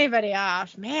anybody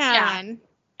off, man. Yeah. And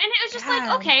it was just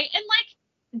like, okay, and like,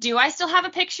 do I still have a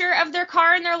picture of their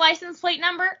car and their license plate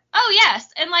number? Oh, yes.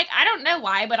 And like, I don't know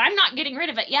why, but I'm not getting rid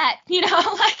of it yet, you know?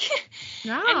 Like,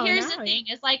 and here's the thing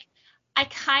is like, I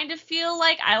kind of feel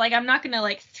like I'm not going to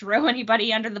like throw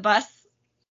anybody under the bus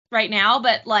right now,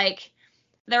 but like,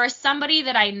 there was somebody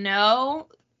that I know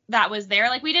that was there.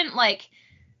 Like, we didn't like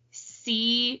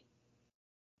see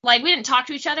like, we didn't talk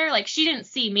to each other. Like, she didn't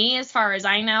see me as far as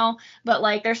I know. But,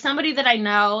 like, there's somebody that I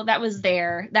know that was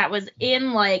there that was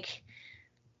in, like,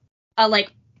 a,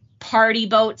 like, party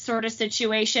boat sort of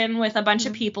situation with a bunch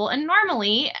of people. And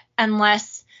normally,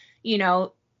 unless, you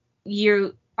know,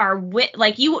 you are with,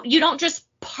 like, you don't just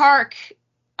park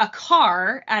a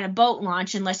car at a boat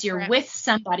launch unless you're with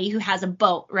somebody who has a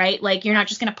boat, right? Like, you're not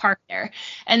just going to park there.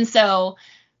 And so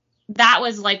that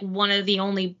was, like, one of the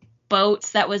only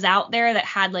boats that was out there that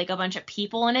had, like, a bunch of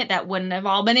people in it that wouldn't have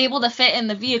all been able to fit in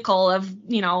the vehicle of,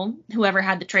 you know, whoever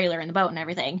had the trailer and the boat and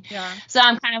everything. Yeah. So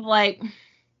I'm kind of like,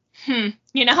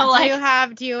 you know,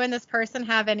 like, do you and this person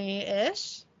have any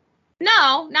ish?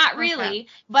 No, not really. Okay.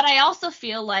 But I also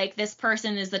feel like this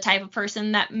person is the type of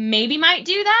person that maybe might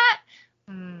do that,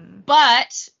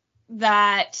 but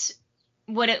that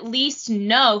would at least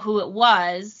know who it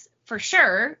was for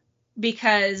sure,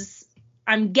 because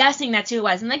I'm guessing that's who it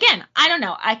was. And again, I don't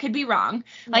know. I could be wrong.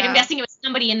 Like, I'm guessing it was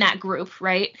somebody in that group,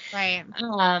 right? Right.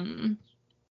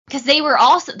 Because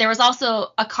there was also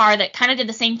a car that kind of did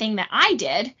the same thing that I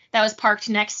did that was parked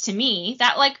next to me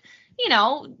that, like, you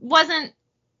know, wasn't,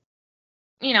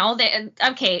 you know,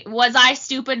 okay, was I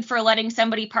stupid for letting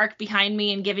somebody park behind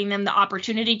me and giving them the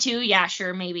opportunity to? Yeah,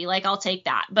 sure, maybe. Like, I'll take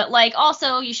that. But, like,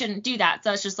 also, you shouldn't do that.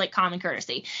 So it's just, like, common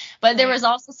courtesy. But there was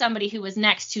also somebody who was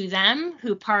next to them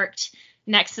who parked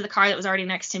next to the car that was already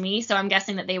next to me. So I'm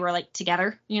guessing that they were, like,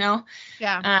 together, you know?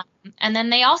 Yeah. And then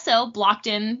they also blocked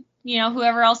in, you know,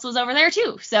 whoever else was over there,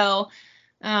 too. So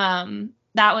that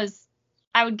was,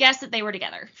 I would guess that they were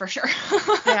together for sure.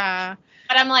 Yeah.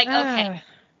 But I'm like, okay.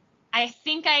 I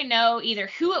think I know either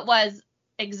who it was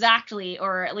exactly,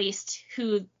 or at least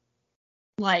who,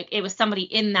 like, it was somebody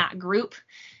in that group,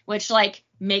 which, like,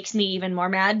 makes me even more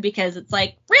mad, because it's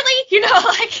like, really? You know,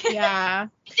 like, yeah.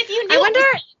 if you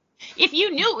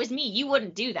knew it was me, you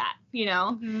wouldn't do that, you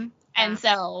know? Mm-hmm. And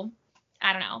so,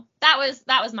 I don't know. That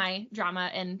was my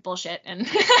drama and bullshit. And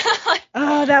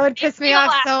oh, that would piss me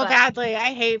off so badly.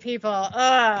 I hate people.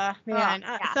 Man.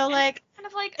 Yeah. So, like, kind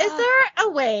of like, is there a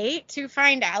way to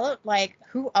find out, like,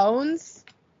 who owns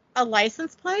a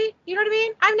license plate? You know what I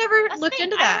mean? I've never looked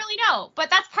into that. I don't really know. But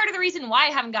that's part of the reason why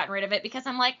I haven't gotten rid of it, because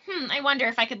I'm like, I wonder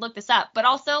if I could look this up. But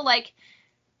also, like,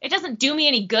 it doesn't do me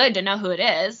any good to know who it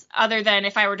is, other than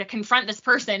if I were to confront this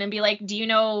person and be like, do you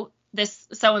know this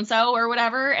so-and-so or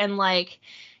whatever? And, like,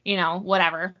 you know,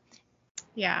 whatever.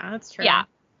 Yeah, that's true. Yeah.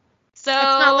 So it's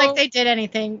not like they did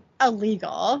anything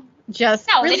illegal. Just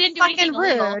no, really they didn't do fucking anything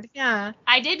rude. Illegal. Yeah.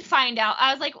 I did find out.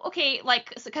 I was like, okay,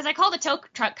 like, because I called the tow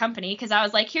truck company, because I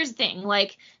was like, here's the thing,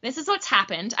 like, this is what's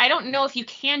happened. I don't know if you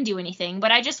can do anything,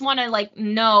 but I just want to, like,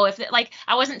 know if, like,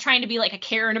 I wasn't trying to be, like, a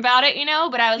Karen about it, you know,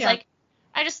 but I was like,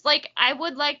 I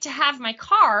would like to have my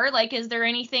car. Like, is there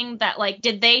anything that, like,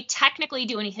 did they technically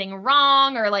do anything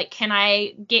wrong? Or, like, can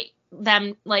I get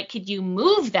them, like, could you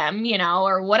move them, you know,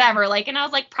 or whatever? Like, and I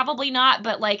was like, probably not,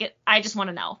 but, like, I just want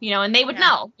to know, you know, and they would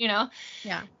know, you know?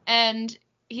 Yeah. And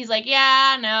he's like,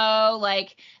 yeah, no,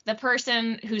 like, the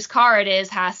person whose car it is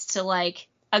has to, like,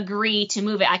 agree to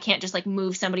move it. I can't just, like,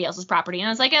 move somebody else's property. And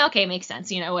I was like, okay, makes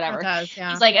sense, you know, whatever. It does,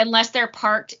 yeah. He's like, unless they're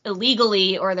parked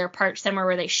illegally or they're parked somewhere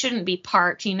where they shouldn't be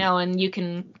parked, you know, and you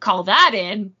can call that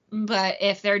in. But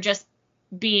if they're just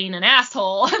being an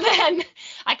asshole, then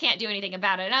I can't do anything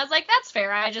about it. And I was like, that's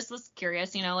fair. I just was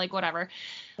curious, you know, like, whatever.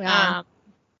 Yeah.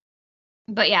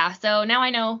 But yeah, so now I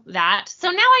know that. So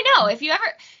now I know, if you ever,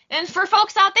 and for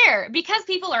folks out there, because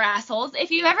people are assholes,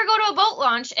 if you ever go to a boat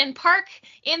launch and park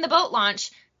in the boat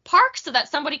launch, park so that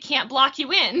somebody can't block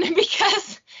you in,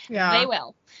 because they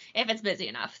will if it's busy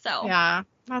enough. So yeah,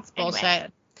 that's bullshit.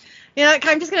 Anyway. You know,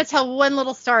 I'm just gonna tell one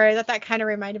little story that kind of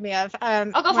reminded me of. Go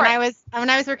for it. When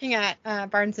I was working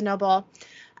at Barnes and Noble,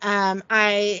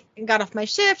 I got off my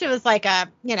shift. It was like I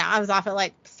was off at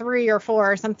like 3 or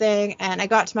 4 or something, and I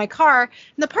got to my car,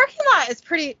 and the parking lot is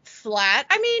pretty flat.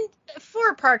 I mean, for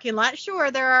a parking lot,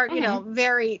 sure, there are, you know,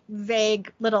 very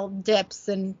vague little dips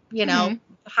and, you know,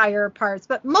 higher parts,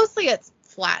 but mostly it's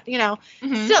flat, you know.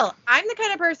 Still, I'm the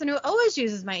kind of person who always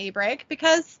uses my e-brake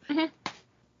because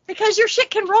your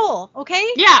shit can roll,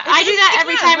 okay? Yeah, I do that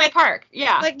every time I park.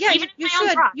 Yeah. Like, yeah, even you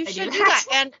should do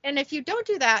that. And if you don't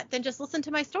do that, then just listen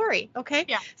to my story, okay?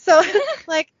 Yeah. So,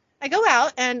 like, I go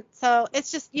out, and so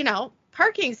it's just, you know,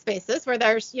 parking spaces where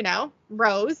there's, you know,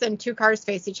 rows and 2 cars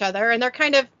face each other, and they're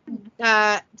kind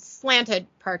of slanted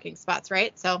parking spots,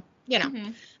 right? So, you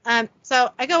know.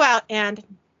 So I go out, and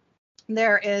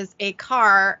there is a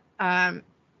car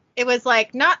it was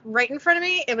like not right in front of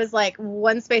me. It was like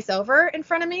one space over in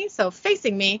front of me, so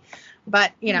facing me,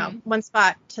 but one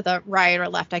spot to the right or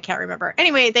left, I can't remember.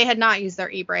 Anyway, they had not used their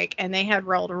e-brake and they had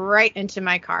rolled right into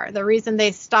my car. The reason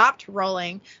they stopped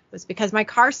rolling was because my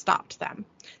car stopped them.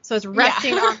 So it's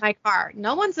resting on my car.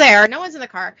 No one's there. No one's in the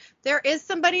car. There is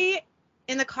somebody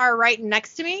in the car right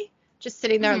next to me, just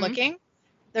sitting there looking.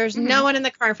 There's no one in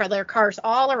the car in front. There are cars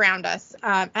all around us.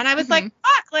 And I was like,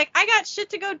 fuck, like, I got shit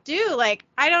to go do. Like,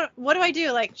 what do I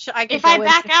do? Like, if I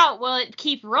back out, will it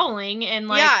keep rolling and,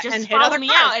 like, just and follow me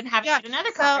out and have to hit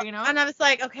another car, And I was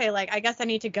like, okay, like, I guess I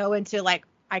need to go into, like,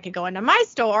 I could go into my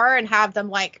store and have them,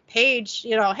 like, page,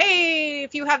 hey,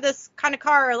 if you have this kind of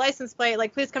car or license plate,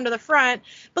 like, please come to the front.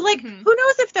 But, like, who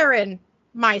knows if they're in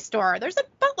my store? There's a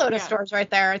buttload of stores right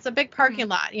there. It's a big parking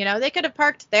lot. They could have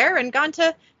parked there and gone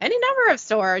to any number of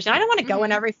stores. I don't want to go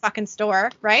in every fucking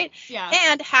store, right? Yeah.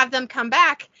 And have them come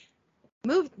back,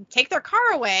 take their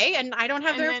car away, and I don't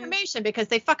have their information because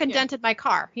they fucking dented my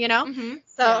car, So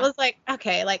it was like,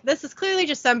 okay, like, this is clearly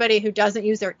just somebody who doesn't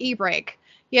use their e-brake,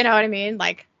 you know what I mean?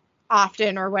 Like,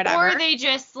 often or whatever. Or they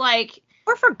just, like,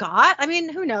 or forgot. I mean,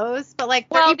 who knows? But, like,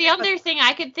 well, the other thing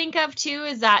I could think of too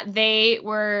is that they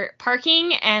were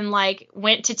parking and, like,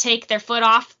 went to take their foot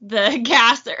off the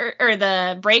gas or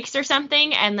the brakes or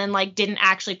something, and then, like, didn't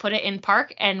actually put it in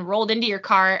park and rolled into your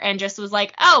car and just was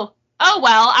like, oh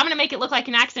well, I'm gonna make it look like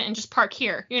an accident and just park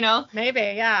here, Maybe,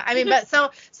 yeah. I mean, but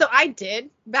so I did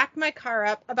back my car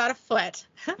up about a foot,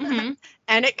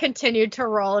 and it continued to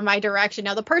roll in my direction.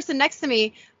 Now, the person next to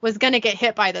me was gonna get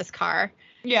hit by this car.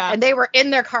 Yeah. And they were in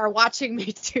their car watching me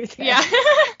do this. Yeah.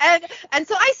 and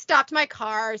so I stopped my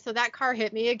car. So that car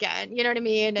hit me again. You know what I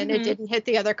mean? And it didn't hit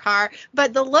the other car.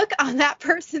 But the look on that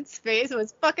person's face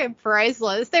was fucking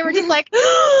priceless. They were just like,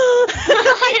 oh no,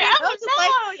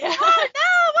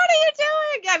 what are you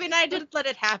doing? I mean, I didn't let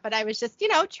it happen. I was just,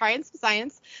 trying some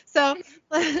science. So,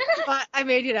 but I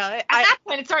mean, at that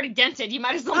point, it's already dented. You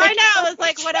might as well. I know. It's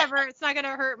like, whatever. It's not going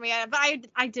to hurt me. But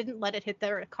I didn't let it hit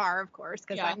their car, of course,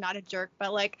 because I'm not a jerk.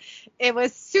 But, like, it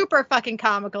was super fucking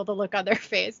comical to look on their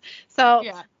face. So,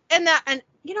 and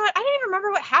you know what? I don't even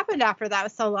remember what happened after that. It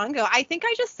was so long ago. I think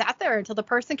I just sat there until the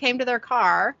person came to their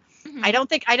car. I don't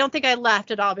think I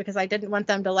left at all because I didn't want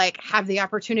them to, like, have the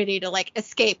opportunity to, like,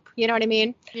 escape. You know what I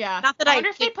mean? Yeah. Not that I wonder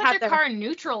if they put their car in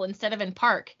neutral instead of in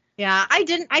park. Yeah, I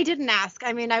didn't ask.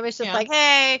 I mean, I was just like,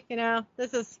 hey,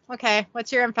 this is okay.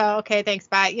 What's your info? Okay, thanks,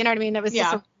 bye. You know what I mean? It was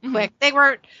just quick. They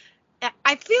weren't.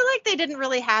 I feel like they didn't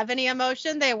really have any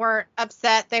emotion. They weren't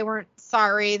upset. They weren't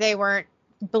sorry. They weren't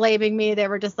blaming me. They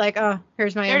were just like, oh,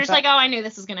 here's my info. They're just like, oh, I knew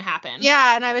this was going to happen.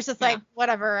 Yeah, and I was just like,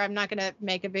 whatever. I'm not going to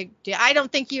make a big deal. I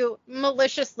don't think you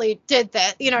maliciously did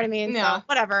that. You know what I mean? Yeah. So,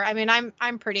 whatever. I mean,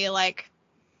 I'm pretty, like,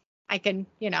 I can,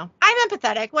 I'm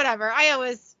empathetic. Whatever. I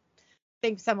always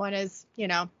think someone is,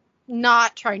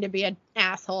 not trying to be an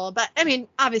asshole, but I mean,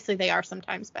 obviously they are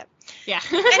sometimes, but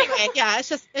anyway,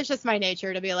 it's just my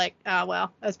nature to be like, oh,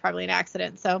 well, that was probably an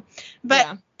accident. So,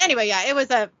 but anyway, it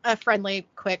was a friendly,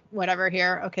 quick, whatever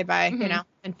here. Okay, bye,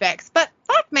 and fix. But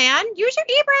fuck, man, use your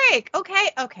e-brake.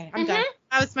 Okay, I'm done.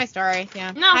 That was my story.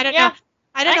 Yeah. No, I don't know.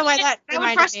 I don't know why that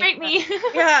would frustrate me.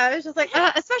 Yeah, it was just like,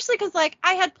 especially because, like,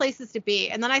 I had places to be,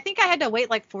 and then I think I had to wait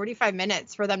like 45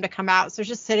 minutes for them to come out. So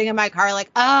just sitting in my car, like,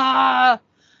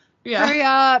 hurry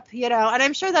up, and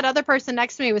I'm sure that other person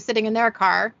next to me was sitting in their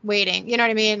car waiting. You know what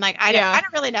I mean? Like, I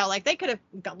don't really know. Like, they could have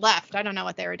left. I don't know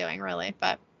what they were doing really,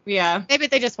 but maybe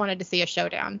they just wanted to see a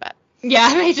showdown. But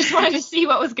they just wanted to see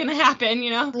what was going to happen.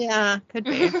 Yeah, could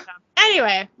be. So.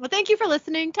 Anyway, well, thank you for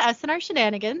listening to us and our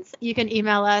shenanigans. You can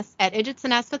email us at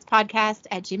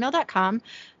idiotsandasspetspodcast@gmail.com.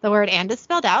 The word "and" is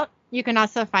spelled out. You can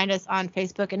also find us on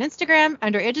Facebook and Instagram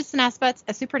under Idiots and Aspets,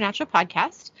 a supernatural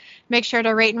podcast. Make sure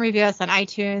to rate and review us on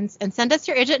iTunes and send us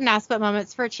your Idiot and Aspet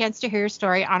moments for a chance to hear your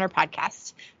story on our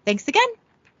podcast. Thanks again.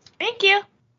 Thank you.